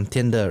girlfriend on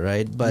Tinder,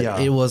 right?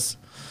 But it was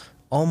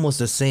almost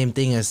the same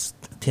thing as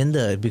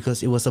Tinder,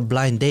 because it was a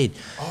blind date.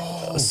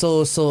 Oh.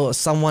 So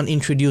someone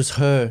introduced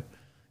her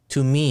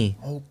to me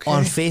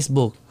on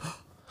Facebook.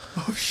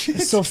 Oh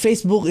shit! So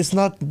Facebook is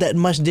not that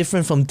much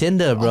different from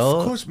Tinder, bro.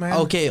 Of course, man.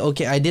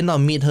 Okay. I did not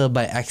meet her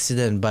by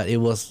accident, but it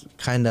was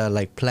kind of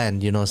like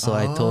planned, you know. So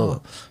I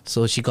told,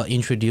 so she got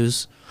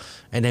introduced,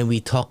 and then we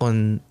talk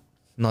on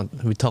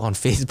we talk on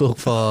Facebook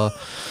for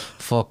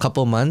a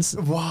couple months.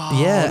 Wow.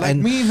 Yeah, Like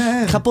and me,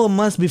 man. couple of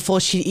months before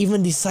she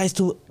even decides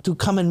to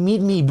come and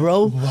meet me,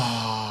 bro.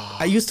 Wow.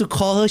 I used to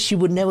call her, she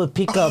would never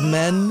pick up,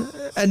 man.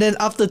 And then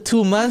after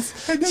 2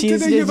 months, And then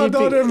she's today you have a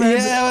daughter, man.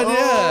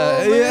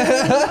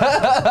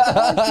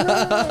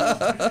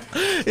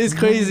 It's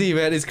crazy,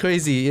 man. It's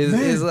crazy.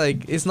 It's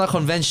like it's not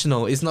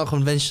conventional. It's not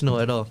conventional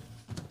at all.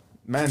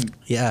 Man.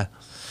 Yeah.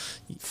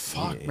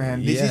 Fuck,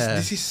 man.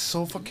 This is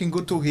so fucking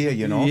good to hear,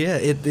 you know? Yeah,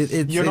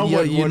 it's You know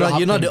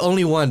you're not the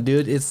only one,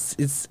 dude.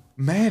 It's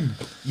Man,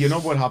 you know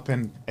what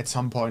happened at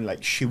some point?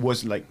 Like, she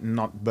was like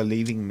not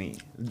believing me.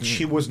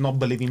 She was not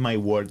believing my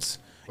words.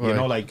 You Right.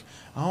 know, like,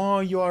 oh,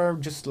 you are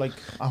just like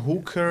a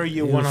hooker.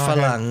 You You're wanna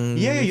farang.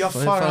 you're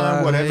farang,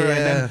 Farang, whatever. And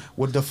yeah. then,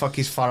 what the fuck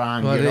is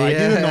farang? Well, You know, I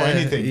didn't know yeah,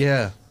 anything.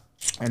 Yeah.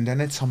 And then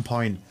at some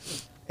point,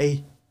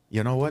 hey,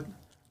 you know what?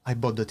 I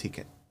bought the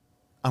ticket.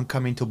 I'm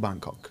coming to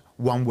Bangkok.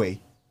 One way.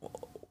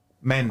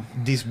 Man,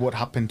 this what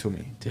happened to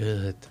me.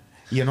 Dude.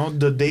 You know,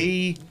 the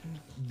day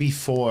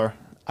before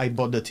I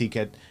bought the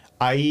ticket,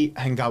 I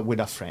hang out with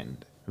a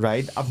friend,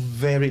 right? A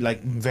very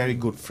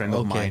good friend of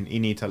Okay. mine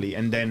in Italy.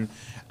 And then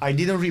I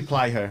didn't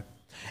reply her.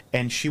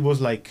 And she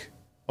was like,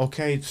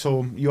 okay,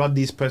 so you are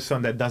this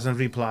person that doesn't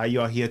reply.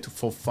 You are here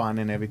for fun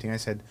and everything. I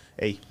said,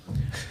 hey,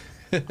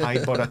 I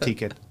bought a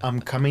ticket. I'm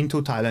coming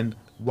to Thailand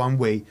one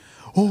way.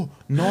 Oh,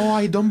 no,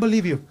 I don't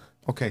believe you.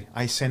 Okay,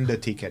 I send the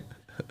ticket,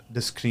 the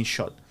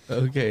screenshot.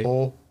 Okay.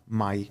 Oh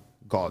my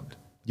God,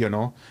 you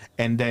know?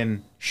 And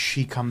then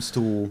she comes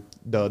to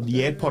the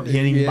airport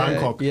here in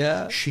Bangkok.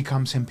 Yeah. She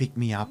comes and pick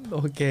me up.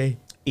 Okay.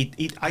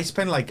 I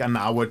spent like an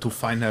hour to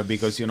find her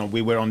because, you know,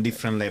 we were on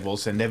different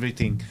levels and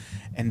everything.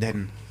 And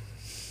then,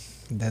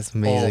 That's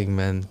amazing,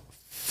 man.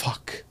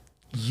 fuck,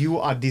 you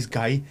are this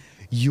guy.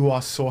 You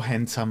are so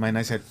handsome. And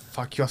I said,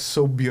 fuck, you are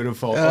so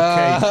beautiful.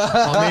 Okay,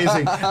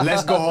 amazing.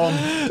 Let's go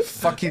home.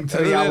 Fucking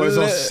 3 hours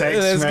of sex,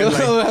 Let's man.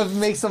 go Like,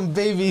 make some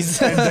babies.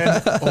 and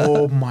then,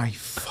 oh my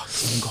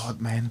fucking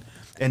God, man.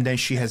 And then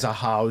she has a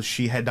house.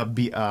 She had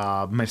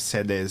a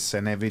Mercedes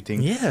and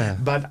everything. Yeah.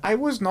 But I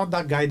was not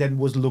that guy that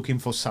was looking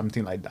for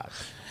something like that.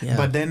 Yeah.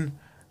 But then,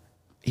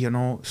 you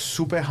know,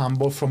 super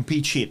humble from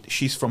Pichit.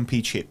 She's from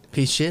Pichit.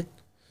 Pichit?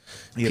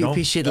 You know?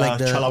 Pichit, like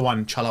the...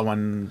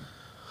 Chalawan,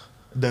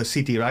 the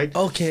city, right?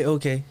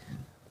 Okay.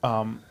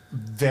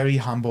 Very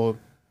humble.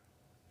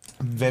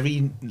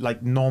 Very,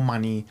 like, no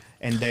money.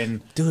 And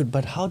then... Dude,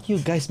 but how do you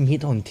guys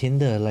meet on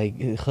Tinder? Like,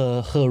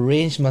 her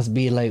range must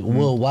be like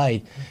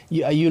worldwide.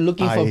 Are you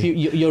looking for people?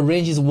 Your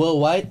range is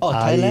worldwide? Oh,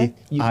 Thailand?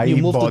 You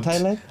moved to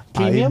Thailand?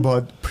 Premium? I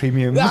bought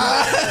premium.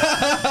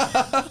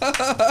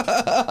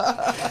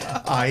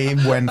 I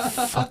went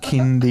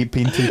fucking deep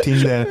into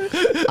Tinder.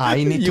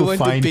 I need You to went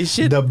to find pitch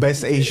it? the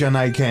best Asian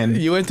I can.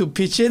 You went to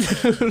pitch it?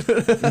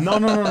 No.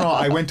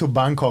 I went to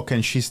Bangkok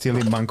and she's still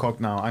in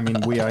Bangkok now. I mean,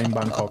 we are in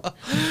Bangkok.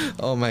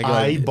 Oh my God.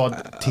 I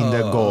bought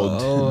Tinder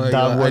Gold. oh my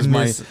That God.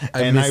 was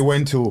I I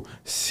went to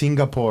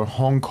Singapore,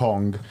 Hong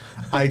Kong.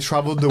 I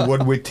traveled the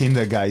world with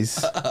Tinder,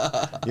 guys.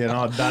 You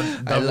know,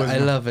 I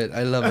love it.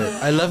 I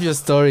love your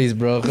stories,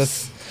 bro.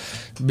 Because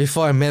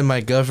before I met my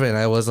girlfriend,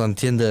 I was on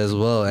Tinder as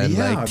well. And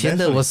Yeah, like Tinder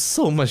definitely. was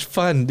so much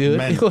fun, dude.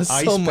 Man, it was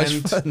I so much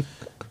spent- fun.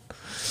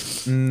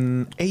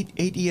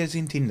 8 years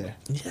in Tinder.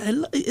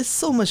 Yeah, it's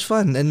so much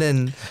fun. And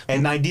then...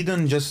 And I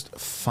didn't just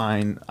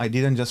find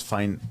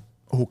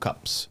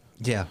hookups.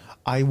 Yeah.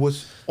 I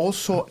was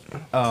also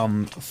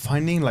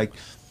finding like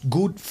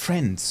good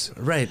friends.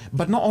 Right.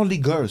 But not only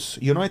girls.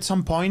 You know, at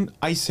some point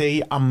I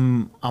say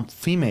I'm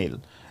female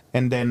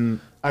and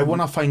then I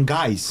want to find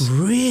guys.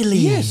 Really?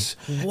 Yes.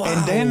 Wow.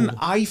 And then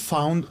I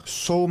found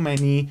so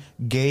many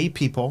gay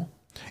people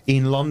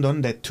in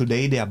London that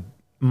today they are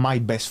my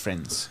best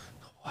friends.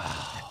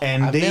 Wow.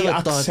 And I've they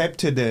never thought-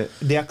 accepted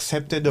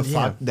the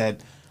fact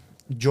that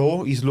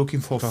Joe is looking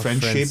for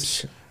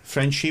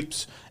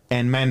friendships.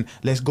 And man,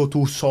 let's go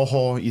to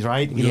Soho,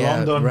 right? In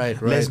London.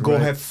 Let's go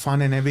have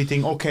fun and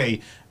everything.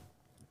 Okay,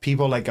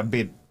 people like a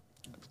bit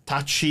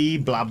touchy,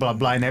 blah, blah,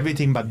 blah, and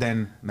everything. But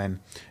then, man,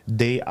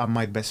 they are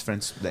my best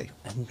friends today.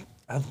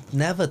 I've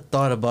never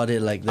thought about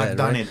it like that. I've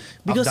done right?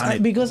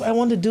 it. Because I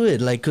want to do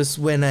it. Like, cause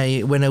when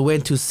I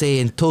went to stay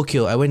in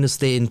Tokyo, I went to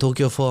stay in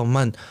Tokyo for a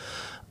month.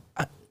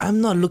 I'm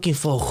not looking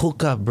for a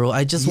hookup, bro.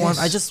 I just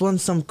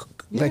want some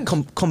like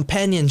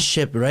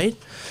companionship, right?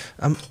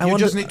 You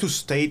just need to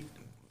state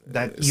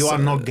that you are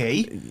not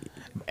gay,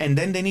 and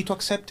then they need to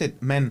accept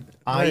it. Man,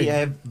 I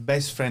have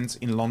best friends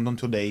in London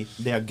today.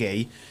 They are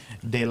gay.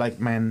 They like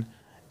men,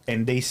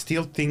 and they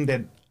still think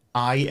that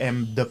I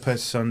am the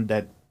person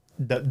that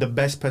the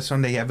best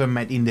person they ever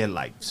met in their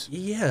lives.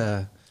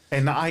 Yeah.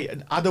 And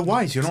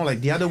otherwise, you know,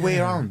 like the other way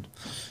around.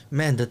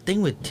 Man, the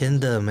thing with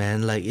Tinder,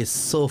 man, like it's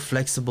so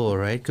flexible,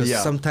 right? Because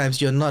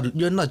sometimes you're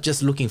not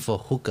just looking for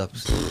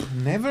hookups.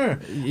 Never.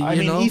 I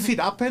mean, if it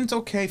happens,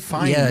 okay,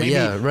 fine.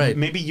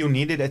 Maybe you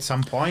need it at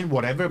some point,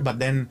 whatever. But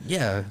then,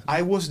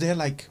 I was there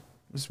like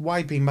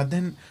swiping, but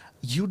then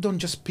you don't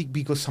just pick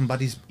because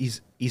somebody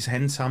is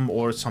handsome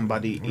or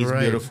somebody is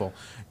beautiful.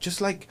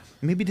 Just like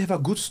maybe they have a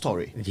good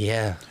story.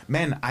 Yeah.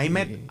 Man, I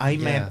met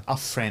a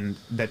friend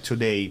that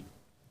today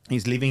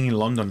is living in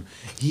London.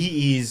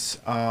 He is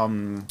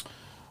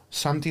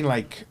something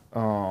like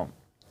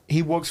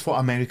he works for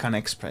American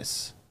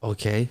Express.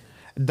 Okay.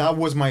 That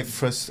was my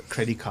first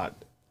credit card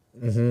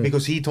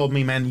because he told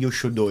me, man, you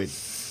should do it.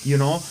 You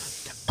know,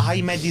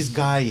 I met this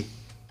guy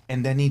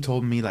and then he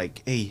told me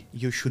like, hey,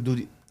 you should do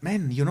it.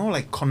 Man, you know,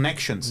 like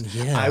connections.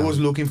 Yeah. I was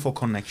looking for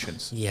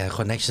connections. Yeah,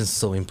 connections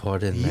so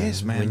important, man.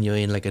 Yes, man. When you're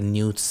in like a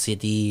new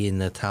city,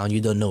 in a town, you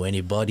don't know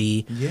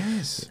anybody.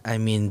 Yes. I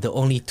mean, the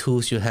only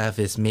tools you have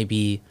is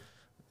maybe,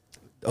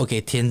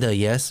 okay, Tinder,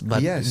 yes,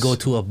 but go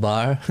to a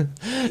bar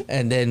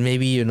and then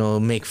maybe, you know,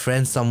 make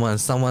friends.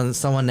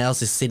 Someone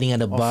else is sitting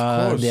at a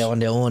bar, they're on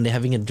their own, they're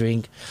having a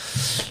drink.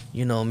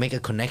 You know, make a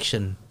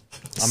connection.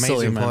 Amazing,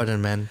 so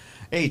important, man.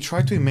 Hey,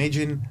 try to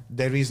imagine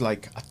there is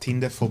like a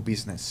Tinder for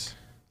business.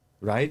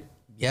 Right?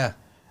 Yeah.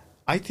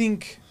 I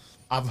think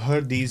I've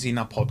heard this in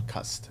a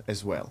podcast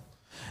as well.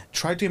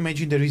 Try to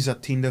imagine there is a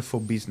Tinder for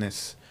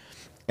business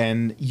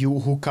and you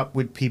hook up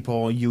with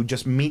people, you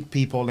just meet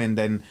people and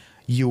then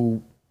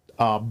you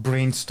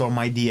brainstorm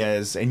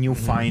ideas and you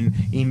find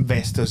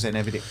investors and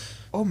everything.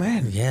 Oh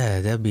man.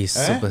 Yeah, that'd be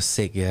super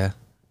sick, yeah.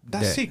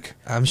 That's sick.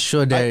 I'm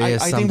sure there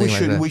is something think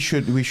like that.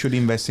 we should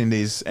invest in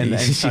this and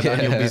start a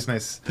new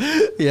business.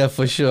 Yeah,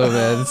 for sure,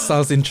 man.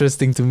 Sounds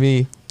interesting to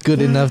me. Good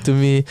enough to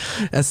me.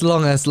 As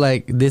long as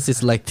like this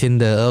is like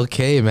Tinder,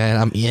 okay, man.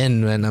 I'm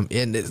in, man. I'm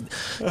in.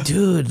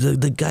 Dude,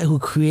 the guy who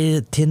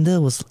created Tinder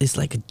is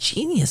like a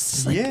genius.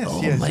 It's like,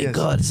 oh my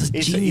god, it's a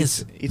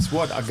genius. It's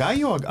what, a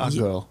guy or a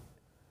girl?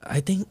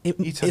 I think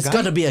it's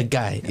gotta be a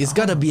guy. It's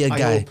gotta be a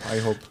guy. I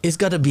hope. It's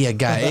gotta be a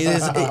guy.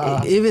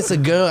 If it's a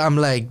girl, I'm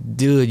like,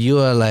 dude, you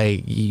are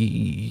like,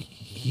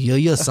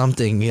 you're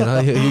something. You know,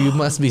 you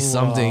must be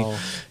something. Wow.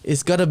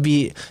 It's gotta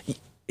be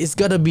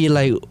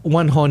like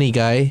one horny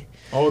guy.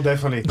 Oh,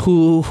 definitely.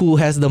 Who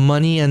has the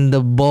money and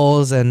the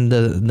balls and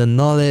the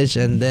knowledge,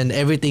 and then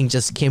everything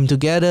just came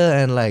together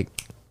and like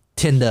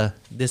Tinder.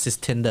 This is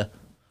Tinder.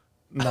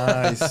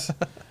 Nice.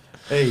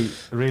 Hey,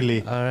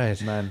 really? All right,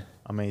 man.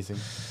 Amazing.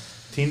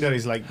 Tinder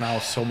is like now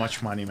so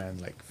much money, man.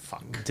 Like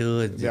fuck.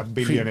 Dude, they're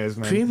billionaires,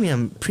 man.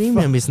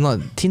 Premium is not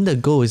Tinder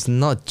Go is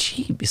not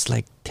cheap. It's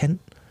like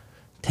 $10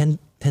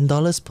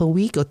 per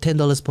week or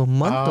 $10 per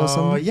month or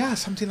something. Yeah,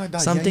 something like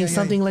that.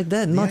 Something like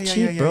that. Not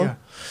cheap, bro.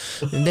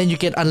 And then you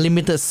get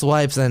unlimited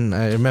swipes, and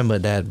I remember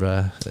that,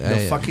 bro.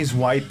 The fucking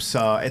swipes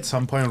at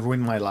some point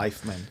ruined my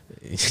life, man.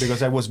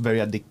 Because I was very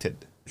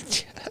addicted.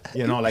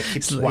 You know, like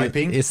keep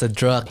swiping. It's a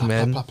drug,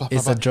 man.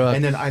 It's a drug.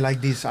 And then I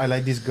like this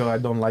girl, I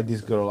don't like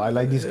this girl. I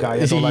like this guy,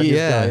 I don't like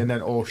this guy. And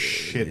then oh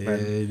shit,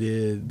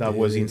 man. That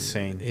was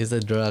insane. It's a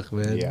drug,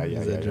 man.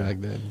 It's a drug,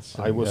 man.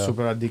 So, I was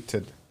super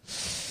addicted.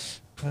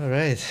 All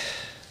right.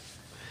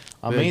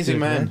 Amazing,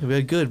 man.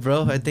 We're good,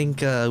 bro. I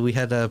think we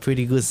had a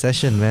pretty good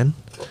session, man.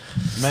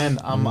 Man,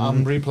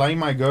 I'm replying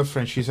my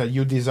girlfriend. She said,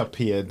 you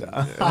disappeared.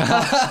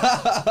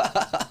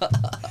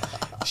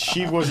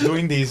 She was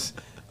doing this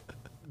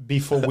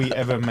before we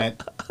ever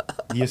met.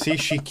 You see,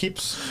 she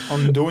keeps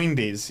on doing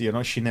this. You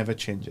know, she never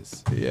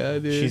changes. Yeah,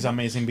 dude. She's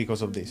amazing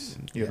because of this.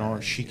 You know,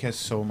 she cares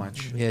so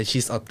much. Yeah,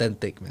 she's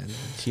authentic, man.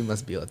 She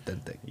must be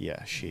authentic.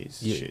 Yeah, she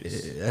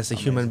is. As a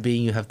human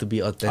being, you have to be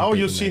authentic. Oh,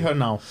 you see her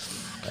now.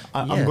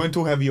 I'm going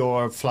to have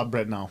your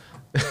flatbread now.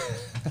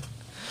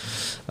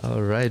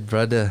 All right,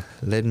 brother.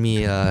 Let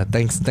me.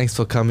 Thanks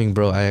for coming,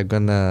 bro. I'm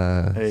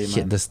gonna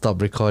hit the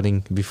stop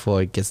recording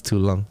before it gets too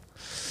long.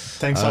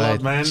 Thanks a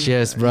lot, man.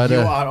 Cheers,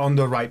 brother. You are on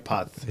the right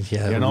path.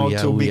 Yeah, you know,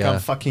 to become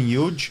fucking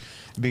huge,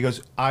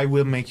 because I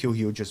will make you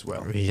huge as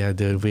well. Yeah,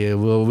 dude.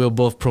 We'll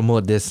both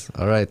promote this.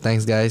 All right.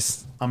 Thanks,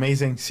 guys.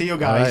 Amazing. See you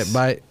guys. All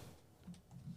right. Bye.